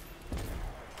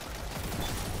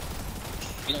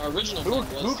 You know, our original who plan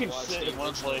can was to watch sit the in one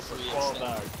original place for 3 12 instead.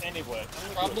 hours? Anyway,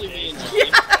 Probably me and Johnny.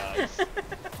 Yeah.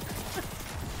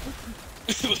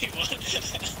 Wait, what?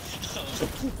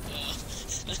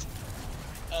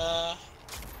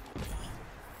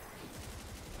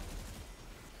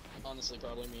 Honestly,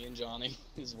 probably me and Johnny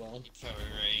as well. You're probably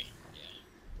right, yeah.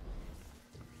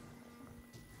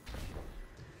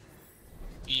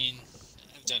 I mean,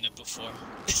 I've done it before.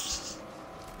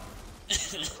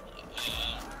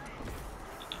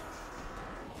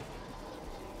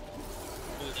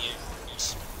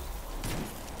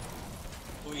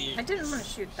 I didn't want to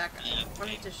shoot that guy. I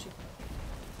wanted to shoot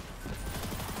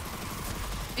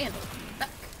Vandal. Back.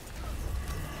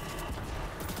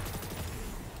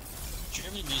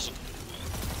 German music.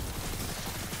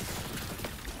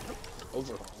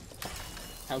 Overhaul.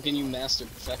 How can you master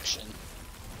perfection?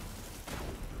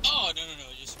 Oh, no.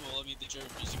 Just, well, I mean, the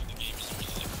German music in the game isn't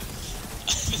really that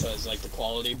good. Was like the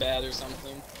quality bad or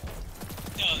something?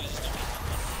 No, there's no.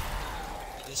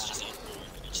 This just adds more.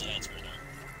 It just adds more.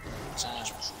 So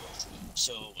much more.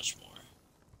 So much more.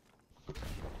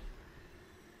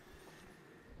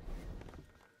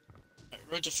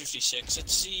 Alright, road to 56.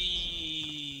 Let's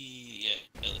see.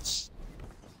 Yeah, let's.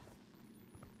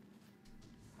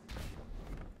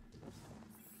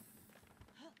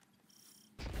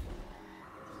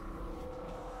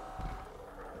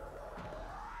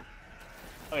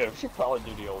 Oh yeah, we should probably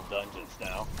do the old dungeons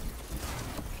now.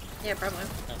 Yeah, probably.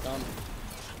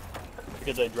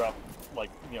 Because they drop,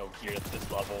 like, you know, gear at this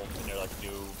level, and they're like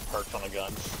new perks on the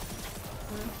guns.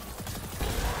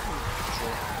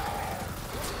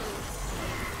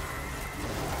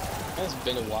 It's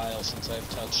been a while since I've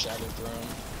touched Shadow Throne.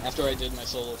 After I did my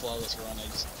solo flawless run, I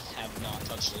just have not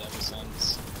touched it ever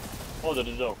since. Well,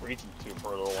 there's no reason to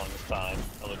for the longest time,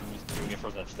 other than just doing it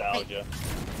for nostalgia.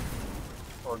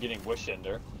 Or getting Wish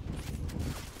Ender.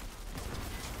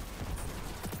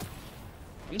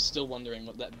 I'm still wondering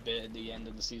what that bit at the end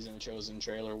of the Season of Chosen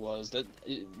trailer was. The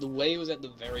way it was at the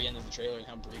very end of the trailer and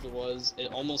how brief it was,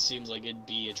 it almost seems like it'd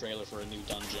be a trailer for a new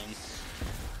dungeon.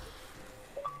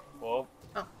 Well,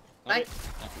 Bye.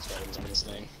 He's probably on this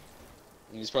thing.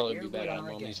 And he's probably be back on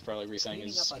one. He's probably resetting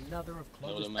his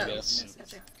modem, I guess.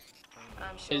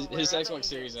 His Xbox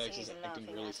Series X is acting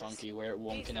really funky, where it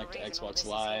won't connect to Xbox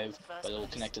Live, but it'll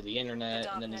connect to the internet,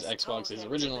 and then his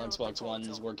original Xbox One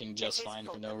is working just fine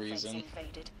for no reason.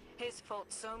 His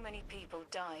fault so many people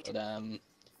died. But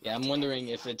yeah, I'm wondering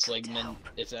if it's like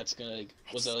if that's gonna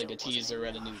was that like a teaser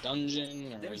at a new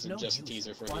dungeon, or is it just a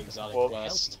teaser for the exotic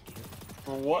quest?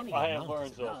 For what I have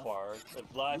learned so far, the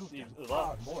last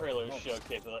trailer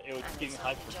showcased that it was getting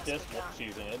hyped for this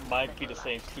season. It might be the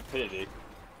same stupidity.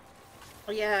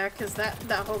 Yeah, because that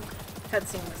whole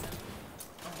cutscene was in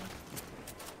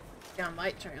Young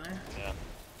Light trailer. Yeah.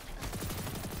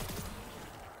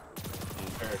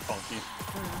 It's very funky.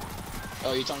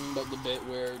 Oh, you're talking about the bit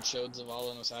where it showed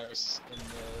Zavala and Osiris in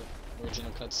the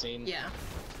original cutscene?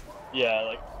 Yeah,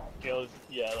 like it was.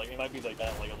 Yeah, like it might be like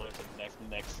that. Like a little bit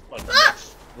next.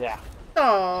 Yeah.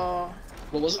 Oh.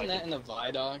 Well, wasn't that in the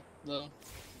Vidoc though?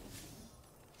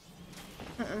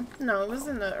 No, it was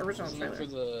in the original Wasn't trailer. it for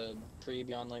the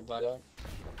pre-Beyond Light Vidoc?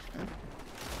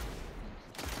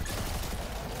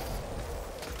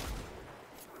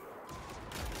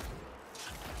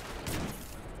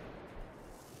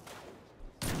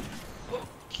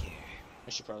 Okay. I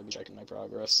should probably be checking my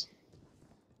progress.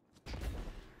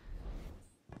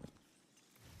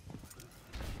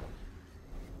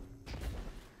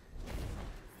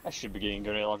 I should be getting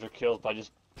grenade launcher kills, but I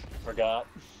just forgot.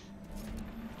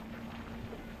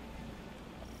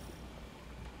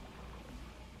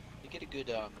 You get a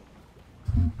good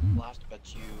blast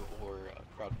bet you or a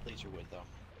crowd pleaser with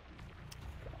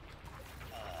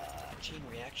chain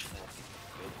reaction. That would be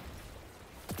good.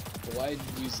 But why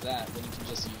use that when you can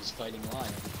just use Fighting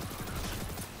Lion?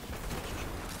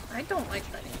 I don't like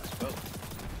Fighting Lion.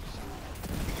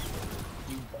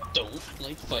 You don't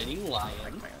like Fighting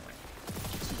Lion?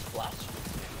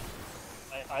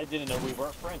 I didn't know we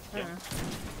weren't friends, Kim.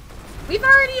 We've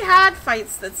already had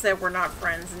fights that said we're not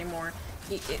friends anymore.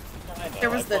 There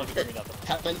was the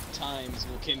happened times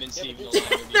will Kim and Steve no longer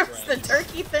be there friends. was the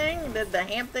turkey thing, the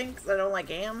ham thing, because I don't like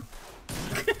ham.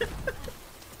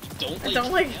 Don't I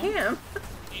don't like ham.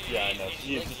 Yeah, I know.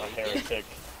 She is just a heretic.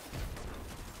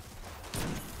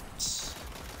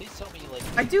 Please tell me, like...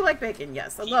 I do like bacon,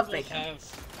 yes. I love bacon.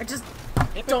 I just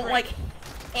don't like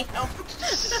ham.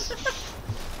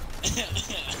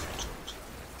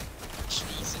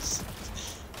 Jesus.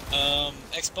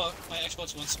 My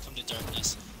Xbox One succumbed to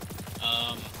darkness.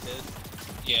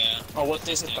 Yeah. Oh, what's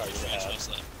this this now card for you have? Xbox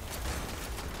Live?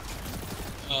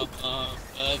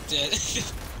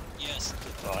 Yes.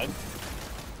 Fine.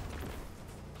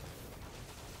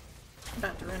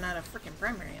 About to run out of freaking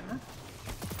primary ammo.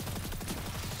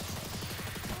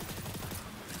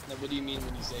 Now, what do you mean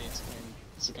when you say it's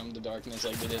succumb to darkness?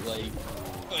 Like, did it like?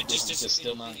 Oh, it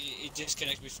still not. It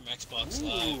disconnected me from Xbox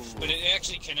Live, but it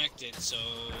actually connected, so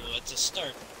it's a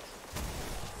start.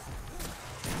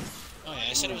 Oh yeah,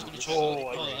 I said I was gonna try.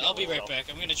 I'll be right back.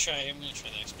 I'm gonna try the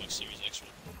Xbox Series X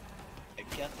one. I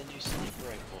got the new sniper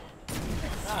rifle.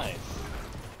 Nice.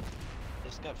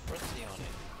 It's got frenzy on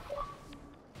it.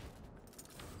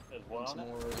 There's one on it?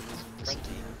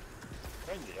 Frenzy.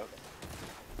 Frenzy, okay.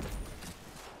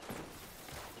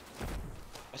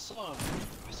 I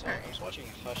was watching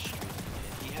Hush stream,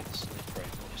 and he had the sniper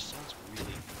rifle, and it sounds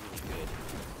really, really good.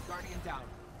 Guardian down.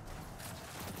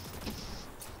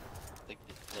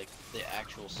 Like the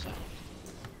actual sound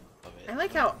of it. I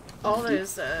like how all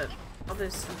those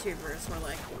YouTubers were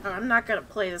like, oh, I'm not gonna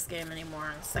play this game anymore.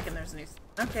 And the second there's a new,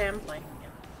 okay, I'm playing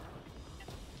again.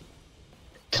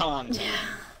 Content.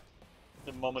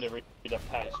 The moment it reads a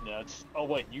patch notes. Oh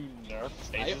wait, you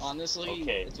nerfed I honestly,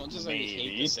 okay, as much as I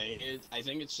hate to say it, I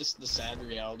think it's just the sad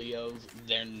reality of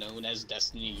they're known as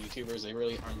Destiny YouTubers. They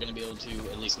really aren't going to be able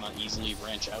to, at least not easily,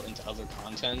 branch out into other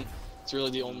content. It's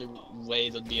really the only way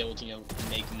they'll be able to, you know,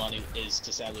 make money is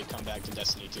to sadly come back to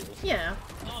Destiny 2. Yeah.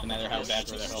 No matter how bad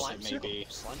for their health it may be.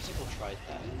 Slimesicle tried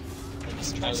that. They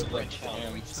just tried to branch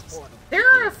out. There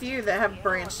are a few that have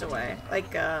branched away,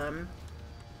 like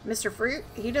Mr. Fruit.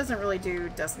 He doesn't really do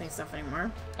Destiny stuff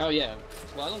anymore. Oh yeah.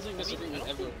 Well, I don't think Mr. Fruit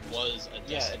ever was a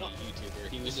Destiny YouTuber.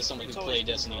 He was just someone who played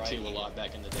Destiny 2 a lot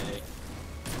back in the day.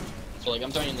 So like,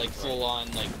 I'm talking like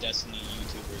full-on like Destiny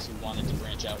YouTubers who wanted to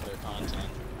branch out their content.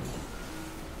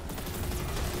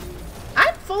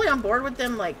 I'm fully on board with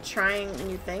them, like, trying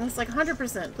new things. Like,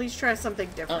 100%. Please try something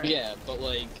different. Oh yeah, but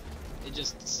like, it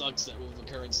just sucks that with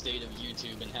the current state of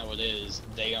YouTube and how it is,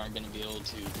 they aren't going to be able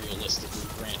to realistically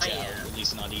branch out, at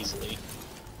least not easily.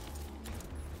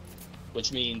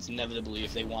 Which means, inevitably,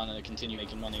 if they want to continue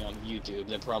making money on YouTube,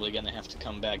 they're probably going to have to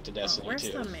come back to Destiny 2. Where's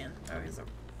the man? Oh, he's over.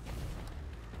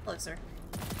 Hello, sir.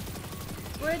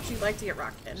 Would you like to get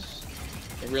rocked in?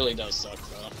 It really does suck,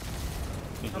 though.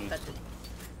 Oh, that did.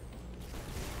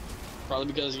 Probably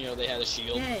because, you know, they had a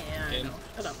shield. Yeah, I know.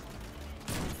 Shut up.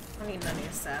 I don't need none of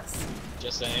your sass.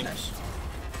 Just saying. That's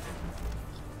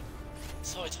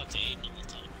how I talk to Aiden all the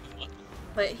time. What?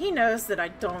 But he knows that I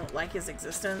don't like his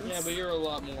existence. Yeah, but you're a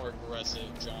lot more aggressive,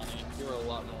 Johnny. You're a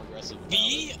lot more aggressive.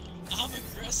 Me? I'm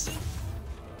aggressive?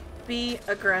 Be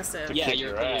aggressive. Yeah,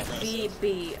 you're pretty aggressive.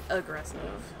 Be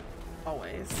aggressive.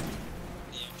 Always.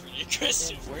 Yeah, pretty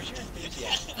aggressive. Where's your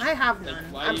enthusiasm? I have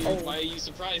none. Why are you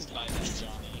surprised by that,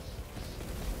 Johnny?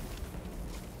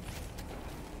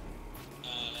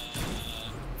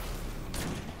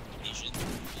 Asian.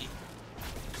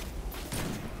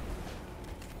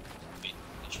 Wait,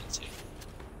 I shouldn't say.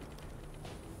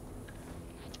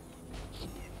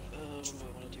 What do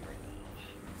I want to do right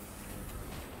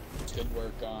now? Could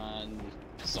work on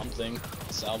something.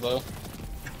 Salvo.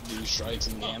 Do strikes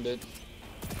and gambit. It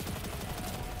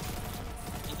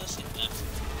does seem that.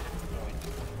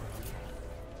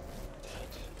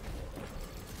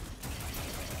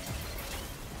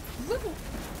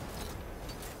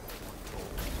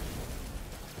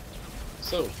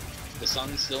 So, the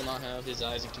Sun still not have his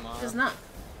Isaac tomorrow? Does not.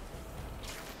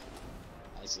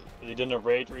 I see. Has he done the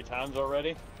raid 3 times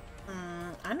already?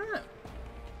 I don't know.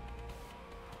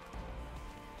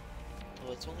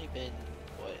 Well, it's only been,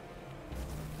 what,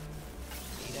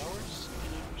 8 hours?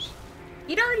 9 hours?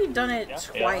 He'd already done it Yeah.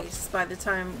 twice by the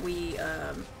time we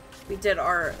did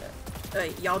our,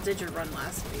 y'all did your run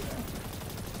last week.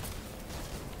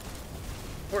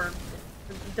 Or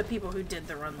the people who did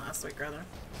the run last week, rather.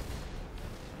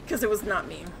 Because it was not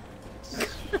me.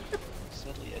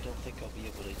 Sadly, I don't think I'll be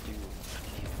able to do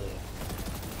any of the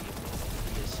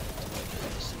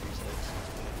Series X.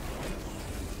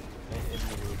 I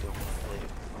literally don't want to play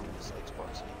on this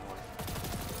Xbox anymore.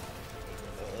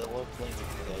 I love playing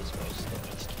with you guys, but I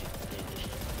just can't stand it.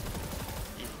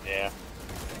 Yeah.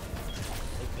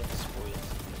 I've been spoiled.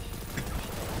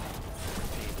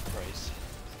 Paying the price.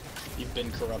 You've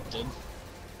been corrupted.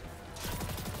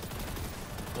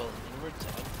 Well, in order to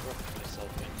uncorrupt myself,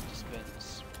 I need to spend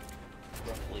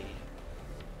roughly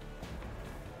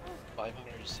 $500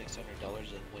 to $600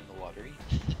 and win the lottery.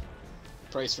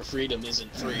 Price for freedom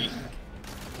isn't free.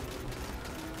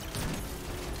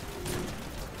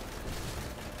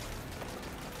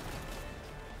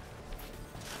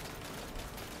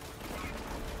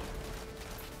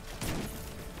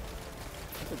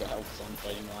 I forgot how fun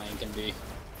fighting Lion can be.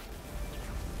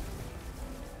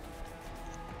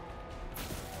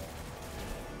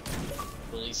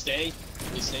 Will he stay?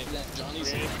 Will he stay that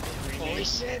Johnny's? Holy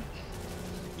shit!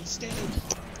 He stayed!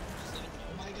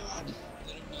 Oh my god!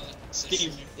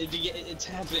 Steve, it's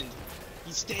happened!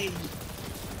 He stayed!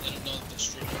 Let him know that they're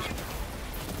streaming.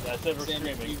 That's it for Sam,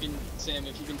 streaming. Sam,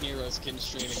 if you can hear us, Kim's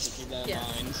streaming, so keep that in Yeah.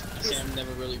 mind. Sam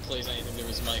never really plays anything through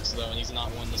his mics though, and he's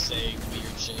not one to say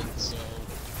weird shit, so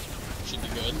should be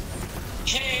good.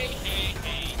 Hey, hey,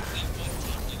 hey! That one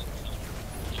time didn't count.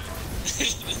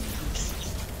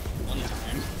 One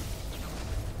time.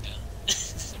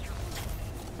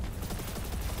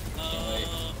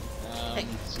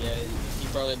 Yeah, he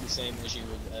probably had the same issue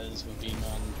as with being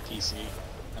on PC.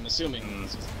 I'm assuming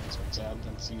this works out.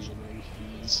 That's usually what he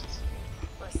is.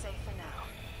 We're safe for now,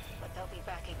 but they'll be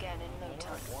back again in no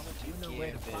time.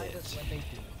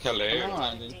 Hello. Come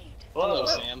on. Hello,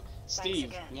 Sam.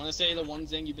 Steve, you want to say the one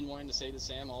thing you've been wanting to say to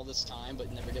Sam all this time,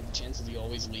 but never get the chance because he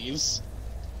always leaves?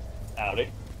 Howdy.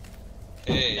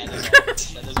 Hey.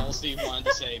 That is all Steve wanted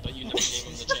to say, but you never gave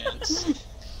him the chance.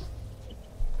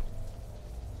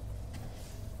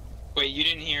 Wait, you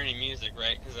didn't hear any music,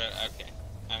 right? Because okay.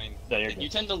 I mean, no, you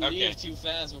tend to leave too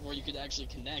fast before you could actually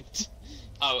connect.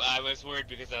 Oh, I was worried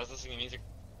because I was listening to music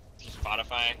through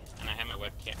Spotify, and I had my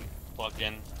webcam plugged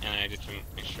in, and I just didn't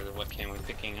make sure the webcam was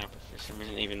picking up for some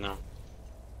reason, even though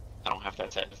I don't have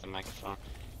that set with the microphone.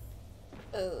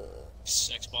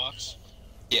 Xbox?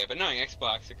 Yeah, but knowing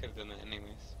Xbox, it could have done that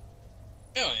anyways.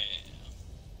 Oh, yeah.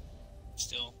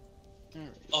 Still.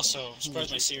 Also, I'm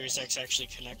surprised my Series X actually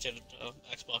connected to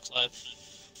Xbox Live.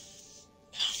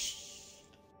 I'm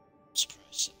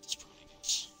surprised at this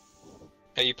point.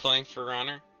 Are you playing For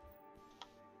Honor?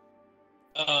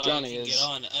 Johnny I can is. get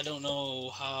on. I don't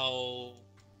know how.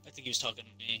 I think he was talking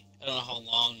to me. I don't know how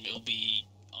long it'll be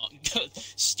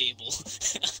Stable.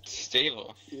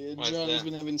 Stable. Yeah, What's John has that?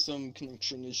 been having some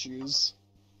connection issues.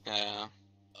 Yeah.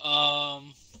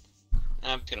 Um,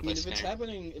 I'm gonna I play mean, if it's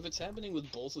Skyrim. happening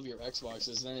with both of your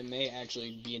Xboxes, then it may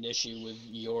actually be an issue with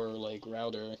your like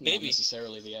router, not Maybe.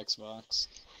 necessarily the Xbox.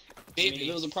 I Maybe. mean, if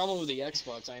there was a problem with the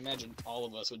Xbox, I imagine all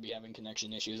of us would be having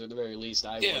connection issues. At the very least,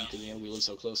 I Yeah. would, because we live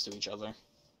so close to each other.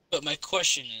 but my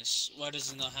question is, why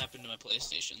does it not happen to my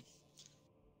PlayStation?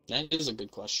 That is a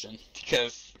good question.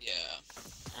 Because Yeah,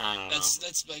 I don't know.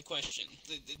 that's my question.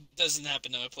 It doesn't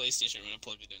happen to my PlayStation when I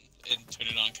plug it in and turn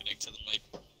it on, connect to my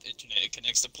internet. It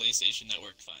connects to PlayStation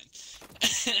Network fine.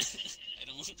 I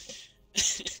don't.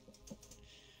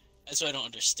 That's what I don't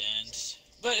understand.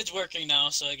 But it's working now,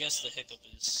 so I guess the hiccup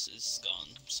is gone.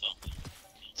 So.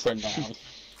 For now.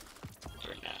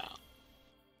 For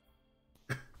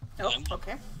now. Oh,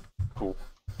 okay. Cool.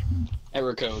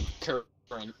 Error code.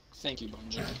 Current. Thank you,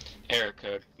 Bungie. Error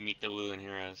code. Meet the Woolen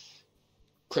Heroes.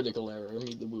 Critical error.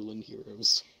 Meet the Woolen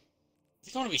Heroes. I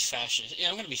think I want to be fascist. Yeah,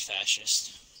 I'm gonna be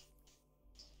fascist.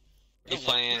 You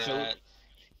playing?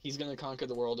 He's gonna conquer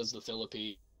the world as the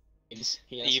Philippines.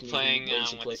 He Are you playing?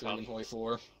 What you play What's it through in Hoi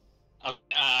 4. For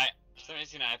some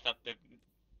reason, I thought that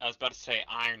I was about to say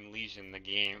Iron Legion. The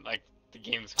game, like the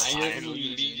game's called Iron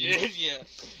Legion. Yeah.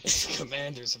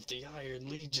 Commanders of the Iron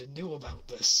Legion knew about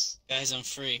this. Guys, I'm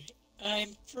free. I'm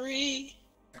free.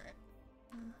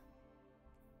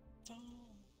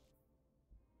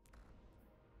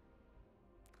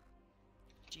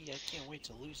 Gee, I can't wait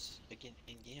to lose again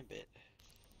in Gambit.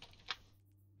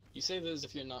 You say this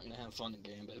if you're not gonna have fun in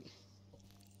Gambit.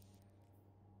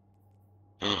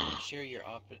 Share your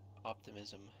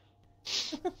optimism.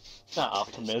 It's not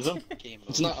optimism. Game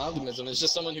It's not optimism, it's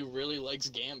just someone who really likes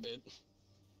Gambit.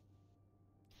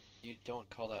 You don't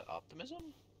call that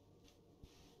optimism?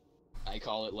 I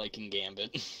call it liking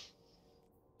Gambit.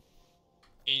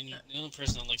 And the only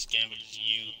person that likes Gambit is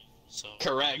you. So.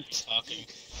 Correct. Talking.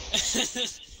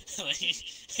 Like,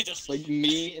 I don't... Like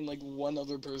me and like one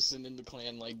other person in the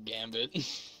clan like Gambit.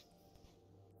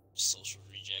 Social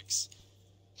rejects.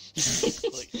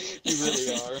 Like, You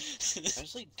really are. I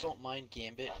honestly don't mind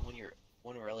Gambit when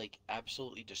we're like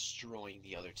absolutely destroying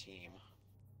the other team.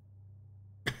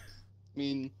 I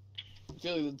mean, I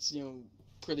feel like that's,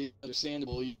 pretty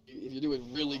understandable. If you're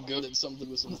doing really good at something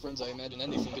with some friends, I imagine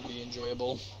anything could be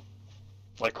enjoyable.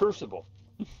 Like Crucible.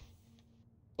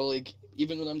 But like,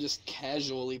 even when I'm just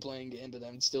casually playing Gambit,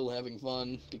 I'm still having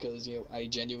fun because, I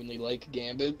genuinely like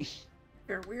Gambit.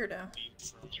 You're a weirdo.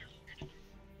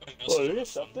 Well, it is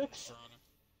Celtics?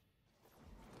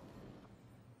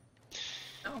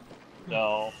 No.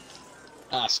 No.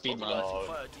 Speedrun.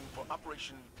 Fire team for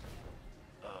Operation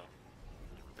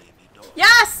Baby Dog.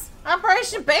 Yes!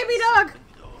 Operation Baby Dog!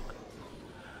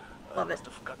 Love it. Must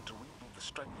have forgotten to reboot the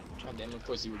strike. God damn, of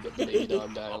course you would get the Baby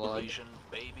Dog dialogue. Operation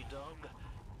Baby Dog?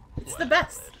 It's the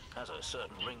best. It has a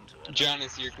certain ring to it. John,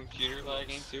 is your computer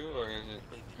lagging too, or is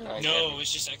it? No,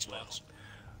 it's just Xbox.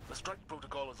 The strike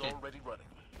protocol is already running.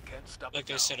 Can't stop Like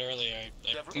it I now. said earlier,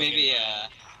 I Maybe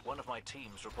One of my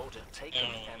teams reported I taking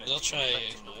don't know. energy They'll try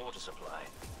affecting the water supply.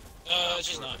 it's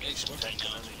just not. It's working Tank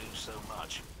can now. only do so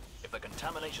much. If the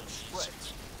contamination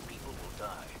spreads, people will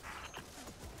die.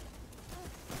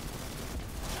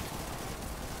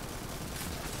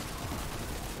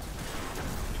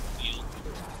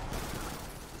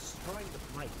 Destroying the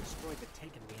pipe destroyed the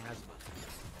tank and miasma.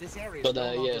 This area. But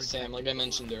yeah, Sam, like I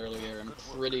mentioned earlier, I'm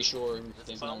pretty sure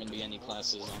there's not going to be any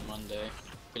classes on Monday.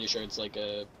 Pretty sure it's like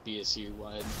a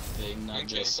BSU-wide thing, not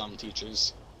just some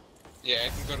teachers. Yeah, I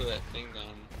can go to that thing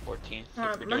on 14th. if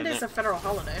we're doing Monday's that. a federal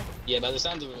holiday. Yeah, by the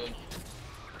sounds of it,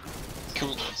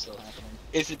 Cool. it's still happening.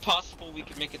 Is it possible we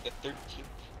could make it the 13th?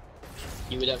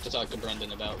 You would have to talk to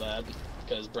Brendan about that,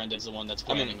 because Brendan's the one that's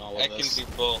planning all of I this. can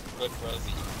do both, but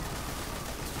Rosie.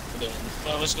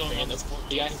 What's going on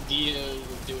the idea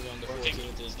of doing on the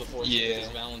 14th is the 14th is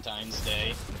Valentine's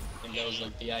Day, and that was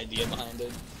like the idea behind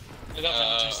it. I got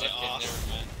Valentine's Day off.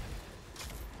 Never mind.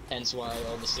 Hence why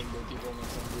all the single people in my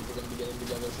friend group are going to be getting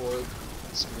together for it.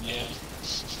 Screw Yeah. that.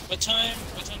 What time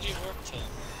do you work till?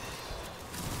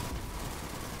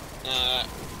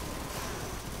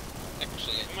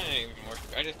 Actually, I might not even work.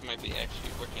 I just might be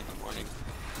actually working in the morning.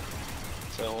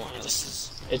 So,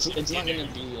 It's not going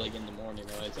to be like in the morning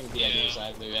though. I think the idea is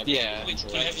either have Yeah. to do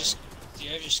Wait, lunch do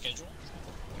you have your schedule?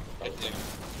 I do.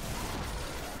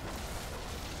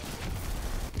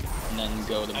 And then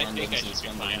go to I think Brendan's I and should be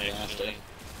spend the fine, night after. actually.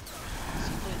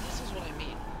 See, this is what I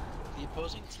mean. The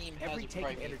opposing team has Every a taken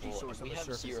private energy pool, source and we on the have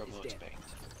surface 0 is votes dead.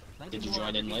 banked. Did you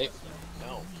join in late?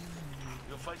 No.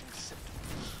 You're fighting symptoms.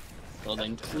 Well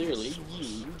then, clearly,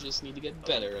 you just need to get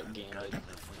better at Gambit.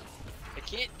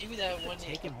 can't do that when the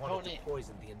Taken wanted to opponent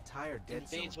poison the entire dead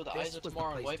zone. invades with the This Eyes of was the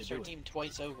Tomorrow and place wipes to our do it. team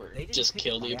twice over. They didn't Just pick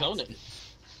kill it the by opponent.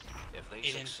 If they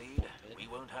Aiden. succeed, we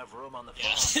won't have room on the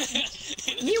farm.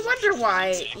 You wonder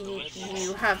why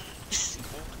you have.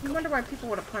 You wonder why people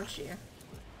want to punch you.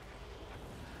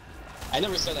 I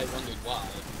never said I wondered why.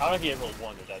 I don't think everyone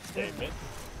wondered that statement.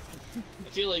 I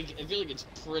feel like it's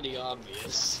pretty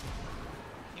obvious.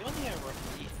 The only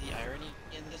the irony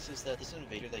in this is that this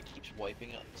invader that keeps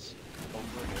wiping us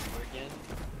over and over again,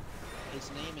 his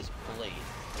name is Blade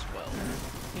as well.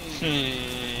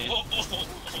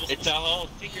 It's a whole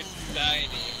secret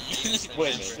society.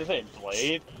 Wait a minute, this ain't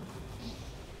Blade?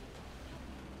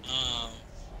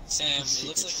 Sam, it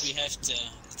looks like we have to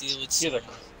deal with some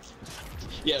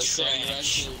Yeah, Sam,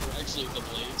 trash. we're actually the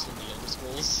Blades from the Elder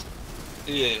Scrolls.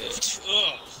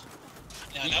 Ugh.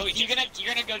 Now we you're gonna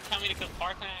go tell me to kill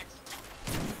Parthenax?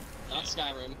 Not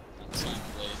Skyrim. Not Skyrim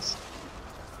Blades.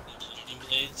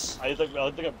 Blades. I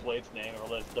think of Blade's name, or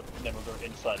let the numbers are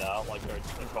inside out, like they're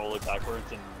totally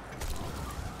backwards, and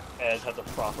Ez has the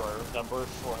proper numbers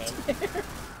for him.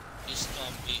 You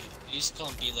used to call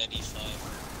him B-Led E5.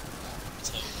 That's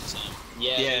how it was,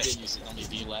 Yeah, they did used to call me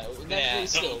B-Lad. Yeah,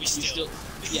 Still, we you still.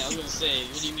 Yeah, I was gonna say,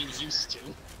 what do you mean used to?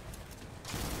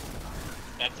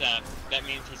 That's that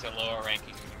means he's a lower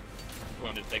ranking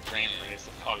one of the grammar is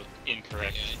called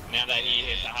incorrect. Now that he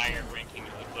has a higher ranking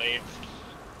of the Blades,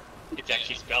 it's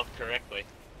actually spelled correctly.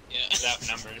 Yeah. Without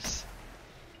numbers.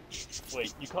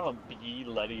 Wait, you call him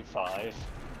B-Letty 5?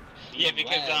 Yeah,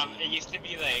 because it used to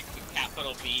be like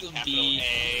capital B, capital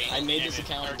A. I made this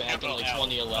account back in like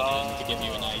 2011 to give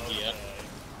you an idea.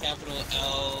 Capital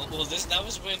L. Well, that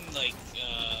was when like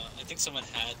I think someone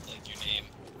had like your name.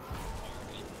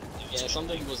 Yeah,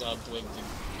 something was up with the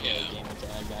game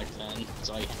tag back then,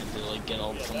 so I had to like get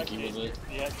all funky with it.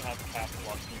 You have to have caps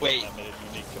locked. Wait. That made it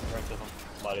unique compared to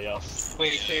somebody else.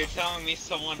 Wait, so you're telling me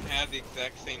someone had the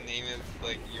exact same name as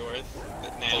like yours,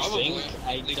 but now I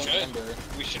don't remember.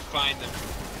 We should find them.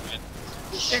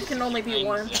 There can only be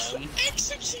one. So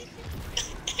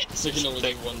there can only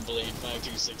be one Blade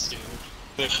 5262.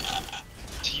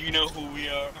 Do you know who we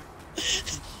are?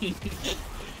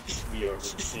 We are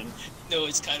Legion. No,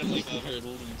 it's kind of like the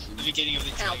beginning of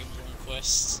the Dragonborn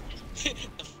quest.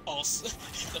 The false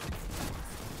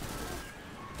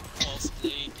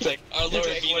Blade. It's like, our Lord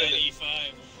like, B-Led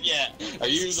E5. Yeah. Are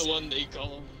you the one they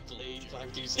call him Blade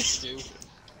 5262?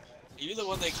 Are you the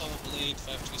one they call him Blade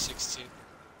 5262?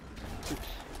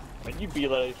 When you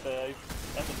B-Letty 5,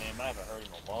 that's a name I haven't heard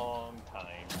in a long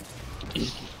time.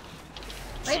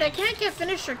 Wait, I can't get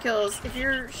finisher kills if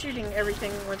you're shooting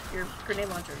everything with your grenade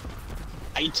launcher.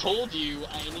 I told you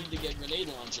I need to get grenade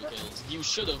launcher kills. You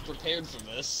should have prepared for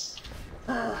this.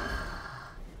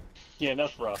 Yeah,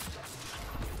 that's rough.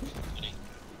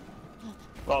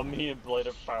 Well, me and Blade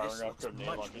are firing up grenade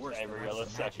launchers every other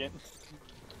second.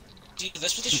 Dude,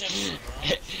 that's what they should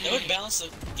have. That would balance the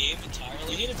game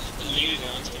entirely.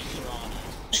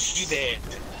 You did.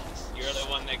 You're the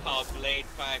one they call Blade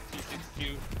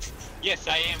 5262. Yes,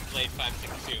 I am Blade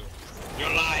 562. Your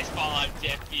lies fall on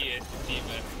deaf ears,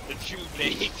 Siva. The true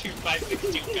Blade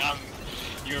 2562 comes.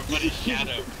 You're but a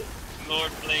shadow.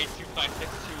 Lord Blade 2562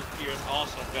 appears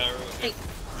also Garou. Hey.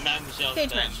 None shall Cage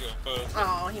stand match. to oppose.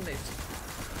 Oh, he moved.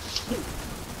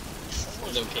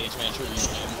 No cage match with you.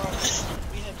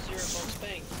 We have 0 folks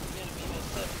bang. We gotta be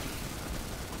messed up.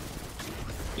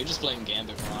 You're just playing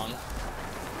Gambit wrong.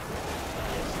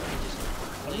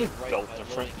 I'm just built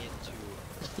different.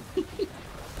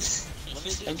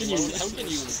 How can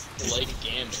you like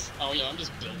Gambit? Oh yeah, I'm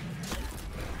just built.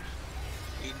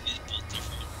 We built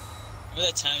different.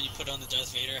 Remember that time you put on the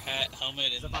Darth Vader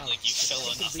helmet and like you fell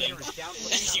on nothing?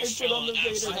 You fell on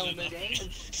absolutely nothing.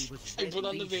 I put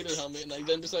on the Vader helmet and I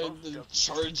then decided to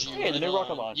charge you. Hey, the new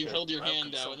rocket and, launcher. you held your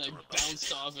hand out and I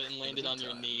bounced off it and landed on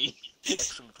your knee. Yeah.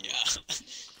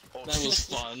 That was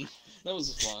fun. That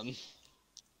was fun.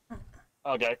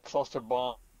 Okay, cluster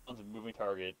bombs and moving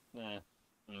target. I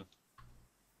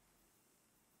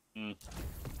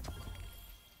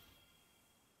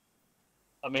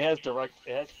mean, it has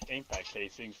impact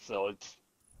casing, so it's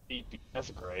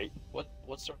that's great.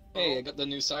 What's the? Hey, I got the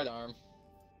new sidearm.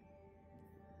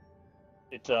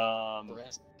 It's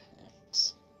Brass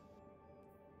tacks.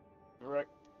 direct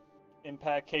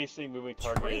impact casing, moving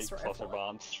target, cluster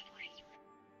bombs.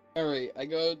 Alright, I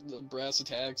got the brass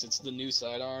attacks. It's the new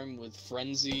sidearm with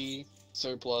frenzy,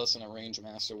 surplus, and a range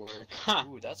masterwork. Huh.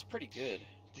 Ooh, that's pretty good.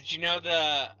 Did you know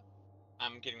the...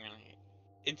 I'm getting really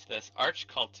into this. Arch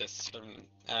cultists from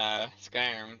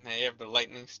Skyrim, they have the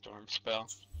lightning storm spell.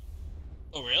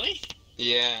 Oh really?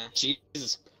 Yeah.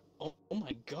 Jesus. Oh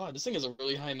my god, this thing has a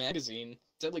really high magazine.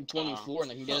 said like 24,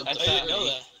 and I can get it I to didn't 30. know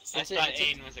that. I thought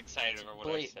Aiden was excited over what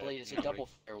I said. Blade, it's a double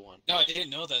fire one. No, I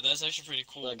didn't know that. That's actually pretty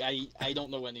cool. Like, I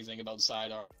don't know anything about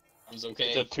sidearms,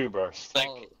 okay? It's a 2-burst.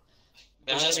 Like,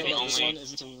 That's that's the the this only... one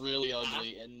is really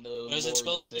ugly, and the What is it lore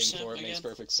spelled thing for it again? makes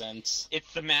perfect sense.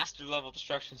 It's the master level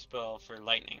destruction spell for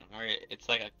lightning, where it's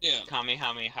like a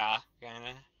Kamehameha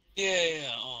kinda.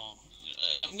 Yeah. Oh,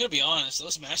 I'm gonna be honest.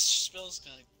 Those master spells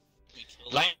kind of be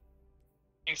killed. Lightning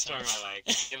storm I like.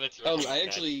 Give it to Oh, her. I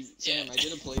actually, Sam, I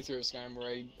did a playthrough of Skyrim where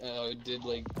I did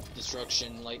like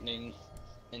destruction, lightning,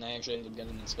 and I actually ended up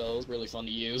getting the spells. Really fun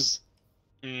to use.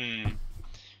 Hmm.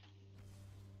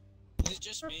 Is it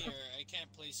just me, or I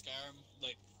can't play Skyrim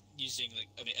like using like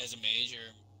as a mage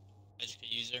or magic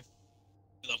user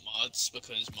without mods,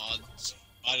 because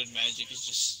modded magic is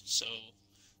just so.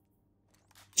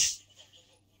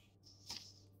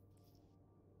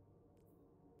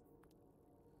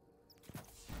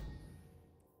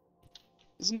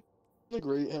 Isn't it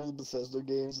great how the Bethesda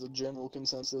games, the general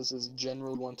consensus is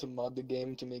generally want to mod the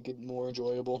game to make it more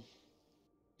enjoyable?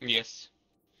 Yes.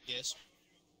 Yes.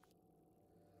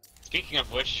 Speaking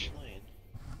of which,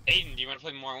 Aiden, do you want to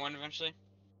play Morrowind eventually?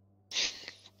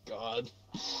 God.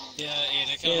 Yeah, I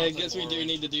kinda Yeah, I wanna play guess we do Morrowind.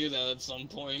 need to do that at some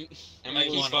point. I'm gonna I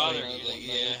keep wanna bothering play,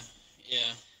 you. yeah.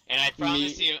 And I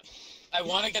promise you, I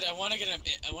want to get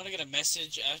a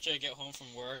message after I get home from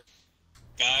work.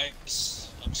 Guys,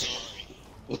 I'm sorry.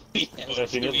 I've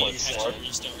seen this one before.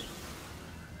 Restart.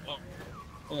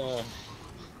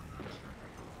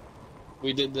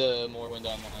 We did the Morrowind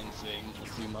Online thing a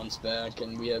few months back,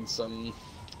 and we had some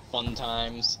fun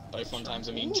times. By fun times,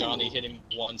 I mean Johnny hitting me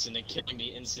once and it killing me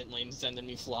instantly and sending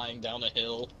me flying down a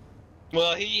hill.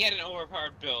 well, he had an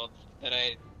overpowered build that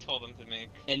I told him to make.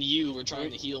 And you were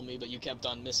trying to heal me, but you kept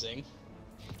on missing.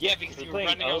 Yeah, because Are you you were playing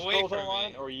running Elder away Scrolls from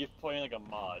Online, me. or are you playing like a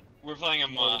mod? We're playing a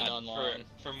mod Online.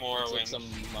 for Morrowind. It's like some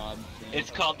mod thing. It's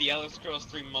called the Elder Scrolls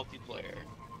 3 multiplayer.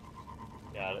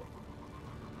 Got it.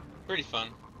 Pretty fun.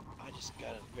 I just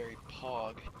got a very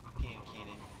pog hand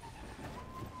cannon.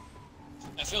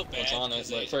 I feel bad. What's on it?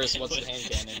 because Like, first, what's the hand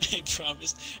cannon?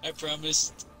 I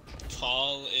promised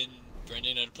Paul and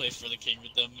Brendan I'd play for the King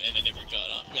with them, and I never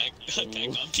got back on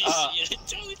PC. I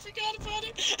totally forgot about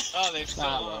it. Oh, they've so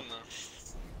long though.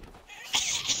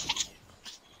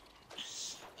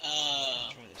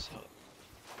 Try this out.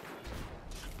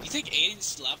 You think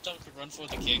Aiden's laptop could run for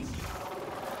the King?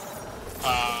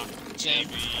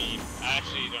 Maybe. I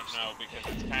actually don't know because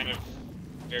it's kind of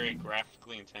very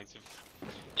graphically intensive.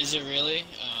 Is it really?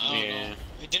 I don't Yeah. know.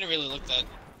 It didn't really look that.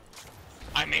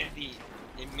 I mean,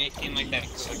 it may seem like that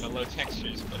with like the low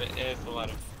textures, but it has a lot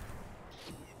of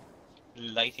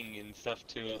lighting and stuff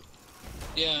to it.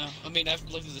 Yeah, I mean, I've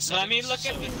looked at the So, I mean, look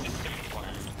settings, at the system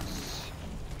requirements.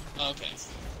 Okay.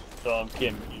 So,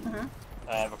 Kim, Mhm.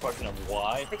 I have a question of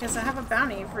why. Because I have a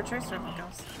bounty for Trace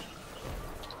Replicas.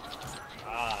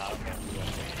 Ah, okay.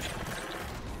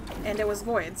 And it was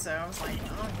void, so I was like,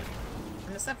 oh, I'm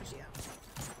gonna suffrage you.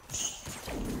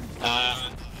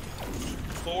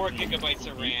 4 gigabytes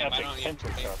of RAM. I Epic don't even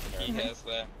Tensor think sharpener. he has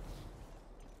that.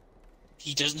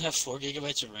 He doesn't have 4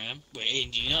 gigabytes of RAM? Wait,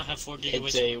 Aiden, do you not have 4 gigabytes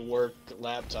It's a work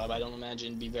laptop. I don't imagine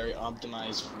it'd be very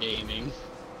optimized for gaming.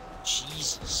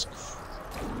 Jesus.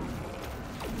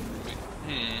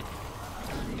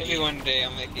 Maybe one day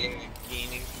I'll make a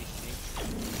gaming PC.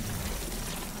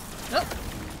 Nope.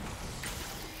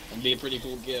 It'd be a pretty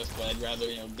cool gift, but I'd rather,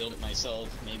 build it myself.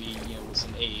 Maybe, with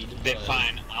some aid. Then but-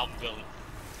 fine, I'll build it.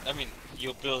 I mean,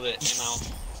 you'll build it and I'll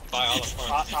buy all the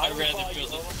parts. I I'd will rather buy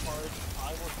build all it. the parts.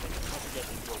 I will think how to get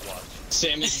into a watch.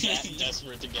 Sam is that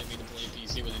desperate to get me to play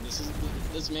PC with him.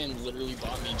 This man literally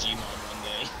bought me Gmod one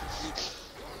day.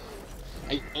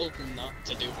 I told him not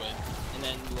to do it, and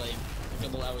then like a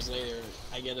couple hours later,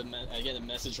 I get a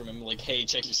message from him like, "Hey,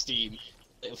 check your Steam."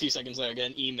 A few seconds later, I get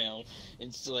an email.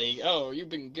 It's like, "Oh, you've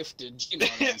been gifted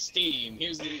Gmod on Steam.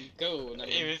 Here's the code." And I'm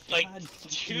It was like "God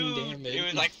 $2. damn It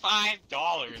was like $5.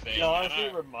 You know, honestly,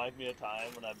 it reminds me of a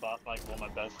time when I bought like one of my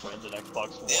best friends an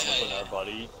Xbox One with our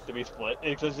buddy to be split.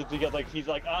 It's just to get like, he's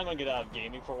like, I'm gonna get out of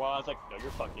gaming for a while. I was like, no,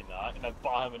 you're fucking not. And I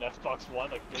bought him an Xbox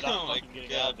One. Like, you're not Oh my fucking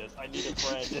getting out of this. I need a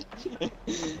friend.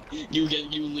 You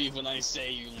leave when I say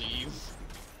you leave.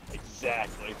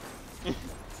 Exactly.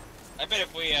 I bet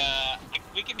if we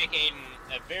can make Aiden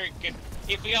a very good,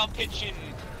 if we all pitch in,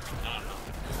 I don't know,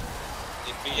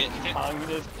 if we get 10,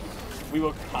 Communist, we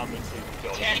will compensate for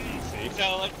building a PC.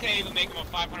 so let's say we make him a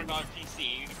 $500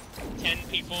 PC, 10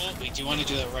 people. Wait, do you want to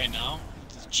do that right now?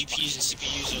 The GPUs and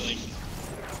CPUs are like...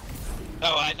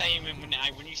 Oh, I thought you meant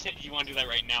when you said you want to do that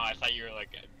right now, I thought you were like,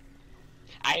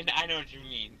 I know what you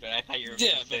mean, but I thought you were.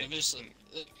 Yeah, but I'm just like,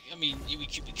 I mean, we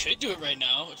could do it right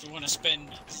now if we want to spend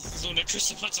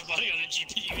ludicrous amounts of money on a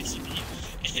GPU and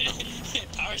CPU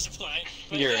and power supply.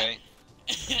 But You're yeah. right.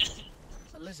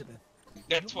 Elizabeth.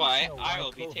 That's why I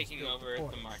will be taking over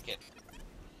the market.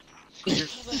 How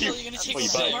the hell are you gonna take Well, you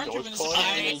over buy the a market Dogecoin? when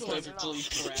I it's will perfectly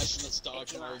crash in the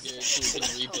stock market so we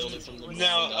can rebuild it from the ground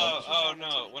No, up. oh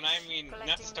no. When I mean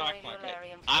not the stock market,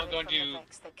 I'm going to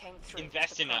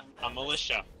invest in a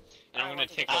militia, and I'm going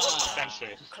to take over the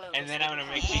dispensary, and then I'm going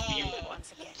to make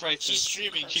CPU prices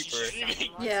cheaper.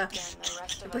 Yeah.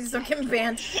 Please don't get me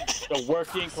banned. The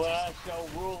working class shall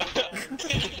rule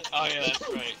again. Oh yeah, that's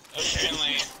right.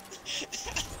 Apparently.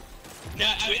 No,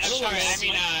 I'm sorry. I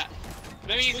mean,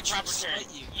 let me use the proper term.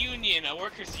 Union, a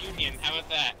workers' union. How about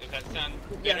that? Does that sound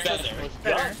better?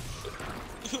 Better.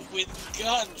 With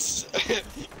guns,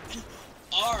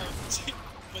 armed,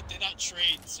 but they're not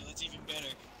trained, so that's even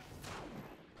better.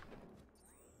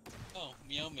 Oh,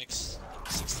 Meow Mix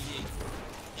 68.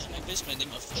 Yeah, I based my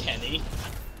name off Kenny.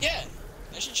 Yeah,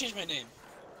 I should change my name.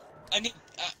 I need.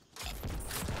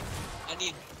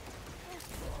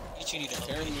 You two need to help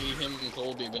me. Apparently, him and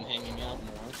Colby have been hanging out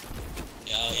more.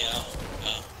 Yeah.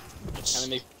 Kind of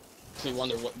makes me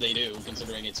wonder what they do,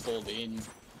 considering it's Colby, and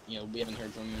you know we haven't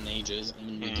heard from him in ages,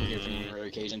 and we can hear from him on rare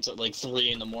occasions at like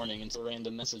 3 in the morning. It's a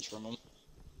random message from him.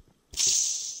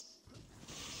 That's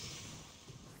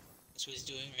what he's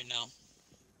doing right now.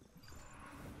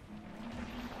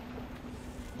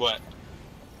 What?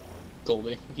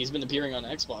 Colby. He's been appearing on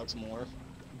Xbox more,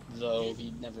 though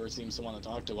he never seems to want to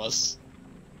talk to us.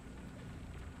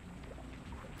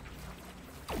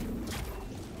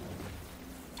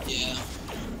 Yeah.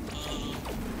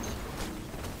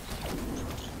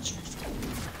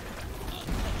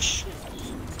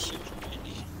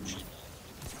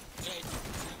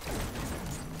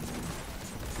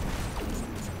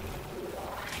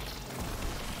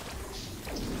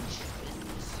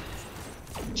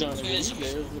 Johnny, were you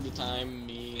there for the time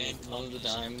one of the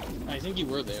time, I think you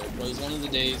were there, but it was one of the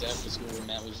days after school where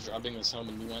Matt was dropping us home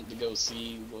and we went to go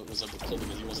see what was up with Colby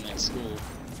because he wasn't at school,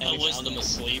 and we found him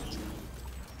asleep.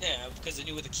 Yeah, because I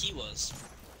knew where the key was.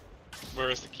 Where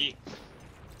is the key?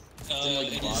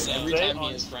 Every time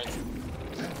he is friend.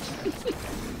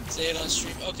 Say it on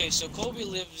stream. Okay, so Colby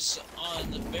lives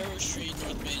on the Barrow Street,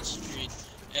 North Main Street,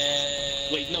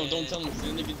 and... Wait, no, don't tell him, because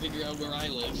then they can figure out where I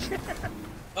live.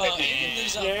 Oh, he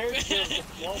lives up... There's the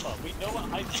diploma. We know what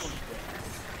high school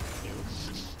you're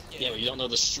in. Yeah, but you don't know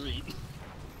the street.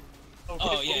 Okay,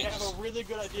 oh, yeah. We have a really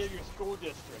good idea of your school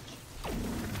district.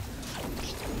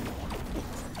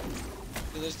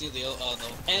 He lives near the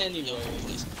Anyway,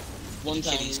 one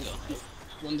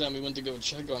time we went to go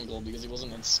check on Gold because he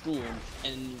wasn't at school,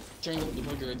 and turned out the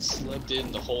booger had slept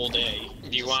in the whole day.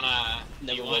 Do you want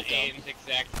never woke up. Aim's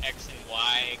exact X and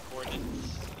Y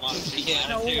coordinates?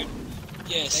 Yeah. Latitude?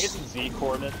 Yes. Can I get some Z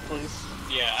coordinates, please?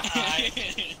 Yeah.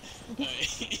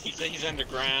 He's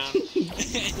underground.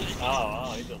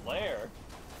 Oh, he's a lair.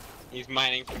 He's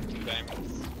mining for 2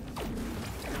 diamonds.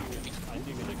 I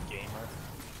think he's a gamer.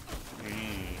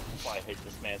 That's why I hate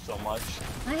this man so much.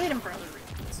 I hate him for other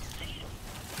reasons.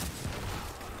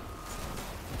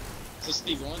 So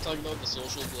Steve, you want to talk about the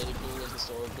social, political, and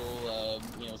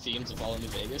historical, themes of Fallout New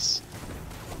Vegas?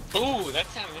 Ooh, that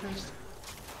sounds interesting.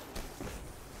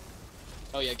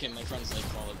 Oh yeah, Kim, my friends like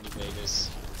Fallout New Vegas.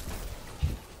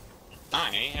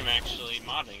 I am actually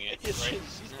modding it, right?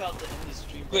 She's about to end the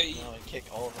stream right now and kick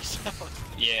all of us out.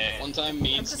 Yeah. One time,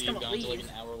 me and Steve got into like an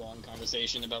hour-long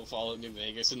conversation about Fallout New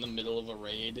Vegas in the middle of a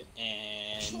raid,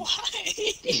 and... Why?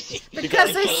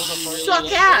 Because they suck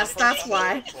ass, that's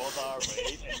why. 12-hour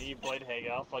raid, and he played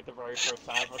Hangout for like the very first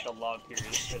time for like a long period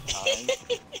of time.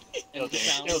 And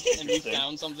we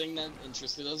found something that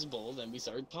interested us both, and we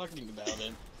started talking about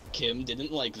it. Kim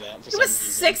didn't like that for some reason. It was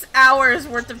 6 hours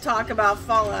worth of talk about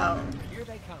Fallout. Here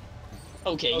they come.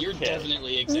 Okay, you're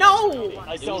definitely exaggerating. No!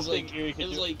 I don't think you could It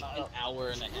was like an hour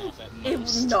and a half at It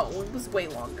most. was, no, it was way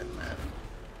longer than that.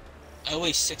 I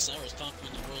waste 6 hours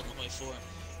conquering the world in my 4.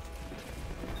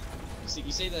 See,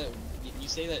 you say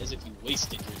that as if you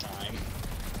wasted your time.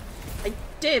 I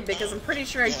did, because I'm pretty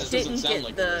sure I didn't get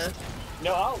like the...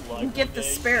 No, I'll like get the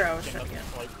sparrow Ken, shotgun.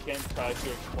 Like Ken tried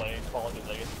to explain Fallout New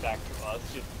Vegas back to us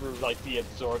just through like the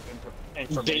absorbed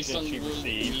information she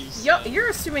received. You're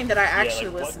assuming that I actually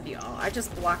like, listen to y'all. I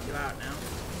just block you out now.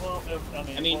 Well,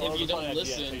 if you don't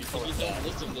listen,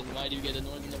 then why do you get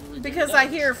annoyed whenever we Because I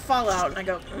hear Fallout and I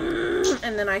go,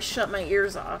 and then I shut my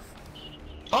ears off.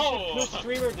 Oh! Good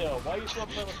streamer though. Why are you so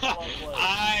upset with Fallout?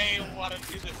 I want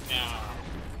to do this now.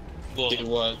 Do you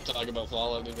want to talk about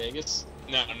Fallout New Vegas?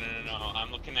 No. I'm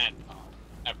looking at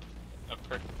a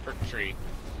perk tree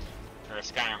for a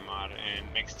Skyrim mod, and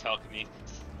it makes telekinesis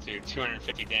to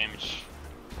 250 damage.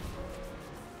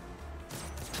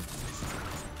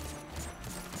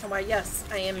 Oh, why, yes,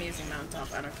 I am using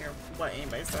Mountaintop. I don't care what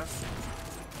anybody says.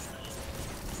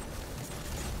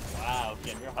 Wow,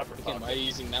 Kim, you're hyper. Again, why are you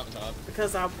using Mountaintop?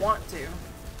 Because I want to.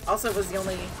 Also, it was the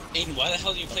only... Aiden, why the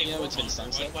hell do you play Warden?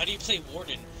 Why do you play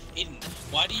Warden? Aiden,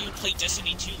 why do you play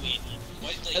Destiny 2, Aiden? Why,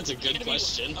 like, that's a good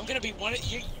question. I'm gonna be one of,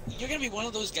 you're gonna be one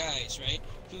of those guys, right?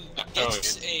 Who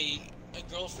gets a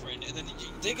girlfriend, and then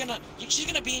she's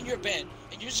gonna be in your bed,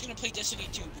 and you're just gonna play Destiny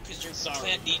 2 because your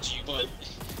clan needs you. But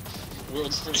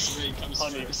world's first raid comes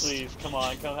Honey, first. please, come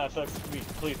on, come have sex with me,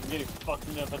 please. I'm getting fucked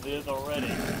enough as it is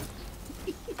already.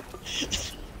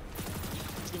 It's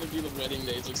gonna be the wedding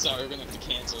day. It's like, sorry, we're gonna have to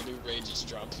cancel. New raid just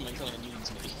dropped. My clan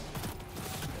needs me.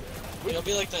 It'll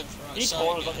be like that. He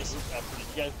told us on the group after you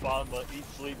guys bought him a Eat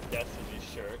Sleep Destiny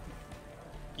shirt.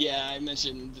 Yeah, I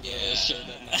mentioned the shirt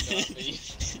that Matt got me.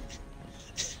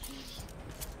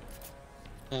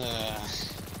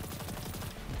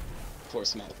 Of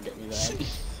course, Matt can get me that.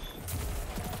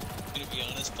 I'm gonna be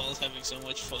honest, Paul's having so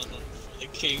much fun for the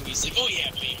king. He's like, oh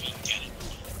yeah, baby, get it.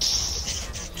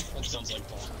 That sounds like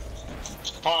Paul.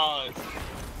 Pause.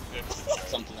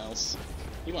 Something else.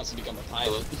 He wants to become a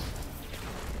pilot.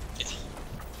 Yeah.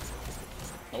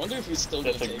 I wonder if he's still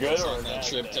gonna take us on that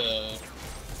trip to...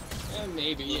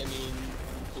 maybe, I mean,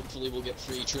 hopefully we'll get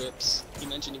free trips. He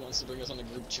mentioned he wants to bring us on a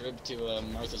group trip to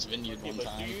Martha's Vineyard one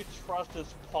time. Do you trust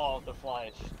this Paul to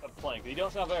fly a plane? Because you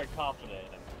don't sound very confident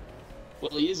in him.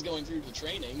 Well, he is going through the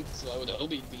training, so I would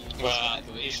hope he'd be... Well,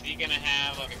 is he gonna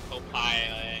have like a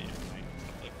co-pilot or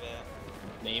something like that?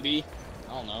 Maybe.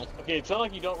 I don't know. Okay, it sounds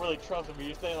like you don't really trust him, but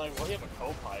you're saying like, well, you have a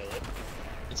co-pilot.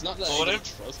 It's not that I don't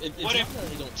trust... It's not that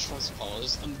I don't trust Paul,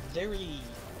 I'm very...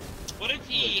 What if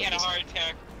he had a heart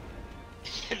attack?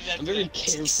 I'm very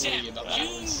careful about my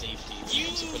own safety when it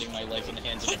comes to putting my life in the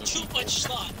hands of other Put too people. much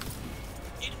thought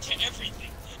into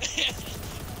everything.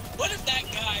 What if that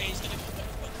guy is gonna...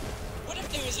 What if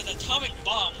there was an atomic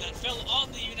bomb that fell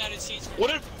on the United States? What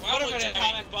if an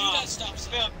atomic bomb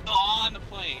fell on the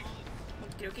plane?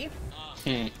 Dookie?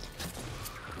 I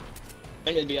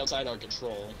think it'd be outside our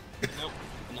control. Nope.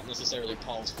 Not necessarily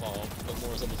Paul's fault, but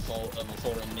more as a fault of a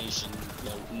foreign nation,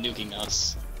 nuking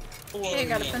us. Or, Yeah, you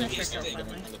gotta finish maybe your the kill,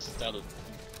 government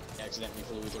accidentally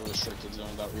flew through a restricted zone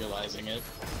without realizing it.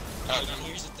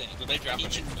 Here's the thing. Did they drop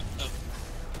it?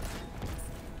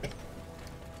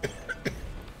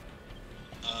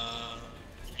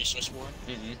 Resource War?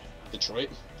 Detroit?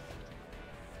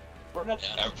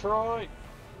 Detroit!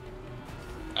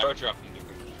 I would drop him.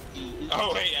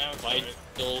 Oh wait, I was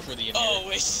Vital for the American. Oh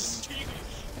wait,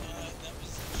 that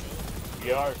was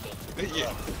Yarsa.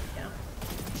 Yeah.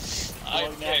 I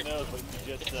knows what you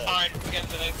just said. It's hard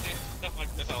because I do stuff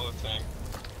like this all the time.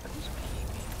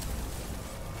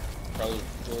 Probably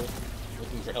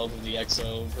looking for help with the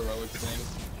EXO heroic thing.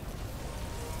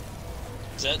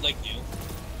 Is that like new?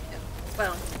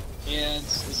 Well. Yeah,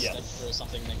 it's for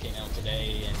something that came out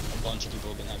today, and a bunch of people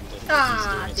have been having difficulties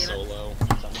doing it solo.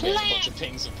 So I'm getting a bunch of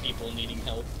pings of people needing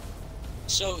help.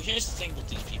 So here's the thing with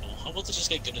these people. How about they just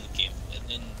get good at the game, and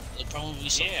then they'll probably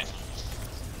solve it.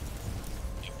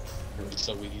 It's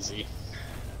so easy.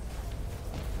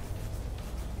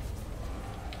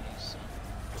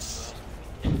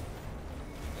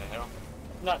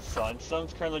 Not Sun.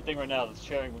 Sun's currently thing right now is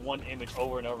sharing one image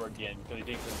over and over again because he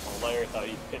thinks it's hilarious how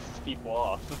he pisses people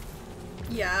off.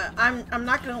 Yeah, I'm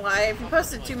not gonna lie. If you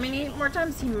post it too many more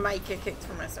times, he might get kicked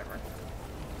from my server.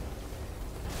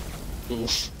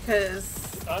 Oof. Because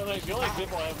I don't know, the only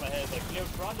example I have in my head is like,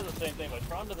 Tron did the same thing, but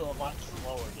Tron did it a lot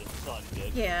slower than Sun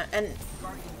did. yeah, and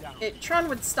Tron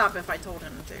would stop if I told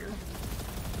him to.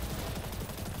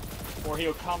 Or he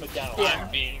would calm it down. Yeah. I'm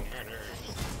being murdered.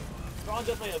 Tron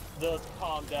definitely does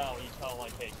calm down when you tell him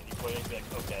like, hey, can you quit? And he's like,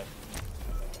 okay.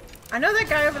 I know that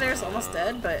guy over there is almost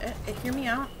dead, but hear me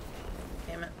out.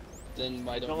 Damn it. Then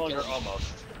why don't No you longer kill him?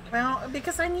 almost. Well,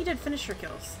 because I needed finisher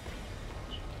kills.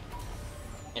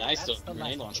 Yeah, I still have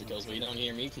grenade launcher kills, but you don't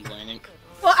hear me complaining.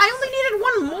 Well, I only needed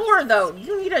one more, though.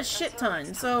 You need a shit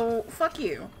ton, so fuck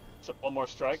you. So, one more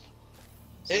strike?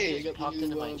 Hey, He popped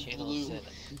into my channel and said,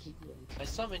 I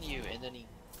summon you, and then he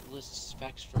lists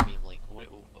specs for me. I'm like, what?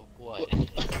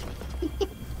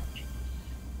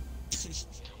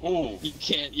 Ooh. You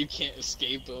can't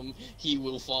escape him. He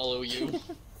will follow you.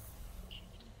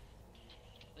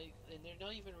 Like, and they're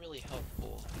not even really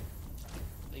helpful.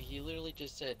 Like, he literally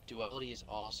just said, duality is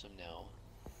awesome now.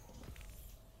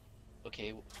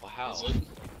 Okay, well, how? Is it?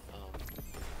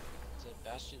 Said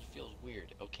Bastion feels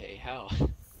weird. Okay, how?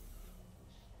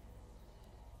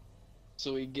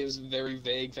 So he gives very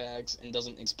vague facts and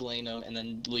doesn't explain them, and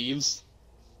then leaves.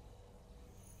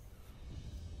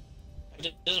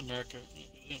 Does America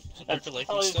like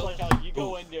Oh, me it's still? like how you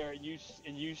go in there and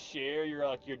you share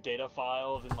your your data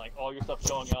files and like all your stuff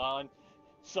going on.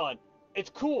 Son, it's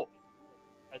cool.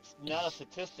 That's not a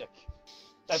statistic.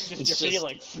 That's just your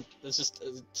feelings. That's just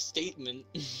a statement.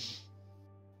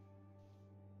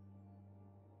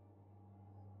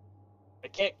 I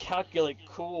can't calculate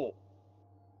cool.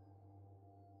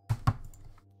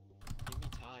 Give me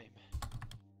time.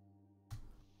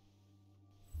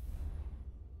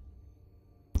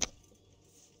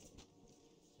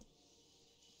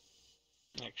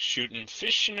 Like shooting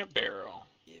fish in a barrel.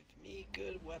 Give me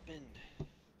good weapon.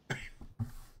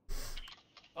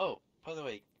 Oh, by the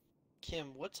way,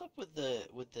 Kim, what's up with the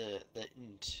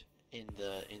int in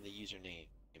the usernames?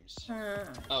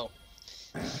 Oh.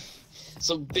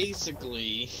 So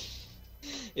basically,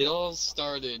 it all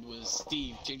started with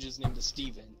Steve changed his name to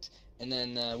Stevent, and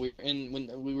then when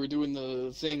we were doing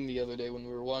the thing the other day when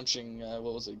we were watching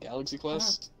what was it, Galaxy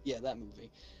Quest? Yeah, that movie.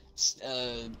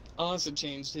 Oz had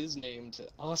changed his name to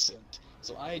Ossent,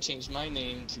 so I changed my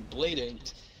name to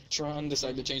Bladent. Tron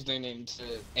decided to change their name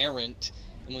to Errant,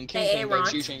 and when Kim came back,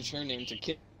 she changed her name to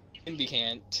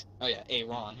Kimbicant. Oh yeah,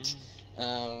 Aront.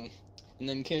 And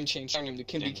then Kim changed her name to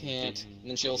Kimbicant, and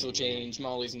then she also changed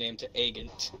Molly's name to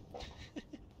Agant.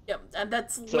 Yep, and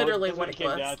that's So literally that's what it it came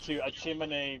was. down to. I changed my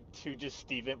name to just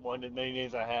Steven, one of the many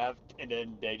names I have, and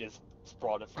then they just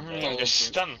brought it from there. Just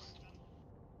stun.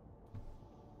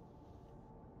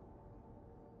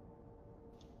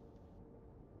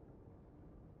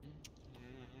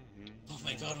 Oh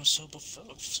my god, I'm so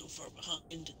far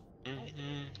behind.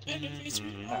 It's not gonna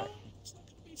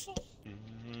be fun.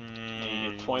 And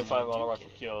you get 25 auto rifle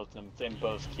kills, and then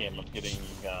both came of getting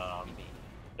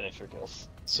finisher kills.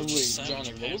 So wait,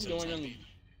 Johnny, what was going on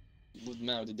with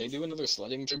Mao? Did they do another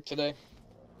sledding trip today?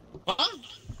 What?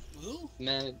 Who?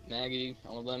 Matt, Maggie,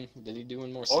 all of them. Did he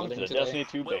doing more Welcome sledding to the today?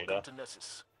 Destiny 2 beta. Welcome to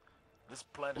Nessus. This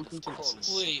planet is crawling.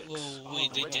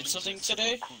 Wait, they did something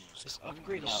today? This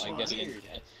upgrade is Oh, so I guess weird.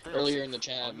 earlier in the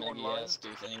chat, Maggie asked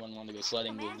if anyone wanted to go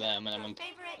sledding with them, and I'm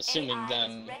assuming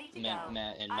them meant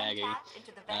Matt and Maggie.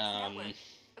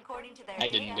 I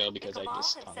didn't go because I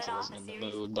just honestly wasn't in the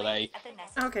mood, but I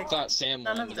thought Sam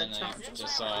won, but then I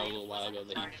just saw a little while ago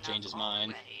that he changed his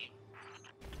mind.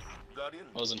 I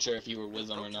wasn't sure if you were with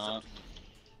them or not.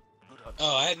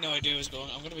 Oh, I had no idea what was going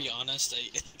on. I'm gonna be honest,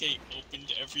 I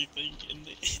opened everything in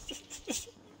the...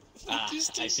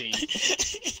 I see.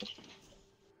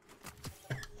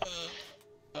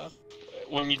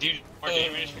 When you do more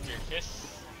damage with your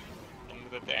fists and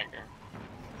the dagger.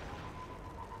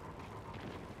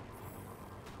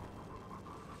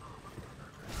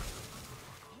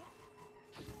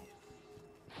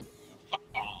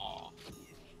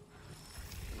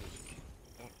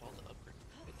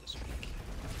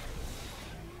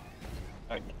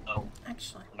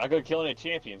 Actually, I'm not gonna kill any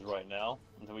champions right now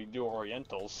until we do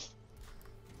Orientals.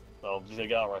 So they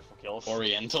got rifle kills.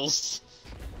 Orientals?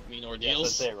 You mean ordeals?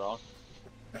 Yes, I say it wrong.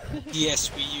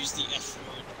 Yes, we use the F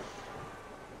word.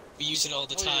 We use it all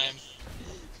the time.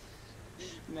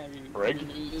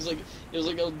 It was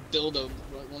like a dildo.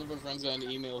 One of our friends got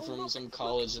an email from some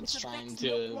college that's trying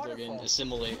to fucking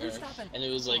assimilate her, and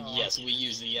it was like, yes, we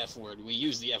use the F word. We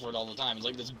use the F word all the time. It's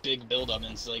like this big build-up,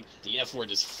 and it's like the F word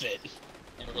is fit,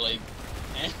 and we're like,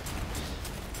 eh?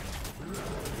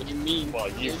 What do you mean? Well,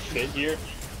 you fit here?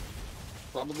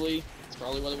 Probably. It's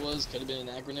probably what it was. Could have been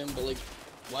an acronym, but like,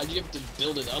 why'd you have to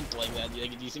build it up like that?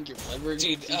 Like, do you think you're clever?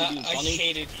 Dude, Do you think you're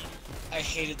funny? I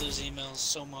hated those emails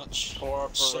so much.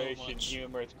 Corporation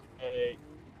humor is great.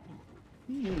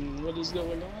 What is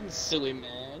going on, silly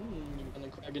man? You gonna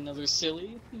crack another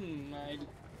silly? I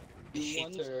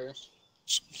wonder.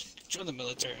 Join the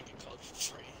military and get called for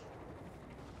free.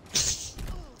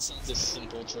 Sounds a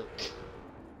simple trick.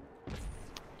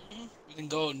 You can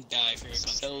go and die for your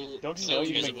country. Don't you know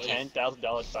you can make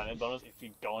 $10,000 sign-in bonus if you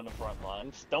go on the front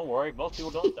lines? Don't worry, most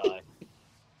people don't die.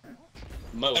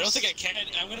 Most. I don't think I can.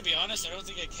 I'm gonna be honest. I don't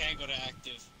think I can go to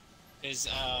active, because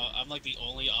I'm like the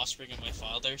only offspring of my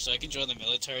father. So I can join the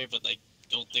military, but like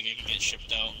don't think I can get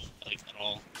shipped out like at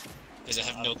all, because I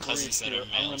have no cousins that are I'm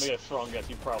males. gonna make a strong guess.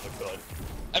 You probably could.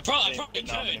 I probably Not could.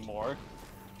 anymore.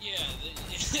 Yeah.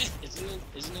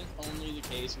 Isn't it only the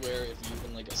case where if you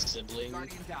and like a sibling,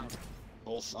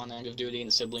 both on active duty, and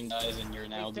the sibling dies, and you're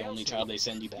now the only child they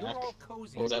send you back? Or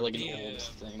was that like an old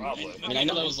thing? Probably. I mean, I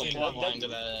know that was the plot line to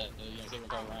that thing we're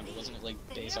talking around, but wasn't it like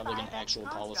based off like an actual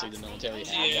policy the military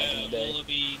had back in the day? Well,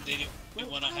 they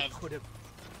want to have. Okay,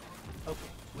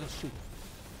 we'll shoot.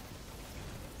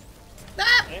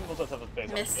 Ah! think most of the stuff is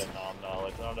based Missed. on Vietnam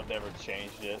knowledge. I don't know if they ever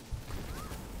changed it.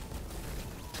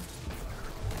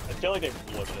 I feel like they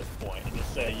would at this point and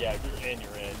just say, yeah, if you're in,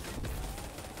 you're in.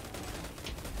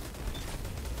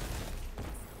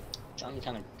 John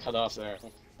kind of cut off there.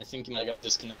 I think he might have got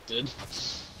disconnected.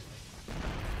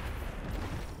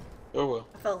 Oh well.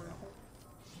 I fell in the hole.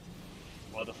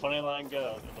 Well, the funny line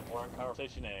goes, it's a boring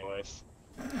conversation anyways.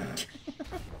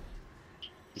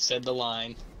 He said the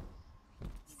line.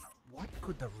 What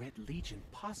could the Red Legion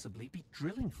possibly be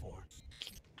drilling for?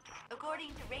 According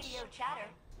to radio chatter,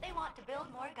 they want to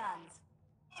build more guns.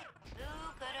 Who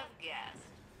could have guessed?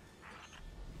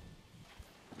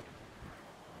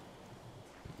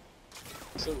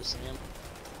 So, Sam,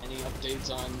 any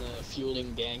updates on the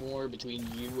fueling gang war between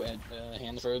you at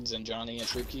Hanford's and Johnny at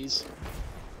Troopkeys?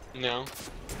 No.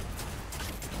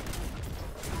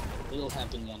 It'll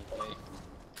happen one day.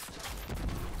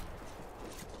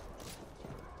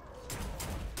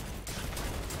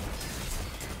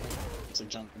 Looks like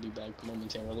John will be back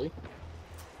momentarily.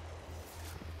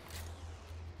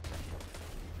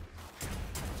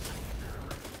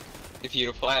 If you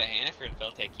apply to Hannaford,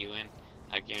 they'll take you in.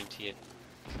 I guarantee it.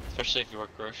 Especially if you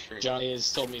work grocery. Johnny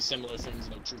has told me similar things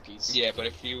about Troopkeys. Yeah, but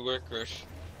if you work grocery...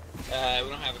 we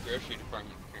don't have a grocery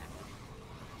department here.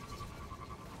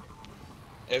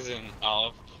 As in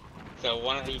Olive. So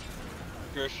one of the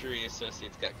grocery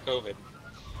associates got COVID.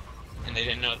 And they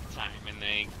didn't know at the time, and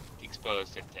they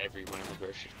exposed it to everyone in the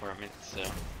grocery department, so...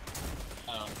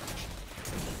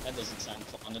 That doesn't sound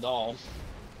fun at all.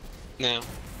 No.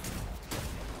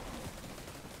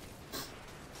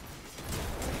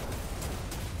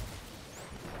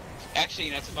 Actually,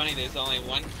 you know, it's funny, there's only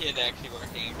one kid actually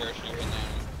working in grocery right now.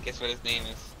 Guess what his name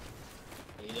is?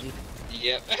 Aiden?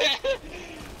 Yep.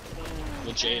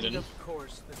 Which Aiden? And of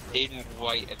course, Aiden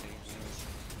White, I think his name is.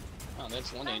 Oh,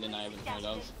 that's one Aiden I haven't heard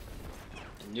of.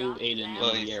 A new Aiden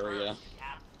Well, in the area.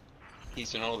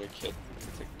 He's an older kid.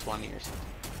 He's like 20 or something.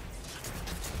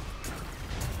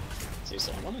 See,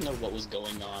 so I want to know what was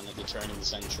going on at the turn of the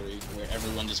century, where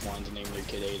everyone just wanted to name their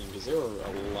kid Aiden, because there were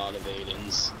a lot of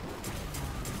Aidens.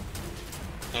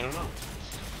 I don't know.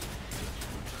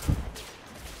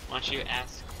 Why don't you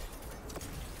ask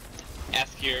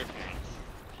your parents?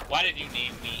 Why did you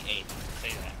name me Aiden?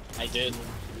 Say that. I did.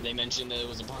 They mentioned that it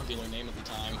was a popular name at the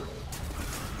time.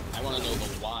 I want to know the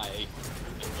why,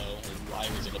 though, and why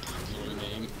was it a popular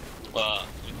name? Well,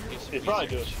 it's probably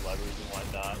due to celebrities and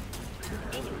whatnot.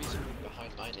 No, the reason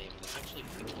behind my name is actually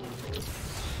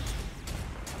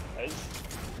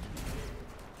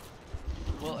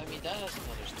well, I mean, that has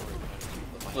another story behind it,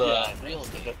 but my real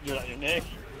name... You're not your name?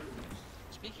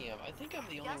 Speaking of, I think I'm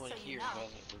the only one here who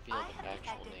hasn't revealed an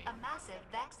actual name. A massive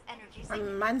Vex energy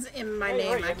Mine's in my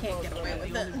name, I can't get away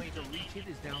with it.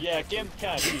 Yeah, Kim's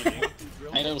kind of cheating.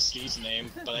 I know Steve's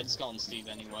name, but I just call him Steve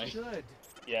anyway. Good.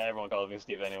 Yeah, everyone calls me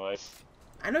Steve anyways.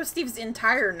 I know Steve's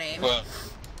entire name. Well,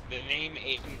 the name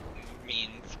Aiden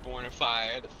means born of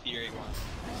fire, the fiery one.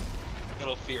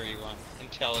 Little fiery one.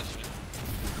 Intelligent.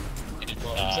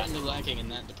 Well, I'm certainly lacking in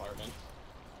that department.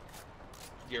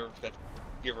 You're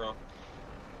wrong.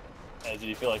 Do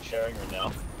you feel like sharing or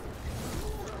no?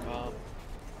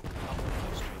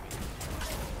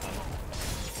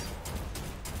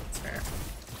 That's fair.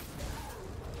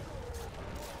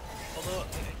 Although, I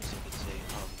guess I could say,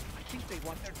 I think they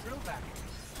want their drill back.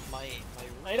 my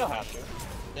You don't have to.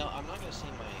 No, I'm not gonna say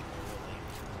my real name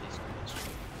for this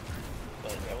stream,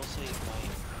 but I will say my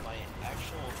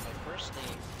first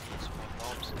name is my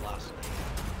mom's last name.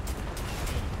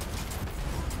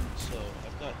 So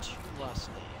I've got two last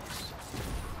names.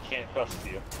 Can't trust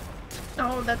you.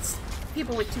 No, that's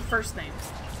people with two first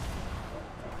names.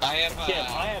 I have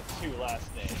I have two last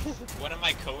names. One of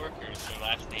my coworkers, their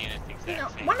last name is the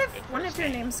exact same. One of your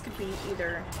names could be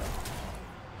either.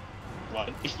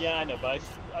 What? Yeah, I know, but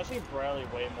I see Bradley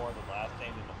way more of the last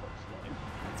name than the first name.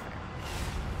 That's fair.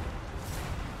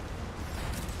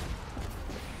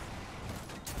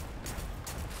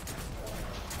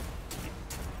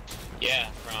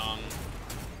 Yeah, from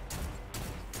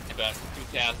about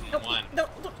 2001. No.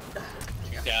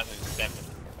 2007.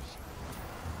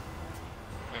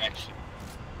 Or actually,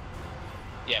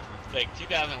 yeah, from like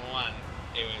 2001,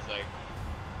 it was like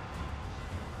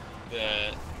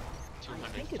the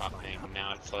 200th top name, and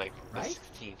now it's like the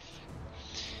 16th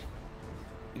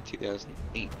in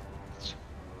 2008.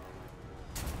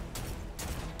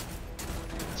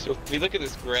 So if we look at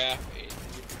this graph, you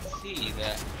can see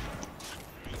that.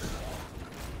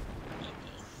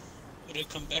 What did it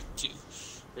come back to?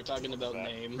 We're talking about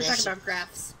names. We're talking about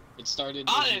graphs. It started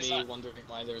with me wondering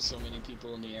why there were so many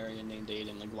people in the area named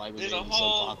Aiden. Like, why was Aiden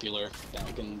so popular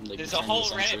back in like the turn of the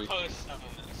century? Reddit post on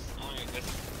this. Oh my, this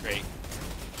is great.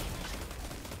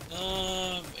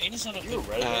 Aiden's not a good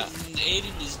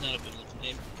Aiden is not a good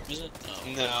name, is it?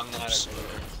 No, I'm not a good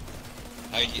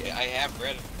I have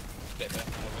read it.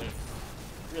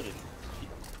 Really?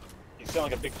 You sound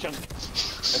like a big chunk. A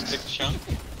big chunk?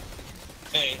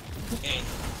 Hey.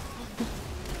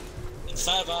 In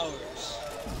 5 hours,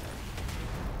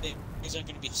 these aren't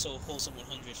going to be so wholesome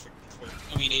 100 for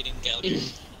Aiden Gallagher.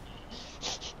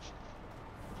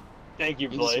 Thank you,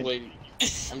 Blade.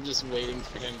 I'm just waiting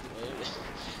for him.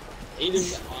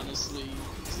 Aiden honestly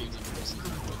seems like a person who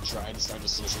would try to start a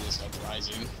socialist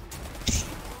uprising.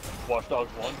 Watch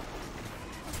Dogs 1?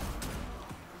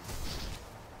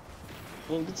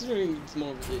 Well, considering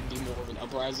it'd be more of an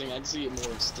uprising, I'd see it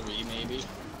more as 3, maybe.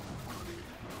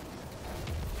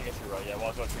 I guess you're right, yeah,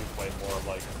 Watch Dogs 3 is way more of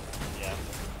like, yeah,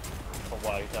 for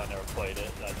why I never played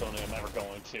it, I don't think I'm ever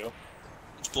going to.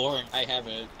 It's boring. I have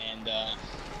it, and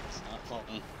it's not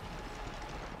fun.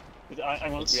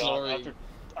 I'm gonna be honest,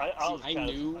 I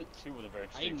knew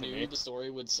me. the story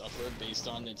would suffer based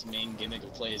on its main gimmick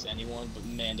of play as anyone, but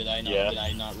man, did I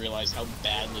not realize how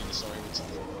badly the story would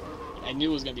suffer. I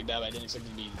knew it was gonna be bad, but I didn't expect it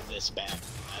to be this bad.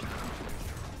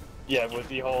 Yeah, with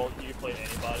the whole you can play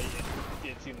anybody,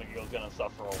 it seemed like it was gonna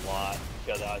suffer a lot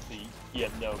because obviously you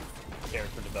have no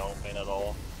character development at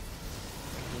all.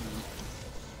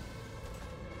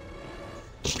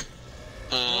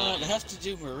 I have to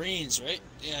do Marines, right?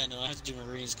 Yeah, no, I have to do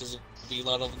Marines because there'll be a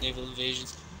lot of naval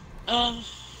invasions. Well,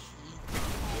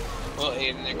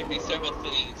 and there could be several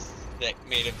things that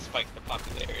made it spike the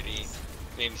popularity.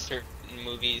 Maybe certain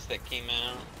movies that came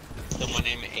out. Someone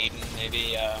named Aiden.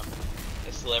 Maybe a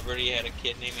celebrity had a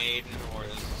kid named Aiden, or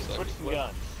switching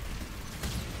guns.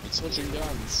 It's switching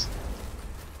guns.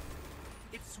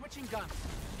 It's switching guns.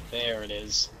 There it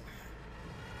is.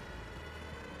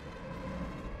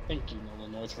 Thank you,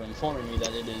 Nolan North, for informing me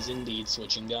that it is indeed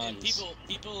switching guns.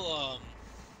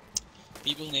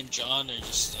 People named John are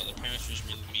just their parents were just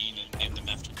really mean and named them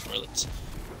after toilets.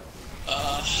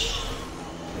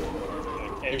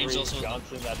 Avery Johnson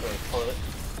after a toilet.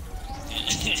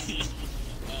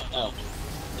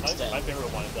 My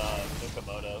favorite one is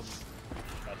Mikamoto's.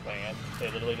 That band. They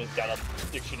literally just got a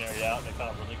dictionary out and they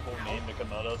found a really cool name,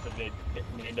 Mikamoto's, and they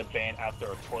named a band after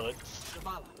a toilet.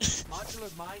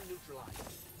 Modular mind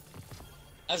neutralized.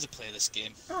 I have to play this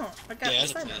game. Oh, I have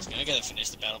to play this game. I gotta finish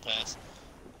the battle pass.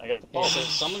 So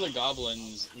some of the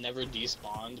goblins never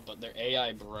despawned, but their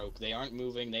AI broke. They aren't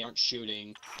moving, they aren't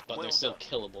shooting, but they're still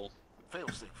killable.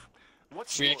 Failsafe.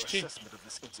 What's Free your XP. assessment of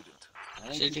this incident?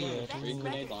 Free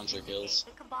grenade launcher kills.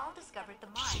 The Cabal discovered the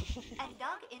mine and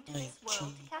dug into this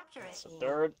world to capture it.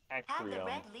 Third Had the Actrium.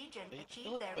 Red Legion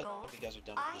achieved their goal, you guys are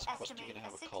done I with this quest, estimate you're gonna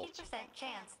have a a cult. 60%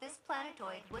 chance this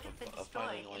planetoid would have been Of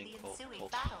finding destroyed in Lane the cult. ensuing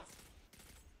battles.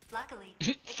 Luckily,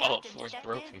 Fallout 4 is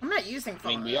broken. I'm not using I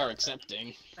mean, we are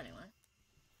accepting. Anyway.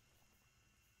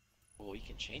 Well, we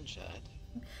can change that.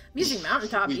 I'm using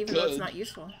Mountaintop even though it's could. not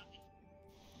useful.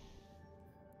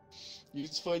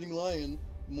 Use Fighting Lion.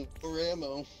 More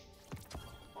ammo.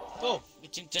 Oh,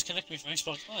 it didn't disconnect me from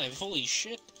Xbox Live. Holy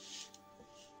shit.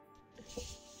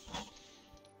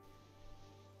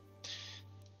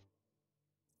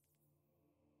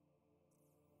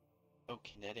 Oh,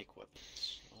 kinetic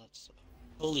weapons. Well, that's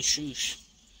Holy shoosh.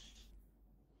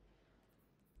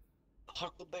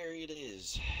 Huckleberry it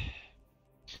is.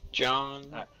 John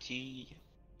T.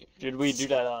 Should we do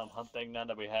that hunt thing now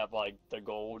that we have like the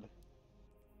gold?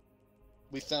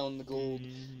 We found the gold.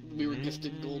 We were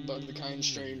gifted gold by the kind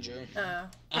stranger.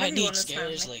 I need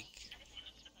scares like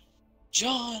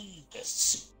John.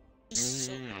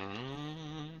 So...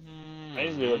 I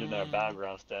usually would do that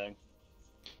background thing.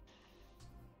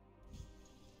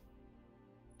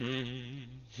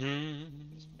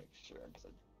 Just make sure.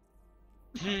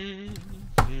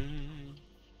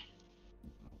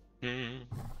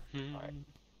 Alright.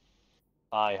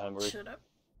 Hi, hungry. Shut up.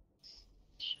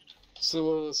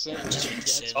 So, Sam,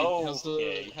 Oh, how's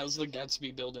the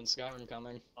Gatsby build in Skyrim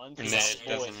coming?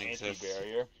 Unstoppable and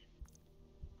anti-barrier.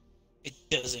 It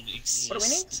doesn't exist.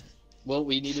 What do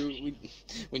we need? Well,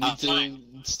 we need to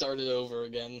start it over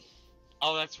again.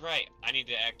 Oh, that's right. I need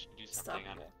to actually do something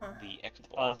on the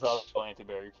Xbox. Unstoppable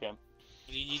anti-barrier, Kim.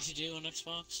 What do you need to do on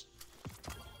Xbox?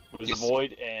 It was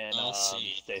Void and I'll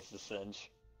see. Stasis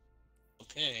Singe.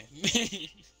 Okay.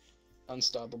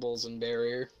 Unstoppables and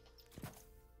barrier.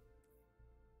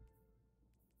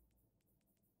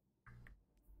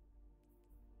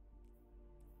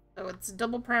 So it's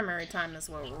double primary time is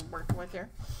what we're working with here.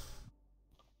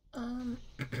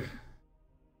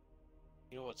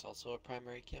 what's also a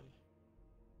primary chem?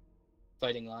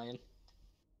 Fighting Lion.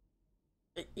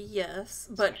 Yes,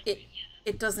 but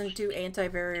it doesn't do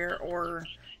anti-barrier or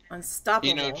unstoppable.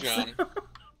 You know, John.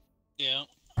 Yeah.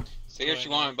 Say what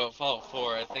you want about Fallout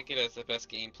 4. I think it has the best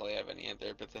gameplay of any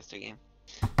other Bethesda game.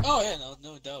 Oh yeah,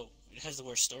 no doubt. It has the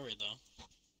worst story though.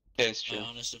 That is true. My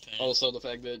honest opinion. Also, the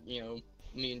fact that, you know,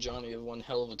 me and Johnny have one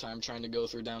hell of a time trying to go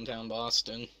through downtown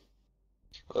Boston.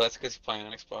 Well, that's because you're playing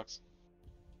on Xbox.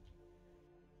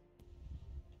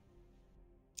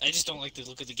 I just don't like the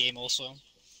look of the game also.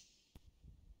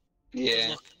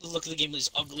 Yeah. The look of the game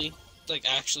is ugly. Like,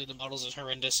 actually, the models are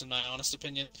horrendous in my honest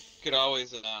opinion. You could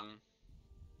always,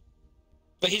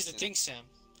 But here's the thing, Sam.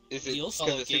 Is it the old because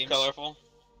Fallout it's too games, colorful?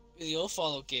 The old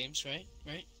Fallout games, right?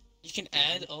 You can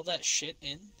add all that shit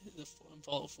in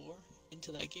Fallout 4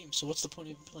 into that game. So what's the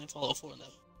point of playing Fallout 4 now?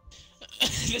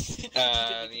 The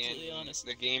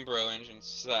Game Bro engine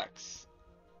sucks.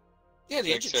 Yeah,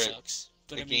 the engine sucks.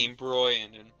 But the I mean, Game Bro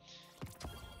engine.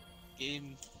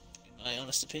 Game, in my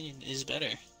honest opinion, is better.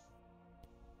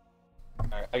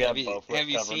 Alright, I got Have you- both. have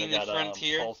you covered. seen I got, the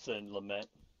Frontier? Pulse and Lament.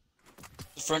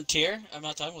 The Frontier? I'm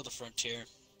not talking about the Frontier.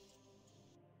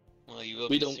 Well, you will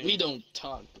We be don't soon. we don't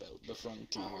talk about the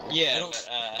Frontier. Yeah,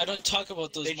 I don't talk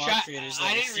about those they mod try- creators. I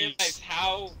that didn't refuse- realize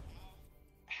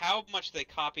how much they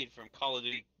copied from Call of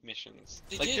Duty missions.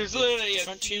 They Like, did. there's literally The a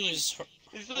Frontier scene. was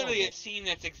There's literally a scene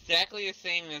that's exactly the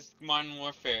same as Modern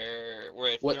Warfare,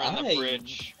 where What they're on the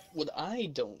bridge. What I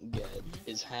don't get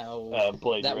is how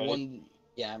Blade, that ready? one.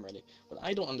 Yeah, I'm ready. What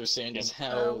I don't understand is Uh,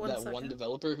 how one that second. one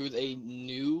developer who they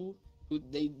knew,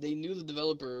 they knew the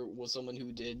developer was someone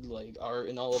who did like art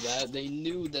and all of that. They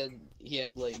knew that he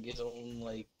had like his own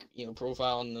like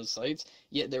profile on the sites.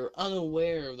 Yet they're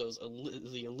unaware of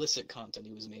the illicit content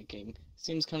he was making.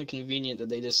 Seems kind of convenient that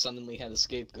they just suddenly had a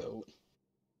scapegoat.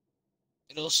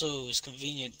 It also is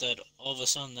convenient that all of a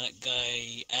sudden that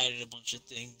guy added a bunch of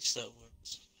things that were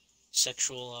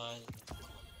sexualized.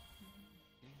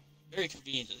 Very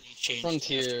convenient that he changed.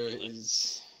 Frontier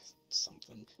is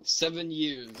something. 7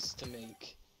 years to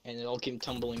make, and it all came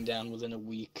tumbling down within a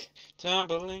week.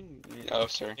 Tumbling. Oh,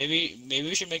 sorry. Maybe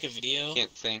we should make a video.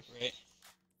 Can't sing. Right.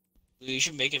 We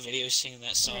should make a video singing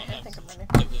that song. I think I'm ready.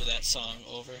 With that song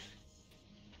over.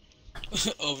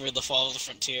 Over the fall of the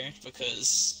Frontier,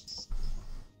 because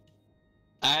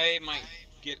I might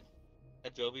get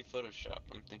Adobe Photoshop.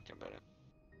 I'm thinking about it.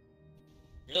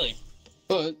 Really.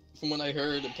 But from what I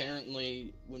heard,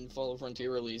 apparently when Fall of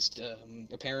Frontier released,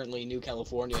 apparently New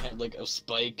California had like a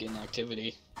spike in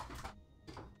activity.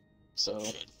 So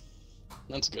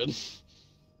that's good.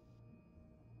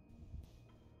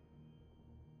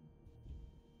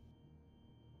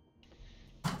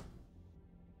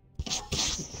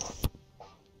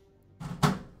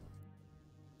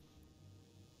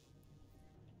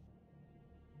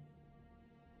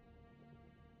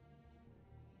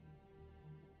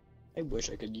 I wish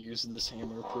I could use this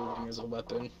hammer proving as a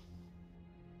weapon.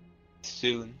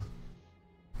 Soon.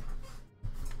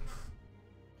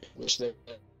 Wish they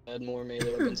had more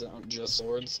melee weapons and not just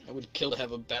swords. I would kill to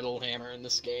have a battle hammer in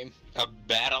this game. A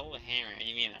battle hammer?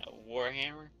 You mean a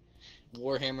warhammer?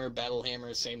 Warhammer, battle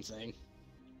hammer, same thing.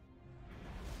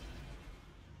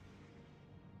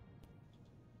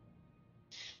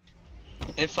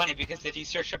 It's funny because if you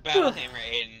search a battle hammer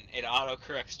it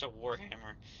auto-corrects to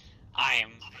warhammer. I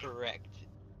am correct.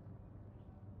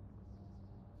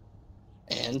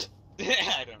 And?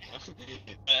 I don't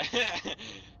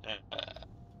know.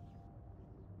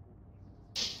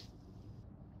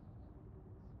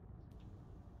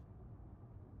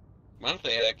 Why don't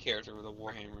they add that character with a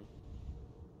warhammer?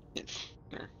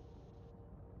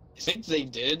 I think they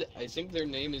did. I think their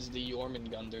name is the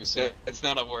Jormungandr. So It's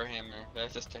not a warhammer.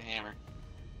 That's just a hammer.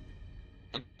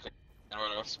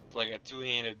 Like a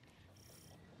two-handed.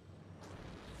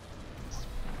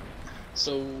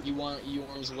 So you want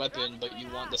Jorm's weapon, but you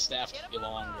want the staff to be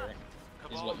longer,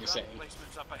 is what you're saying.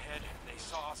 Up ahead. They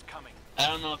saw us coming. I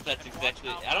don't know if that's exactly.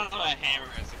 I don't know if a hammer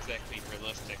is exactly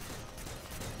realistic.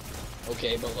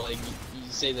 Okay, but like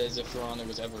you say that as if For Honor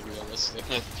was ever realistic.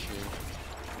 That's true.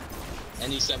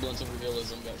 Any semblance of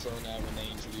realism got thrown out when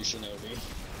they introduced Shinobi.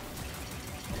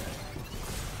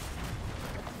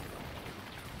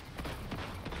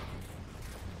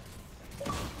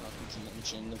 Not to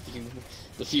mention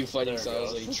the few fighting There it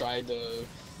styles goes. they tried to,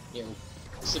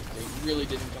 reciprocate really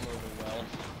didn't come over well.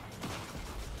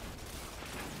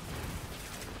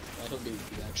 I hope he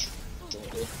actually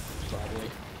probably.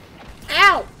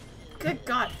 Ow! Good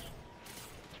God.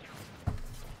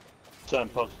 Son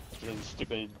posted his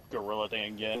stupid gorilla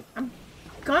thing again. I'm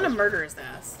gonna murder his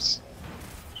ass.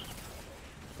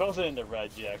 Posted in the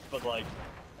red Jack, but like,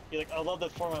 I love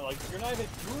this format. Like, you're not even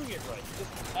doing it right. You're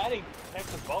just adding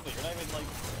text above it. You're not even like.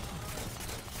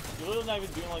 You're literally not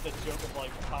even doing like the joke of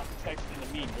like hot text in the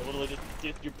meme. You're literally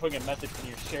just you're putting a message and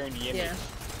you're sharing the image. Yeah.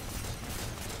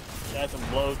 That's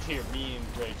some low tier meme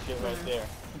grade shit right there.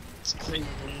 It's cringe.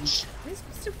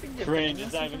 Cringe.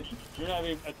 It's not even. You're not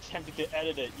even attempting to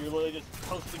edit it. You're literally just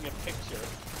posting a picture.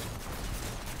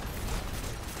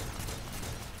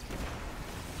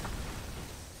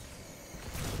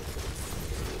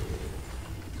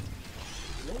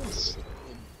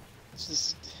 It's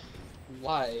just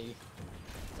why?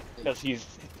 Because he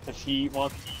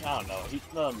wants. I don't know.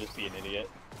 Let him just be an idiot.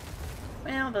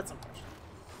 Well, that's unfortunate.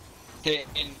 Hey,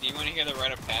 and do you want to hear the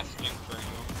rite of passage for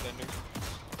anyone, Thunder?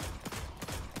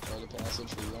 Rite of passage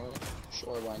for you?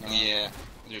 Sure, why not? Yeah,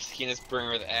 their skin is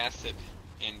burned with acid,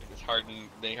 and it's hardened.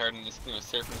 They harden the skin with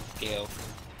serpent scale,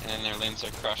 and then their limbs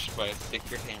are crushed by a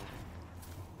sacred hammer.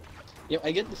 Yeah,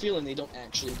 I get the feeling they don't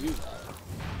actually do that.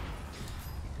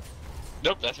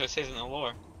 Nope, that's what it says in the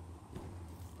lore.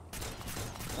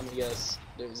 Let me guess.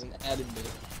 There's an added bit.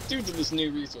 Due to this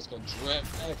new resource called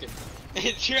Draken.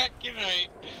 Draconite!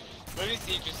 Let me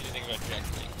see if you see anything about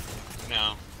Draconite.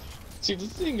 No. See, the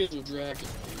thing is with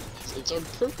Draconite is it's our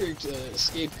perfect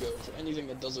scapegoat for anything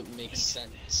that doesn't make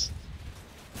sense.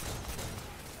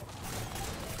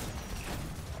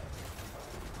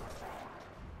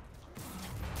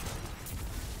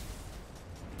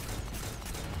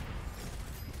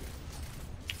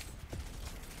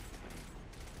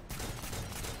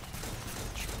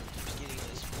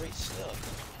 Great stuff.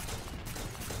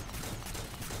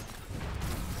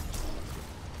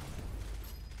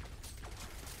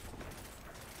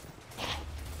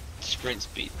 Sprint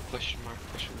speed, question mark,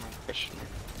 question mark, question mark.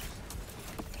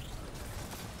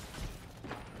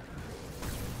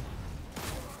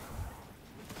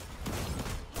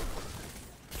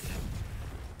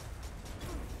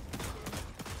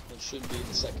 It should be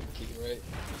the second key, right?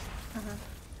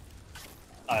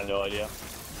 I have no idea.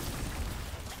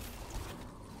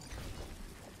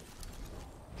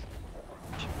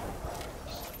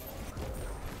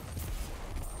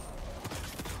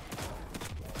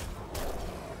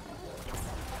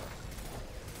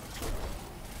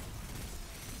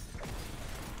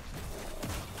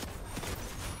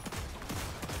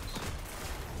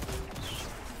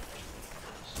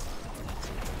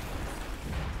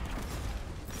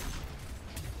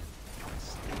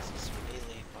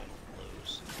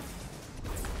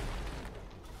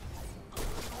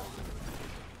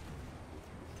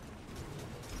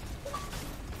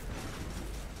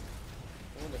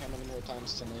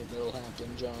 Times tonight that'll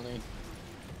happen, Johnny.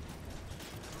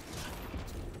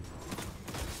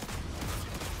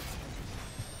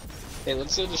 Hey,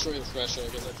 let's destroy the threshold,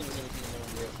 because I think we're gonna come in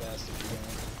real fast if we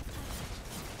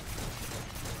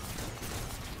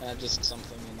don't. Add just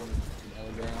something in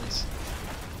the grounds.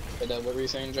 But what were you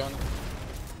saying, John?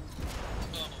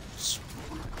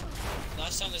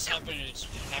 Last time this happened, it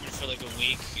happened for like a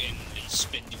week, and it's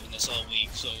been doing this all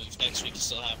week, so if next week is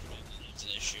still happening, then it's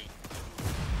an issue.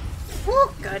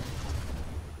 Oh, God.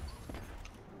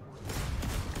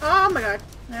 Oh my God.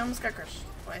 I almost got crushed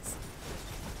twice.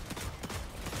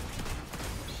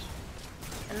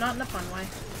 And not in a fun way.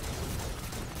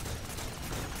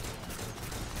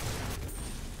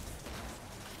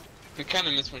 I kind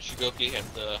of miss when Shigoki had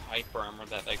the hyper armor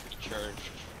that I could charge.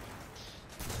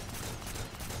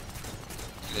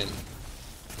 And then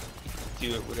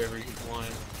do it whatever you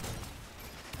wanted.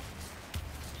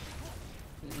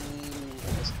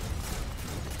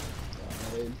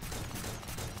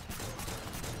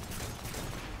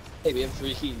 Hey, we have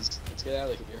 3 keys. Let's get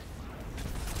out of here.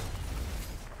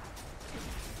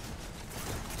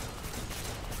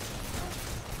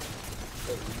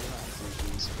 Oh, we do not have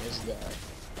 3 keys. Where's the guy?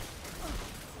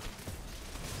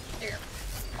 Here.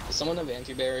 Does someone have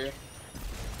anti-barrier?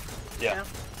 Yeah.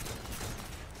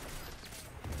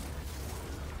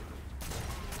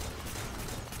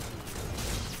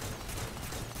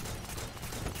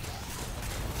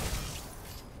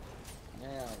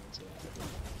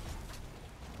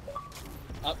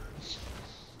 Up.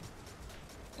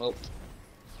 Well.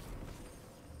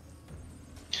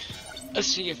 Let's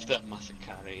see if the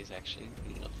Masakare is actually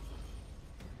enough.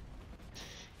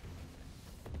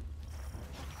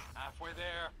 Halfway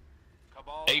there.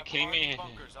 Cabal. Are you kidding me?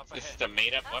 This is a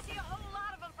made-up weapon.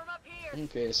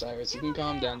 Okay, Cyrus, you can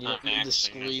calm down. You don't need to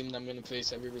scream that I'm gonna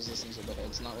face every resistance with it.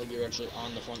 It's not like you're actually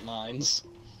on the front lines.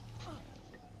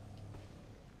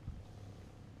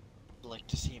 I'd like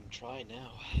to see him try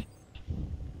now.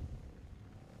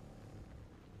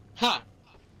 Huh!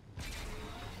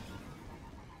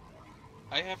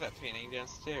 I have that painting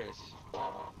downstairs.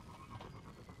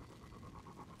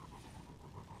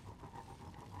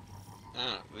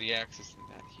 the axe isn't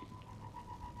that huge.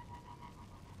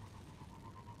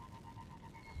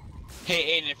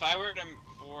 Hey, Aiden, if I were to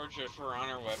forge a For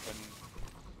Honor weapon,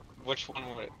 which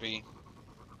one would it be?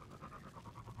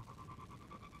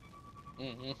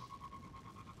 Mm-hmm.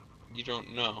 You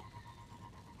don't know.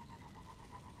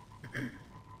 I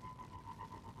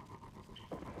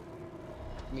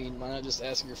mean, why not just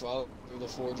ask your father to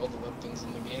forge all the weapons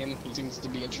in the game? He seems to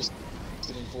be interested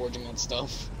in forging that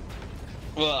stuff.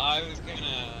 Well, I was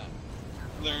gonna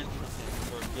learn from him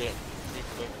for a bit, pretty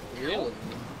quick. Really?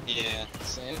 Yeah.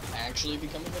 Sam actually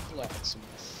becoming a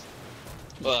blacksmith.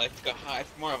 Well, it's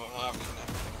more of a hobby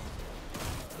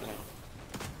than no.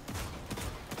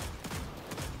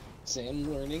 Sam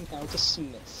learning how to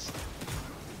smith.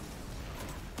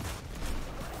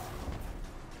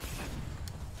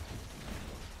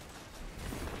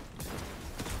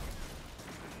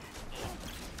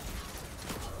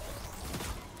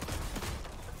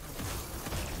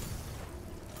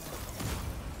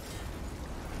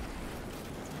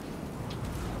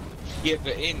 Yeah,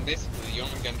 but in basically, the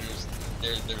Jormungandrs,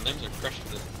 their limbs are crushed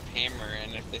with a hammer,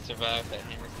 and if they survive, that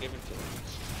hammer's given to them.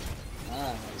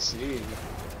 Ah, I see.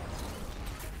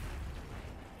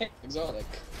 Hey, exotic.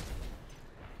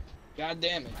 God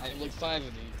damn it, I have like 5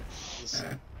 of these.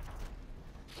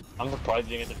 I'm surprised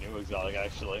you didn't get the new exotic,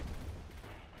 actually.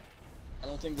 I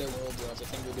don't think they're world drops, I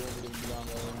think they're doing it beyond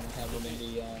and have them in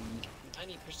the,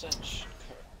 90%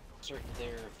 certain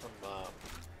they're from,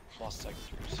 Lost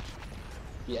Sectors.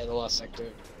 Yeah, the Lost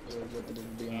Sector. They're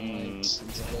beyond lights,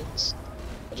 exotics.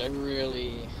 Which I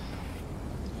really...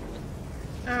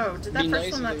 Oh, did that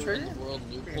first one not trigger? In the world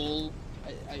loophole.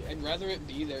 I'd rather it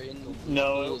be there in the loophole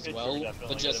no, as well,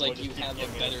 but just like you have a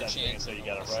better chance. So you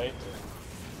got it right.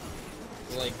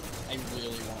 Like, I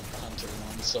really want the Hunter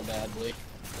one so badly.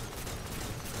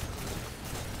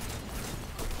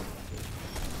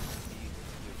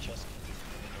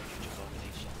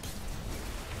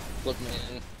 Look,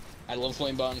 man, I love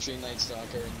playing Bottom Tree, Night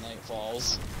Stalker, and Night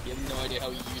Falls. You have no idea how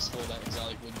useful that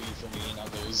exotic would be for me and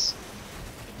others.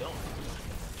 I don't.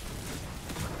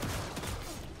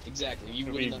 Exactly, you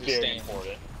would wouldn't be very understand.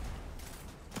 important.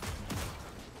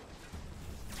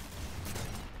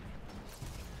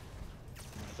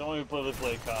 So when we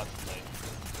play constantly,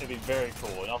 it'd be very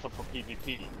cool, and also for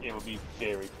PvP, it would be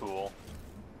very cool.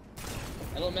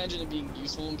 I don't imagine it being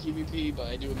useful in PvP, but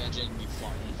I do imagine it'd be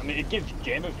fun. I mean, it gives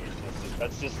damage resistance.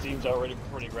 That just seems already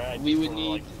pretty rad. We would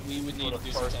need to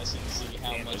do some testing to see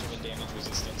how much of a damage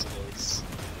resistance it is.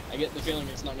 I get the feeling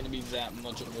it's not going to be that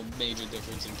much of a major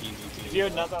difference in PvP. If you're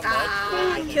not that much,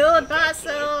 I killed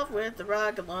myself with the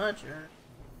rocket launcher.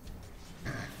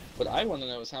 What I want to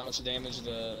know is how much damage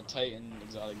the Titan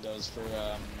exotic does for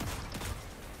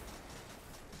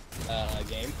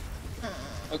game.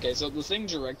 Okay, so the thing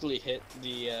directly hit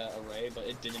the array, but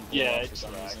it didn't blow up for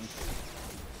some reason.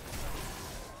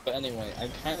 But anyway,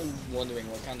 I'm kind of wondering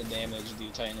what kind of damage the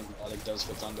Titan exotic does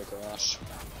for Thunder Crash.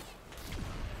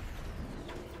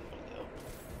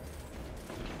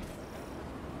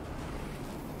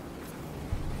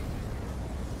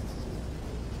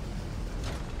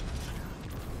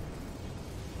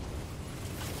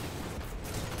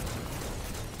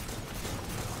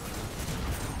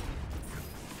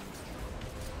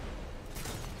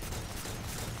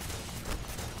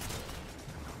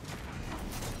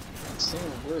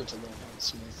 To learn how to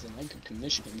smith, and I could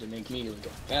commission him to make me like a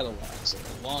battle axe or a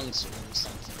longsword or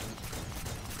something.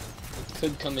 It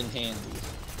could come in handy.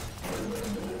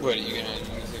 What are you gonna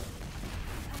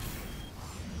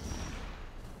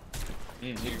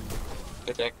use it?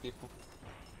 To attack people?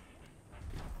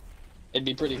 It'd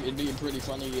be a pretty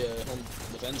funny home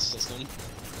defense system.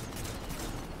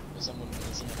 Someone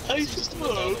just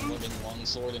whip out a women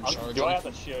longsword and charge. Do I have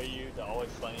to show you the Always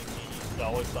Sunny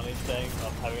thing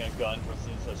of having a gun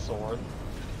versus a sword?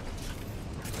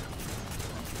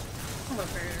 Hello,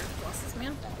 for bosses,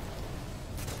 man.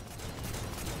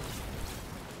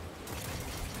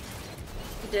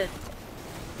 He did.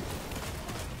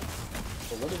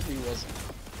 But what if he wasn't?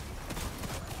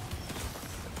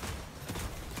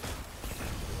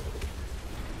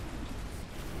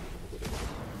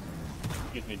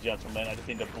 Excuse me, gentlemen, I just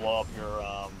need to blow up your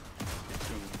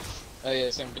tubes. Oh yeah,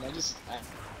 Sam, can I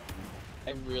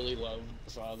really love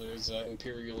Father's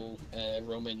Imperial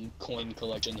Roman coin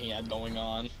collection he had going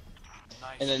on.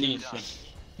 Nice and then he...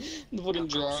 the fucking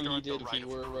drawing he did if he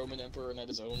were a Roman Emperor and had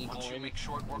his own Once coin. you make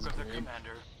short work of the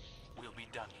commander, we'll be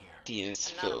done here.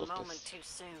 Yes, Not a moment too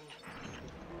soon.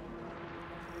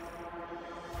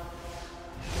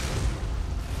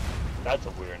 That's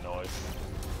a weird noise.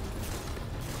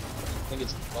 I think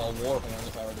it's a Warhorn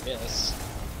if I were to guess.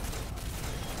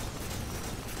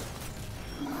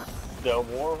 The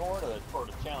war horn or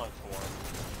the challenge horn?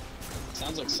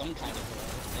 Sounds like some kind of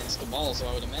horn. And it's Cabal, so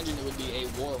I would imagine it would be a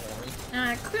war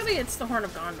horn. Clearly it's the Horn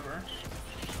of Gondor.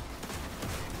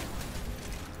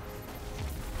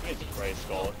 I think it's a Grey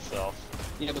Skull itself.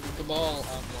 Yeah, but the Cabal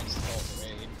wants to call it the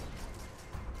raid.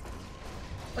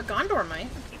 But Gondor might.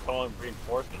 They call them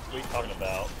reinforcements. What are you talking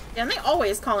about? Yeah, and they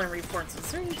always call in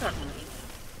reinforcements. What are you talking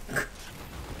about?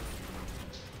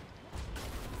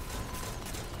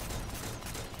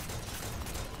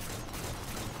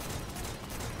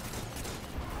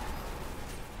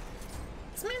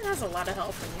 This man has a lot of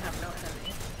health when you have no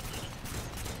enemy.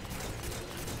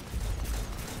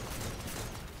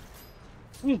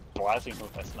 He's blasting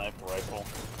with my sniper rifle.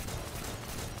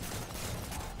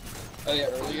 Oh yeah,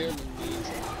 earlier when we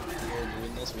were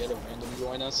doing this, we had a random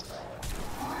join us.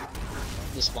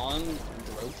 The spawn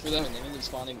broke for them, and they ended up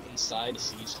spawning inside a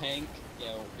siege tank, you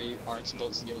know, they aren't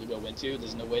supposed to be able to go into.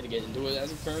 There's no way to get into it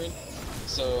as of current.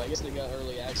 So I guess they got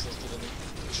early access to the new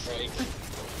strike.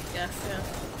 Yes, yeah.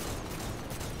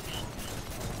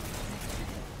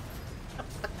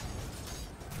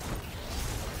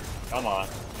 Come on.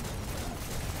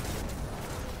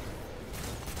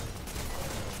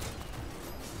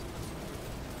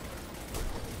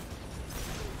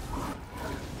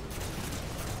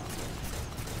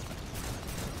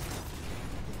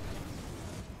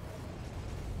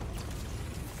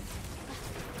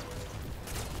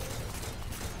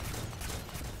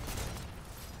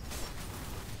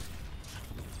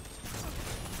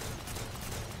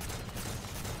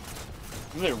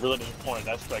 I'm really disappointed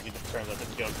that strike it just turns out to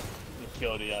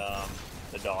kill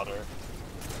the daughter.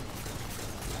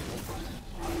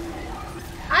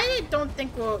 I don't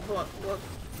think we'll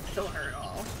kill her at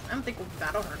all. I don't think we'll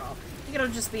battle her at all. I think it'll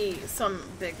just be some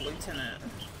big lieutenant.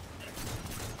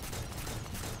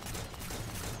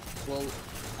 Well,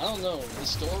 I don't know. The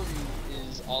story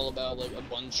is all about like a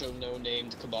bunch of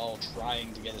no-named Cabal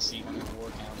trying to get a seat on the War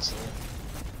Council.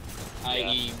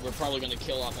 I.e., we're probably going to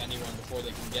kill off anyone before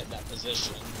they can get that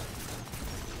position.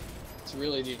 It's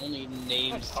really the only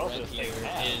named threat here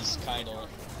is Keitel.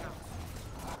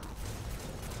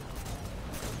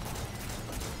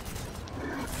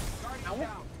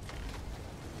 Ow.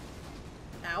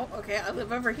 Ow, okay, I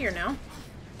live over here now.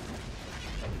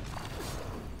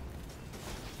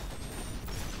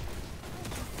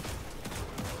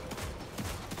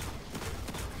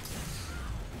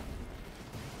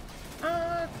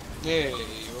 Hey,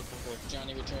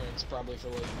 Johnny returns probably for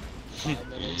like 5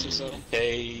 minutes or so.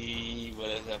 Hey, what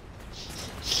is up?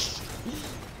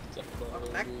 They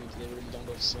really don't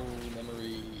have soul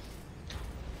memory.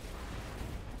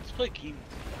 Let's play Key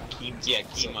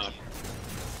mod.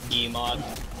 Key mod.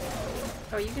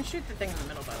 Oh, you can shoot the thing in the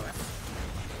middle, by the way.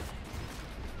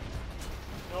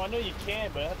 No, I know you can,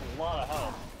 but it has a lot of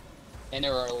health. And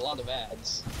there are a lot of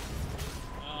ads.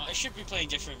 I should be playing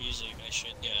different music. I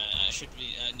should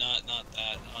be not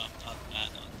that.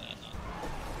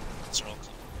 It's all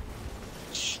cool.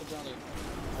 So Johnny,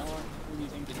 how long do you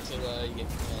think until you get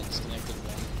disconnected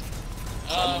then?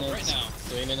 5 minutes? Right now.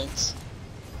 3 minutes?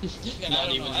 Yeah, Not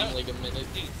even like a minute.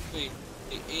 Wait,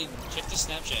 check the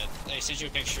Snapchat. I sent you a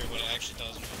picture of what it actually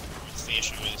does. What the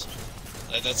issue is.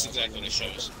 That's exactly what it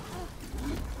shows.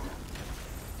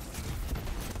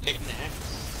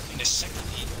 In a second.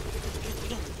 We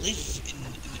don't live in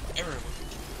an era where we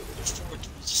go forward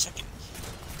towards a second.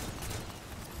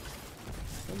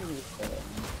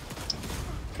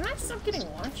 Can I stop getting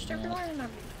launched everywhere?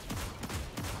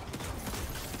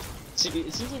 See,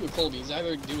 it seems like with Colby, he's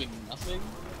either doing nothing,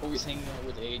 or he's hanging out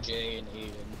with AJ and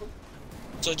Aiden.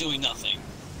 So doing nothing?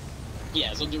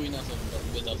 Yeah, so doing nothing but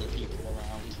with other people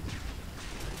around.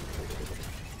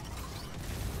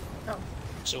 Oh.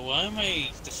 So why am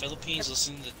I the Philippines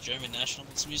listening to German national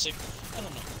music? I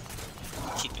don't know.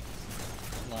 Keep it.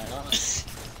 Why not?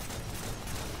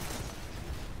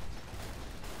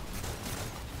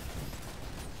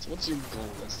 So what's your goal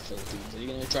as the Philippines? Are you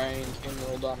going to try and gain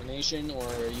world domination, or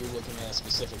are you looking at a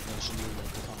specific nation you would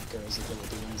like to conquer as the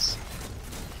Philippines?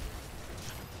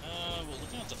 Well,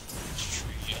 looking at the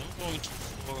tree, I'm going to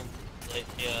form, like,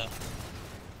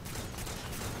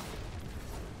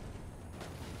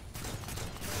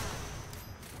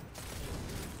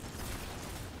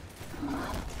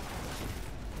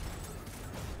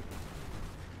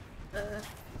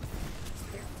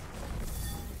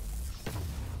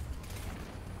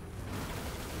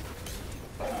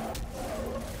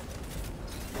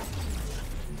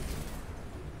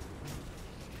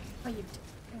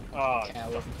 Oh,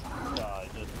 Coward. God,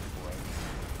 just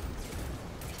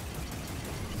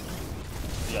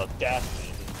the audacity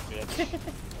of this bitch.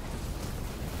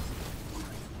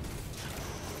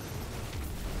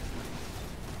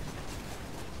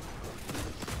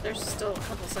 There's still a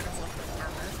couple seconds left of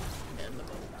armor in the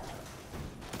boat.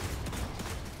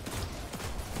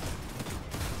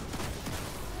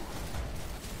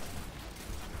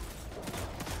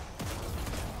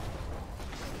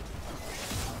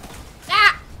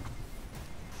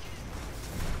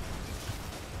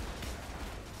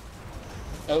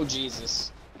 Oh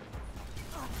Jesus.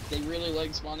 They really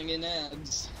like spawning in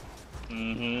ads.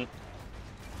 Mm-hmm.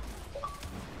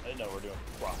 I didn't know we were doing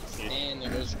prophecy. And there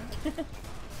goes...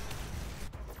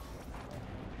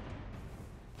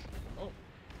 Oh.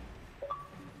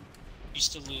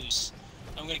 Used to lose.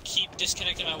 I'm gonna keep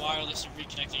disconnecting my wireless and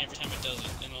reconnecting every time it does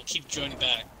it, and I'll keep joining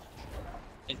back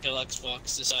until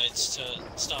Xbox decides to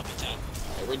stop attacking.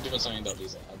 Yeah, we're doing something about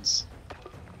these ads.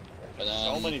 But,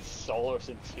 so many Solar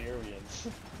Centurions.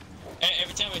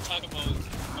 Every time I talk about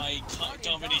my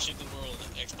domination of the world,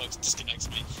 Xbox disconnects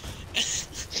me.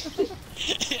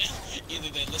 Either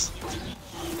they're listening to me,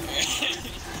 or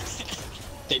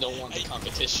they don't want the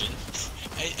competition.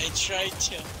 I tried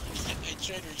to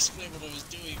explain what I was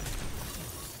doing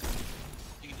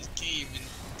in this game, and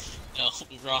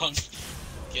no, wrong.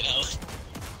 Get out.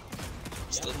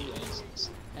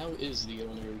 How is the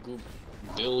owner of Google?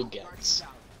 Bill Gates.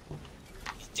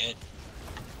 He's dead.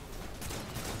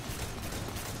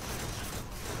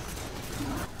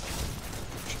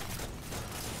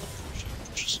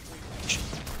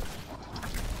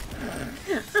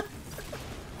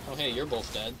 Oh hey, you're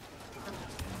both dead.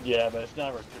 Yeah, but it's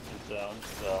not a restricted zone,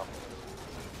 so...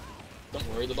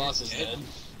 Don't worry, the boss is dead.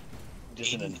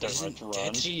 Just an endurance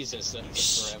run. Jesus, that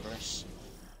took forever.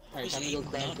 Alright, time to go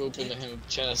crack open the him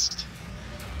chest.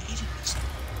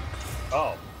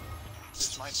 Oh.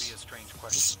 This might be a strange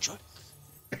question.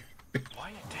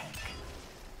 Why a tank?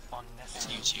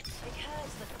 Unnecessary.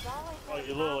 Oh,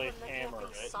 you literally hammered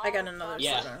it. I got another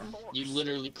sidearm. You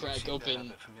literally crack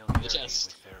open the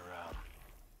chest.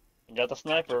 You got the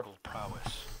sniper.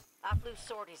 I flew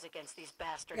sorties against these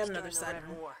bastards Got during another the Red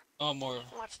sidearm. War. Oh, more.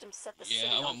 Watched them set the Yeah,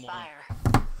 city I on want more.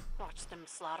 fire. Watched them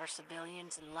slaughter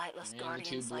civilians and lightless And the two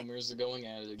guardians like boomers are going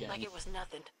at it again. it was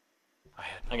nothing.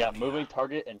 I got moving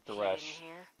target and In thresh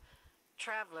here,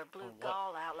 Traveler blew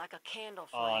Gaul out like a candle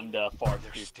flame. on the far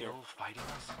They're street here. still fighting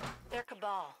us? They're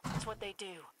Cabal. That's what they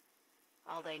do.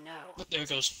 All they know. Oh, there it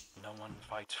goes. No one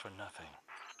fights for nothing.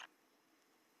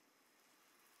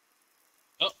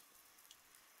 Oh.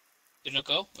 Didn't it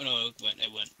go? Oh, no, it went.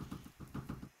 It went.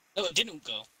 No, it didn't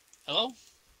go. Hello?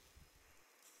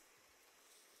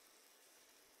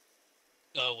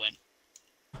 Oh, it went.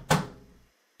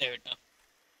 There it go.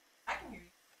 I can hear you.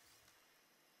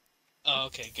 Oh,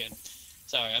 okay, good.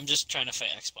 Sorry, I'm just trying to fight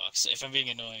Xbox. If I'm being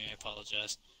annoying, I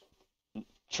apologize.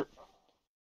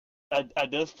 At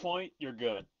this point, you're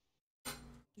good.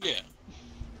 Yeah.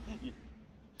 Is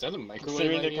that a microwave?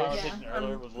 Considering the idea? conversation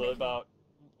earlier was lit about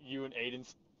you and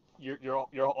Aiden's, your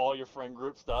all your friend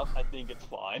group stuff, I think it's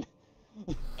fine.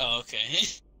 Oh, okay.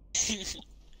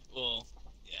 Well,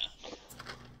 yeah.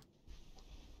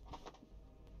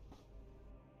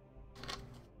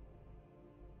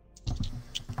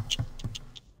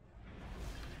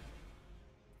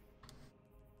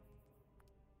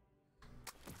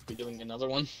 We doing another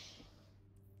one?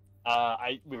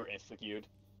 We were insta-queued.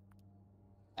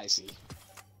 I see.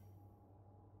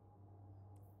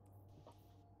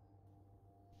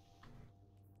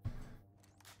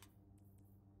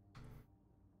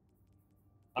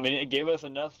 I mean, it gave us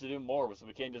enough to do more, so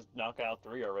we can't just knock out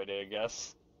 3 already, I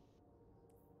guess.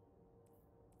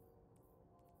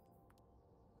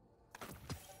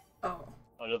 Oh.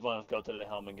 I just want to go to the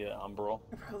helm and get Umbral.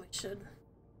 I probably should.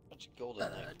 Bunch of golden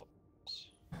knife.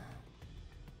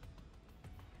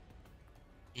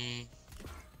 Do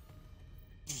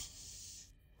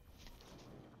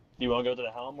you want to go to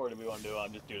the helm, or do we want to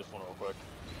just do this one real quick?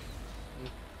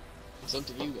 It's up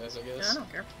to you guys, I Yeah, guess. I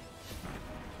don't care.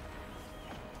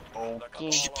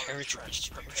 Prepared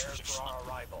for our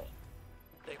arrival.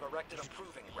 They've erected a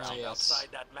proving ground yes. outside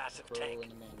that massive Pro tank.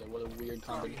 and Amanda, what a weird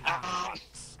combination.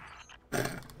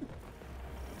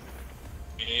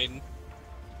 Aiden.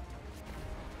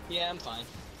 Yeah, I'm fine.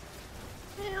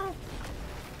 Hell.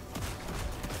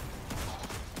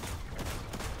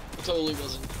 It totally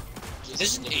wasn't just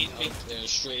Isn't sticking Aiden out there,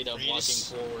 straight up walking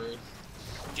greatest forward.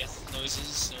 death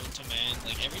noises known to man?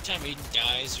 Like, every time Aiden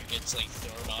dies or gets, like,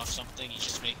 thrown off something, he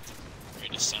just makes the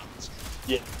greatest sounds.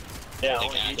 Yeah. Yeah, Like,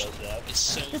 only he does actually, that. it's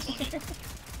so funny.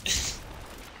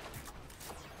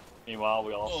 Meanwhile,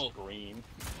 we all Oh. scream.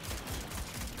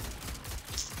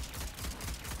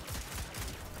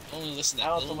 Only listen to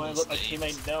How that else am I let my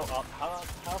teammate know? How am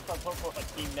I supposed to let my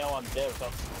team know I'm dead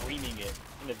without screaming it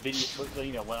in the video?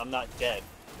 You know, when I'm not dead.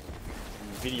 I'm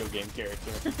a video game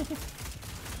character.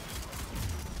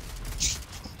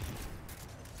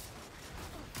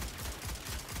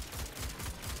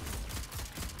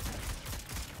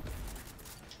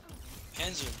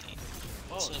 Panzerline.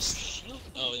 Oh, shield.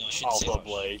 Oh no, I shouldn't say Alpha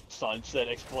Blade, Sunset,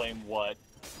 explain what?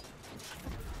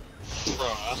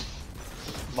 Bruh.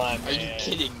 My man. Are you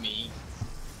kidding me?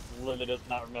 Linda does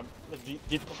not remember.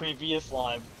 The previous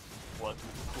line was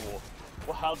cool.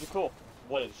 Well, how's it cool?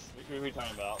 What is? Who are we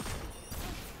talking about?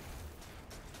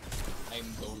 I'm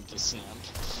going to snap.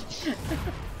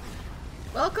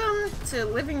 Welcome to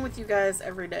living with you guys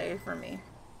every day for me.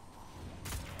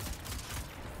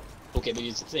 Okay, but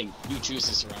here's the thing. You choose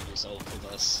to surround yourself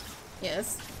with us.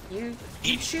 Yes, you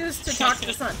choose to talk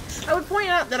to Sun. I would point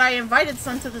out that I invited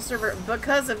Sun to the server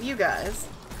because of you guys.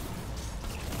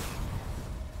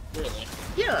 Really?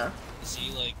 Yeah. Is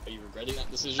he like? Are you regretting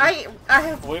that decision? I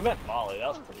have. Well, we met Molly. That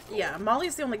was pretty cool. Yeah,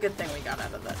 Molly's the only good thing we got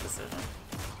out of that decision.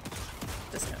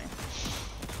 Just kidding.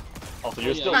 Also,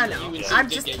 you're still. I know. Yeah. I'm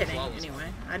just kidding.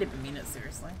 Anyway, I didn't mean it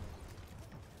seriously.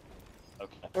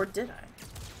 Okay. Or did I?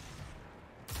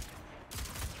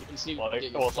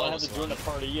 Well, Sun hasn't joined the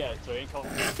party yet, so he ain't calling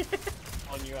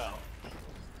you out.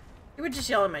 He would just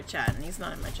yell in my chat, and he's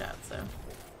not in my chat, so.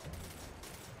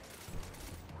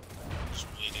 Just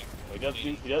waiting. Well,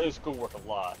 he does do schoolwork a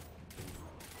lot.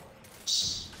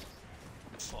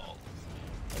 Fall.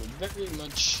 I would very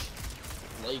much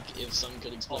like if some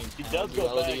could explain He how does go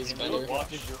back duality is and better.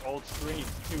 watches your old streams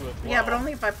too as well. Yeah, but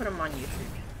only if I put them on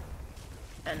YouTube.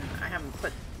 And I haven't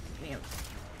put any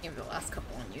of the last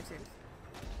couple on YouTube.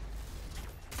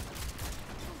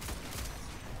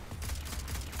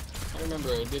 I remember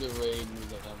I did a raid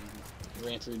with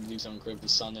ran through to do some crypt with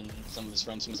Sun and some of his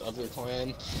friends from his other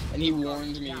clan, and he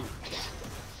warned me.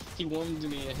 He warned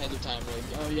me ahead of time, like,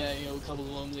 oh yeah, you know, a couple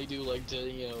of them they do like to,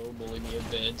 you know, bully me a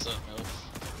bit. So, you know,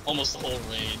 almost the whole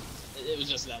raid. It was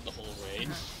just that the whole raid.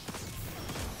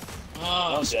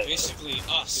 Oh, so basically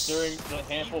us. Considering the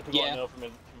handful of people I know from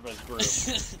his group.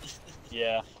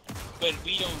 Yeah. But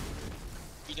we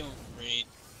don't raid.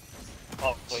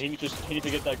 Oh, well, he needs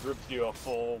to get that group to do a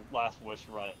full Last Wish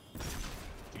run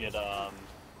to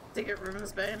get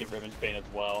Ribbons Bane. Get Ribbons Bane as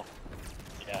well.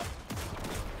 Yeah.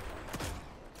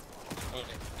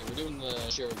 Okay, we're doing the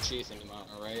Sheriff Chief thing tomorrow,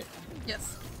 right?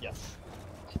 Yes. Yes.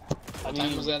 What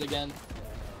time was that again?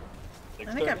 I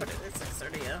think I put it at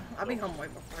 6:30. Yeah, I'll be home way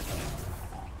before that.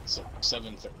 So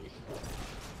 7:30.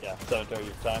 Yeah, 7:30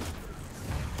 your time.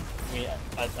 I mean,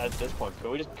 at this point,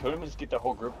 couldn't we just get the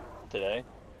whole group today?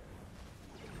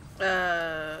 I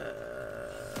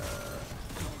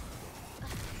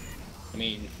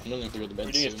mean, I'm gonna have to go to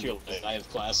bed soon. I have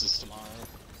classes tomorrow.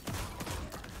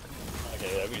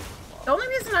 Okay, that'd be. The only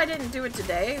reason I didn't do it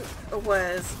today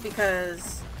was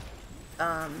because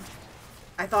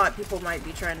I thought people might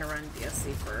be trying to run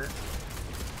DSC for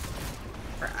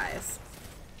Ice.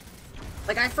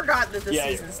 Like, I forgot that the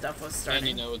season stuff was starting.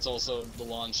 And you know, it's also the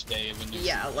launch day of a new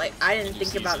Yeah, like, I didn't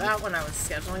think about that when I was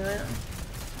scheduling it.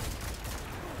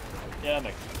 Yeah, that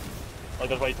makes sense. Like,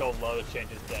 that's why he told Lo to change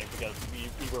his deck, because we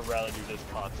would rather do this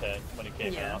content when it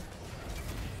came out.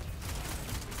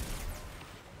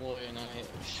 Well, and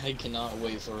I cannot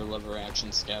wait for a lever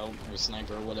action scout or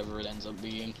sniper or whatever it ends up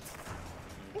being.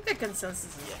 I think the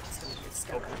consensus is it's going to be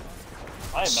scout.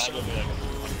 I imagine it'll be like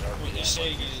what you're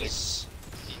saying is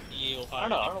yield I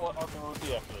don't know what Arkham will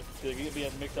be after this. It could be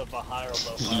a mix of a high or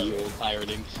low pirate. Yield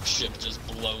pirating. Ship just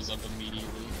blows up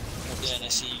immediately. Yeah, and I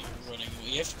see you running.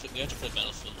 We have to play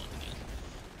Battlefield 1 again.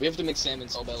 We have to make Sam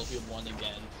install Battlefield 1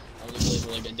 again. I only played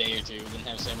for like a day or two, then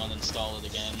have Sam uninstall it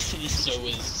again. so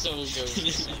goes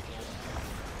the cycle.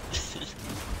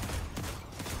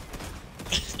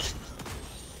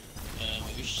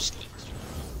 Maybe we should just get this one.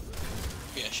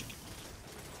 Yeah, I should.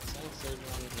 Is that a third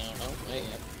one? No, wait,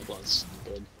 yeah, it was.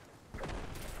 Good.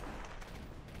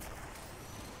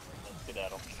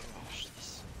 Skedaddle.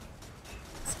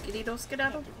 Skiddo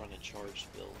skedaddle? To run a charged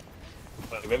build.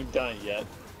 But we haven't done it yet.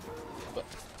 But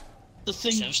the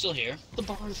thing, I'm still here. The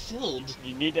bar filled.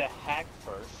 You need to hack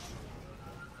first.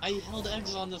 I held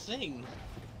X on the thing.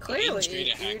 Clearly,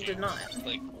 you did not.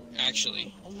 Like,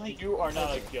 actually. Oh my. You are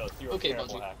not a ghost. You're okay, a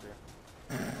terrible Bungie. hacker.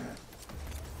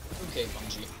 Okay,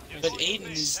 Bungie. But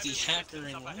Aiden is the hacker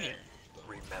in Lair.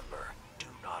 Remember, do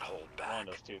not hold back. One of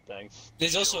those two things.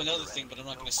 There's also another thing, but I'm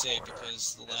not going to say it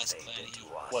because the last clan he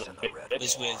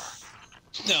was with.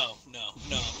 No.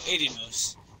 Aiden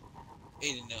knows.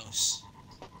 Aiden knows.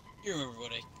 You remember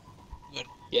what I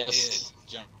Yes,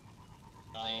 John.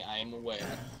 I am aware.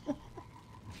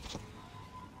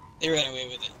 They ran away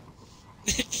with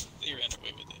it. They ran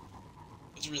away with it.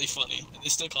 It's really funny, and they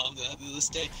still call him that to this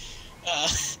day.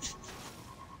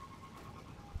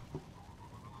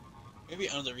 Maybe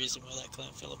another reason why that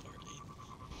clan fell apart.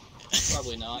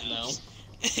 Probably not, no.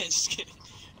 Just kidding.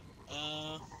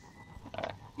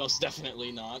 Most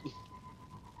definitely not.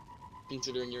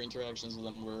 considering your interactions with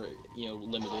them were, you know,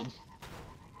 limited.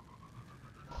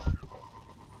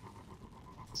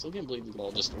 Still can't believe the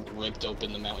ball just ripped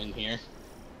open the mountain here.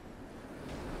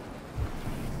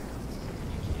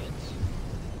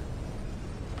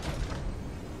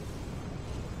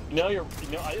 I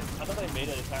thought they made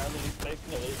it entirely new space.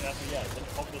 No,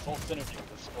 this whole synergy was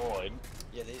destroyed.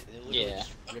 Yeah, they literally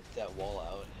just ripped that wall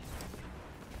out.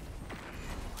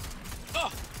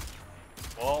 Oh!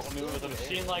 Well, I mean, with a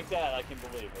machine like that, I can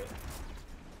believe it.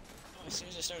 Oh, as soon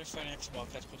as I started fighting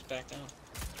Xbox, that puts back down.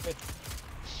 Good.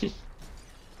 Good.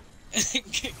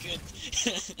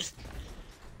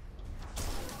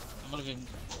 I'm gonna be.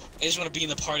 I just want to be in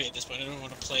the party at this point. I don't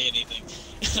want to play anything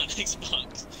on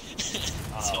Xbox.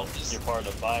 So you're part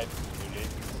of the vibe, dude.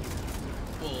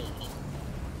 Well,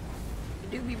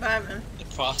 You do be vibing. the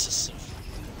process of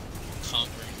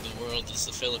conquering the world is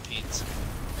the Philippines.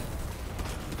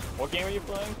 What game are you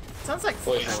playing? Sounds like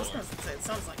Wait, I was gonna say it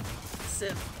sounds like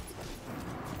Civ.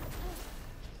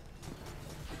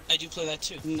 I do play that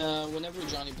too. No, whenever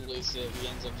Johnny plays it, he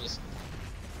ends up just...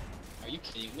 Are you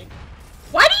kidding me?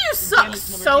 Why do you suck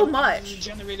so much?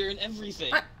 Generator and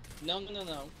everything. No.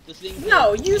 The thing.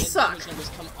 No, is, you the suck. damage numbers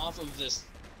come off of this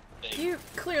thing. You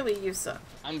suck.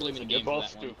 I'm blaming the You're game for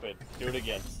both that one. stupid. Do it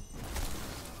again.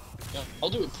 Yeah, I'll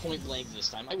do it point blank this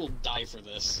time. I will die for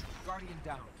this. Guardian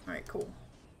down. Alright, cool.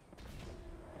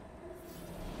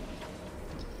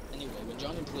 Anyway, when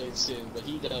Johnny plays Civ, what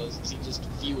he does is he just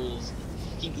fuels.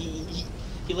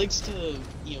 He likes to,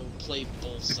 you know, play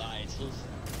both sides. He'll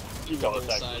fuel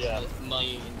both sides with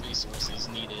money and resources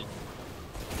needed,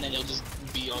 and then he'll just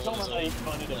be all his own He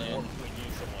funded a war plan. between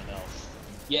you someone else.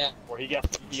 Yeah. Or he got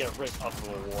ripped up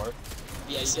for a war.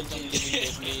 Yeah, he kept on giving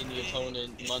both me and the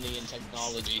opponent money and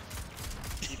technology.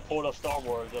 He pulled up Star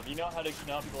Wars of, you know how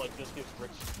people like this gets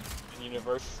rich in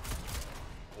universe?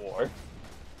 War.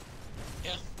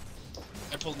 Yeah.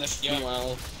 I pulled an FDR.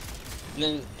 Meanwhile,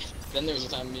 then there was a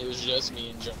time it was just me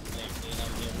and Johnny.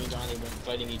 Me and Johnny weren't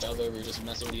fighting each other. We were just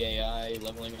messing with the AI,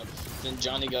 leveling up. Then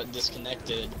Johnny got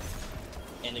disconnected,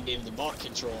 and it gave the bot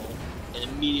control. And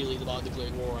immediately the bot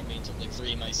declared war on me and took like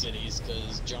 3 of my cities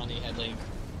because Johnny had like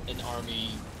an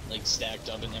army like stacked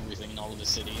up and everything in all of the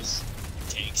cities.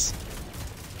 Tanks.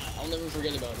 I'll never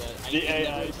forget about that. The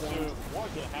AI,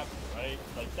 war's gonna happen, right?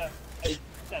 Like that's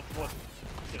what's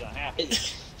gonna happen.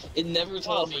 It never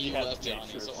told me you you have left, to make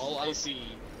Johnny. sure. So all I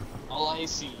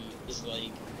see is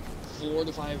like 4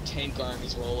 to 5 tank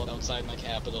armies roll up outside my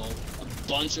capital, a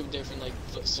bunch of different like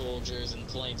foot soldiers and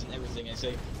planes and everything. I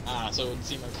say, so it would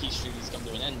seem our peace treaties come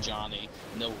to an end, Johnny.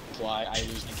 No reply. I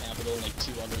lose my capital and like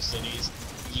 2 other cities.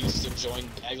 You still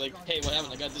joined back. Like, hey, what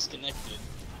happened? I got disconnected.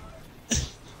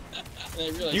 And I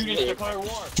realized You need to declare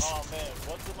war. Oh man,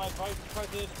 what's my vice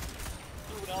president?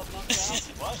 Who else knocked out?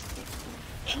 What?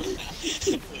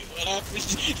 Wait, what happened?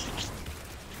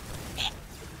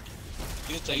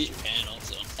 You could take Japan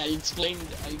also. I explained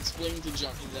to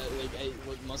Johnny that like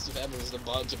what must have happened was the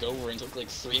bot took over and took like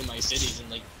 3 of my cities in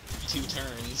like 2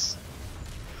 turns.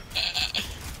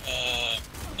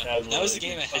 That was the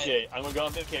game I had. Okay, I'm gonna go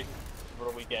on vacation for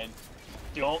the weekend.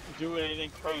 Don't do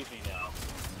anything crazy now.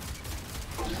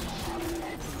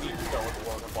 We can start with the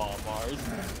war on Mars.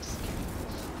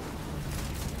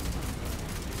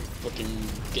 Fucking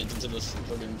get into this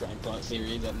fucking crackpot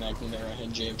theory that McNamara had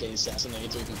JFK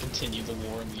assassinated so we can continue the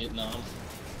war in Vietnam.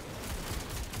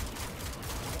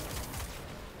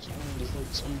 Sounds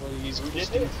like somebody's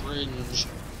Kristen cringe.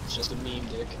 It's just a meme,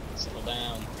 dick. Settle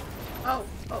down. Oh,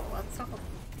 let's talk about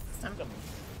this.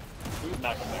 Who's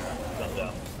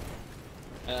McNamara?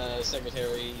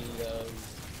 Secretary of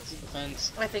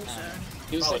Defense. I think so.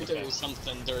 He was secretary of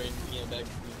something during, back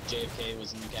when JFK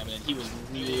was in the cabinet. He was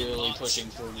really pushing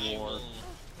for war.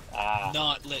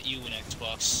 Not let you win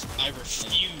Xbox. I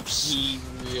refuse. He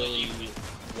really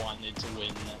wanted to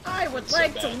win. I would so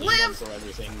like to badly, live for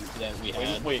everything that we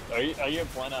had. Wait, are you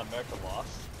implying that America lost?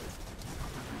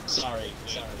 Sorry.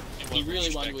 He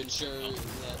really wanted to ensure that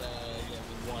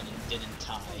we won and didn't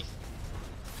tie.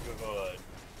 Good.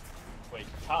 Wait,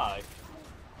 tie?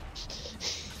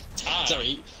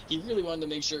 Sorry, he really wanted to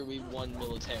make sure we won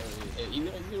militarily. He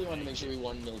really wanted to make sure we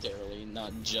won militarily,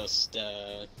 not just,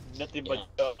 Nothing but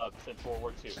since World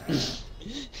War II.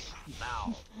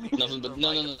 Nothing but,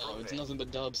 no, it's nothing but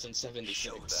dubs since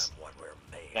 76.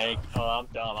 I'm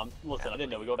dumb. Listen, I didn't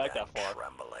know we go back that far.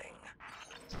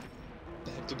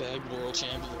 Back-to-back world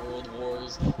champion, world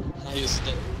wars, one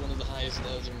of the highest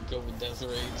COVID death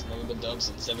rates, nothing but dubs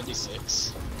since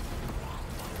 76.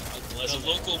 The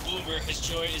local boomer, his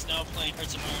joy is now playing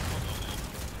Hearts of Iron.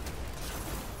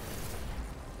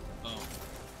 Oh.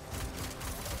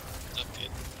 Not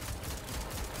good.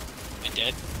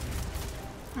 dead?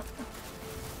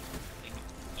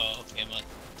 Oh, okay, I'm not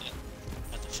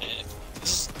the fan.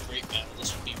 This is a great battle.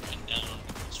 This will be written down on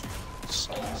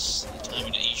the time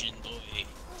an Asian boy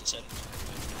decided to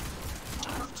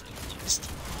next.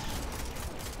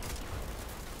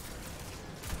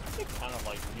 I kind of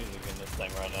like the music in this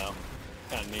thing right now.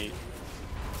 Kind of neat.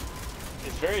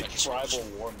 It's very tribal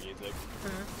war music.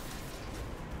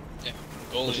 Yeah,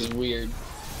 which is weird.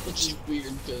 Which is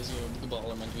weird because, you know, the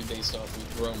Cabal are meant to be based off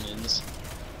of Romans.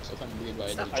 So kind of weird why I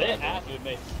did I didn't ask if it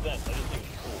made sense, I just think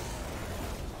it's cool.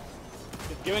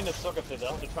 Because given the circumstances,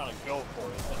 that's what they're trying to go for,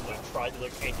 is that they're trying to do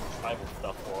like ancient tribal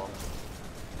stuff for them.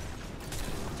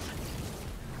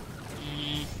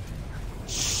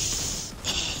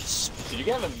 Did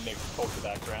you have a mixed culture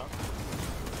background?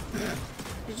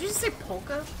 Did you just say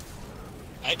polka?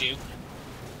 I do.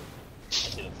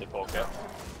 I didn't say polka.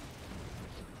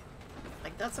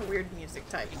 Like, that's a weird music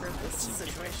type for this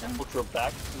situation.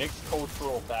 Mixed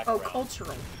cultural background. Oh,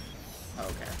 cultural. Oh,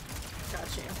 okay.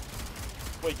 Got you.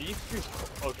 Wait, do you choose?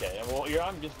 Okay, well,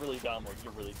 I'm just really dumb, or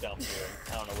you're really dumb here.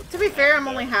 I don't know what. To be fair, I'm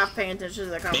only half paying attention to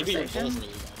the Maybe conversation. you're both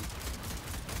really dumb.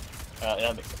 Yeah,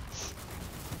 that makes sense.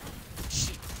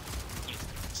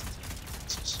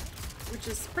 Which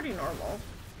is pretty normal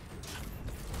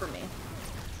for me.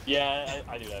 Yeah,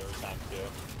 I do that every time too.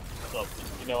 So,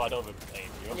 you know, I don't even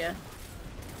blame you. Yeah.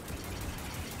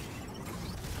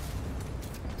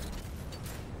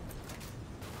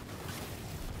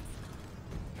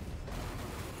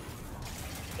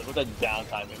 With that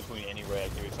downtime in between any raid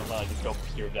activity, sometimes I just go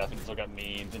pure death and just look at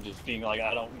memes and just being like,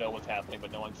 I don't know what's happening,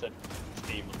 but no one said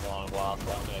Steve was long and wild, so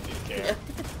I don't think I need to care.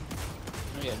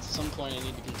 Oh yeah, at some point I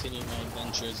need to continue my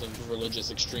adventures of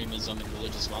religious extremism and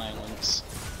religious violence,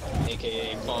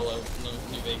 aka Fallout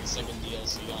New Vegas 2nd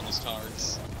DLC on his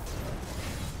cards.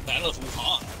 Battle of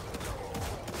Wuhan.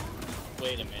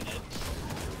 Wait a minute.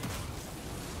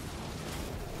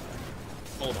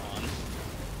 Hold on.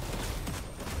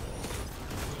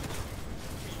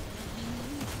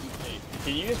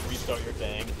 Can you just restart your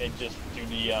thing and just do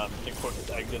the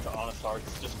quickest exit to Honest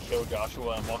Hearts, just kill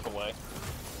Joshua and walk away?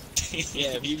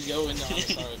 Yeah, if you go into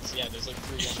Honest Hearts, yeah, there's like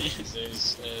 3 endings.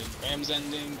 There's Graham's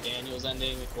ending, Daniel's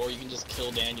ending, or you can just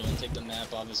kill Daniel and take the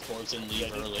map off his corpse and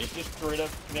leave early. Just straight up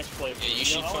next play. Yeah, you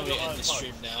should probably end the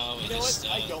stream now and just,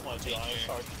 I don't want to do Honest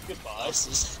Hearts. Goodbye.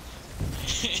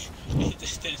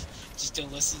 Just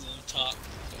don't listen to them talk.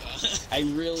 I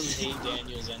really hate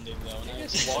Daniel's ending though, and I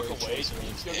just walk away. You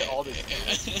still get all this.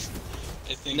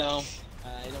 I think. No,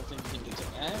 I don't think you can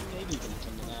continue. Maybe you can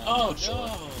continue now. Oh sure.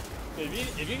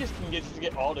 If you just can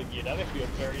get all the gear, that would be a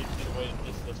very interesting way to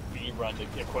just speed run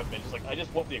the equipment. Just like, I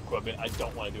just want the equipment, I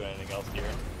don't want to do anything else here.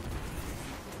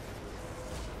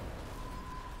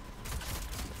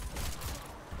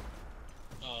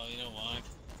 Oh, you know why?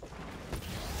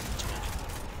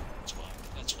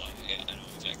 That's why. Yeah, I know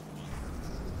exactly why.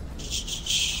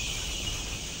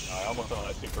 Alright, I almost on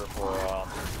a super for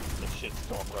the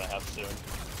shitstorm we're gonna have soon.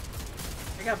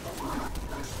 I got both.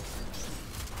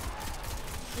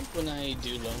 I think when I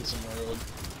do Lonesome Road,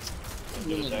 I'm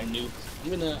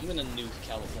gonna nuke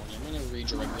California. I'm gonna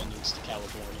redirect the nukes to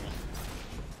California.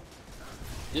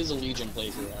 It is a Legion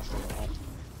playthrough after all.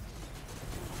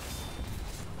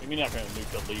 You're not gonna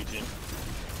nuke the Legion.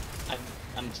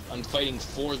 I'm fighting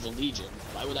for the Legion.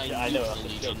 Why would I nuke the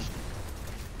Legion?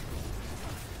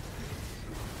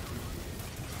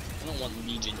 I don't want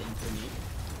Legion infamy.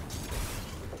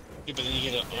 Yeah, but then you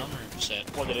get an armor set.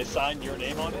 What, did it sign your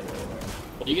name on it?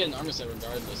 Well, you get an armor set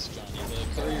regardless, Johnny.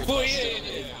 The Courier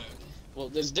Duster... Well,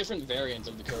 there's different variants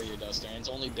of the Courier Duster, and it's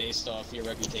only based off your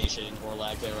reputation or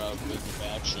lack thereof with the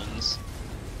factions.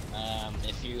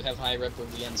 If you have high rep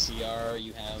with the NCR,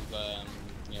 you have,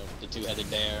 you know, the Two-Headed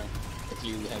Bear. If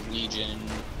you have Legion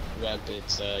rep,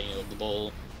 it's, you know, the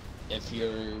Bull. If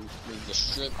you're with the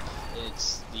Strip,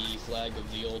 it's the Flag of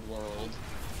the Old World.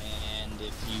 And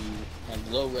if you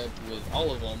have low rep with all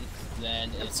of them,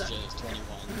 then it's just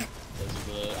 21 because of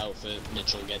the outfit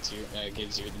Mitchell gives you at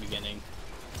the beginning.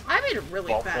 I made a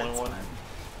really bad one.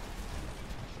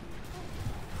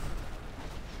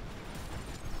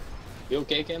 You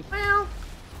okay, Kim? Well.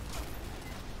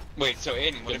 Wait, so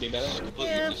Aiden, what if be you better?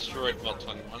 completely destroyed Vault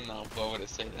 21 now? What would it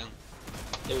say then?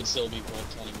 It would still be Vault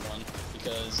 21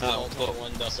 because Vault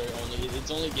 21 Duster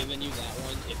it's only giving you that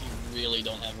one if you really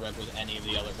don't have rep with any of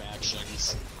the other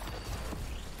factions.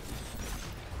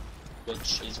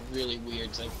 Which is really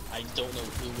weird, because I don't know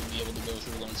who would be able to go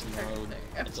through Lonesome Road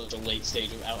at such a late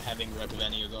stage without having rep with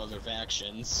any of the other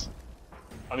factions.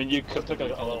 I mean, you could pick a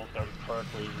little third perk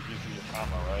where you reduce your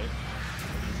combo, right?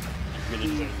 gonna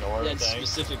just ignore That's everything.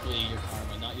 specifically your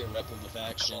karma, not your rep of the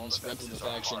factions. Rep of the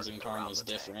factions and karma is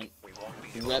different.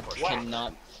 Rep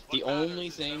cannot. The only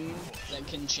thing that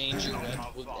can change your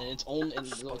rep, and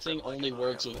the thing only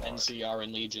works with NCR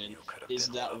and Legion, is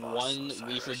that one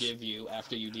 "we forgive you"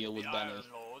 after you deal with Benny.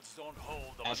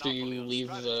 After you leave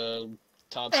the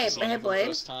top Hey, casino for the Blade.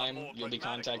 first time, you'll be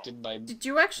contacted by. Did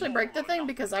you actually break the thing?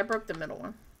 Because I broke the middle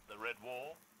one.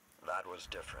 That was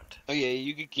different. Oh yeah,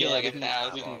 you could kill Yeah, like we a can,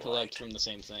 thousand. we can collect from the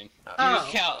same thing.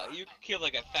 You could kill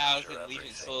like 1,000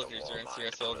 Legion soldiers or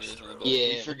NCR soldiers. And they'll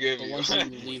Yeah, we forgive but you. once you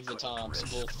leave the tops,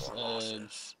 both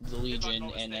the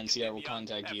Legion and NCR will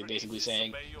contact you, basically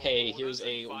saying, "Hey, here's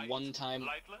a one-time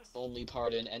only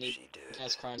pardon. Any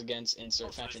past crimes against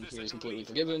insert faction here is completely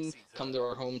forgiven. Come to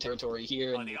our home territory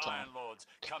here, and we'll talk.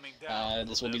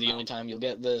 This will be the only time you'll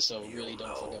get this, so really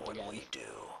don't fuck up again."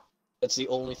 That's the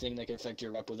only thing that can affect your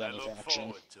rep with any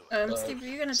faction. Steve, are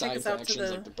you gonna take Side us out to factions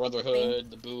the like the Brotherhood,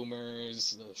 the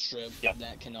Boomers, the Strip,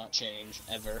 that cannot change,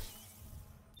 ever.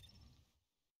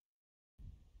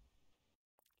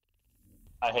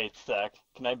 I hate Sack.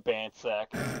 Can I ban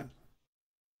Sack?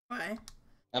 Why?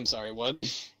 I'm sorry, what?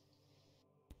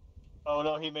 Oh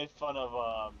no, he made fun of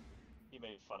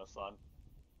Sun.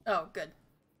 Oh, good.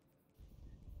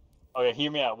 Okay,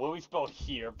 hear me out. What do we spell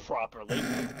here properly?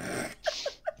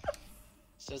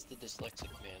 Says the dyslexic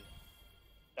man.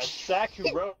 That's Sack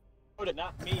who wrote it,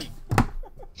 not me.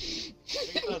 It's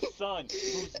the Sun.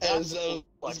 Who's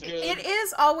not It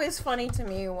is always funny to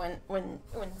me when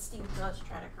Steve does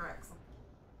try to correct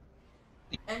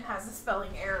something and has a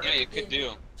spelling error. Yeah, you could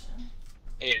do.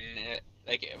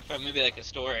 Like, maybe like a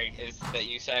story is that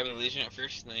you side with the Legion at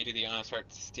first, and then you do the Honest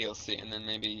Hearts DLC, and then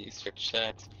maybe you switch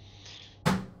sides.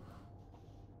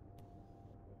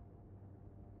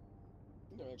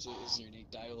 There actually is unique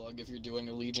dialogue if you're doing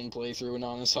a Legion playthrough in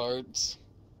Honest Hearts.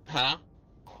 Huh?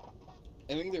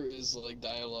 I think there is, like,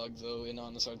 dialogue, though, in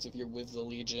Honest Hearts if you're with the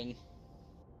Legion.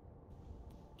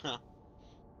 Huh.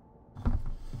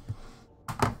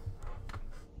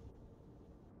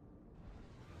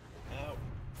 Ow.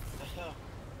 Ow.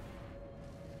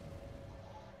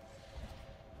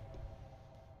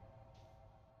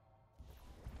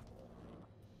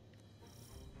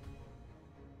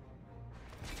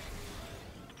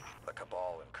 The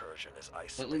Cabal incursion is Aren't we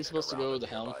isolated supposed to around go a to the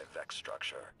Helm? nearby Vex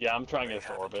structure. Yeah, I'm trying to They get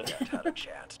to haven't orbit. yet had a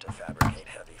chance to fabricate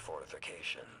heavy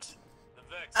fortifications.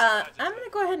 I'm gonna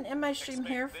go ahead and end my stream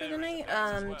here for the night,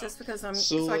 just because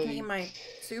so I can eat my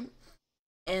soup,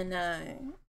 and I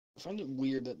find it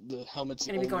weird that the helmet's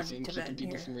the gonna be only going thing to keeping bed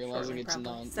people here from realizing shortly, it's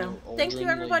probably. not. So no, thank you Aldrin,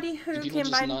 everybody like, who do people came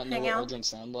just by and not know hang what out. Aldrin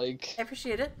sound like? I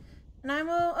appreciate it, and I will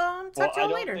Well, talk to I y'all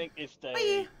don't later. think it's that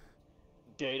Bye.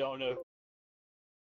 they don't know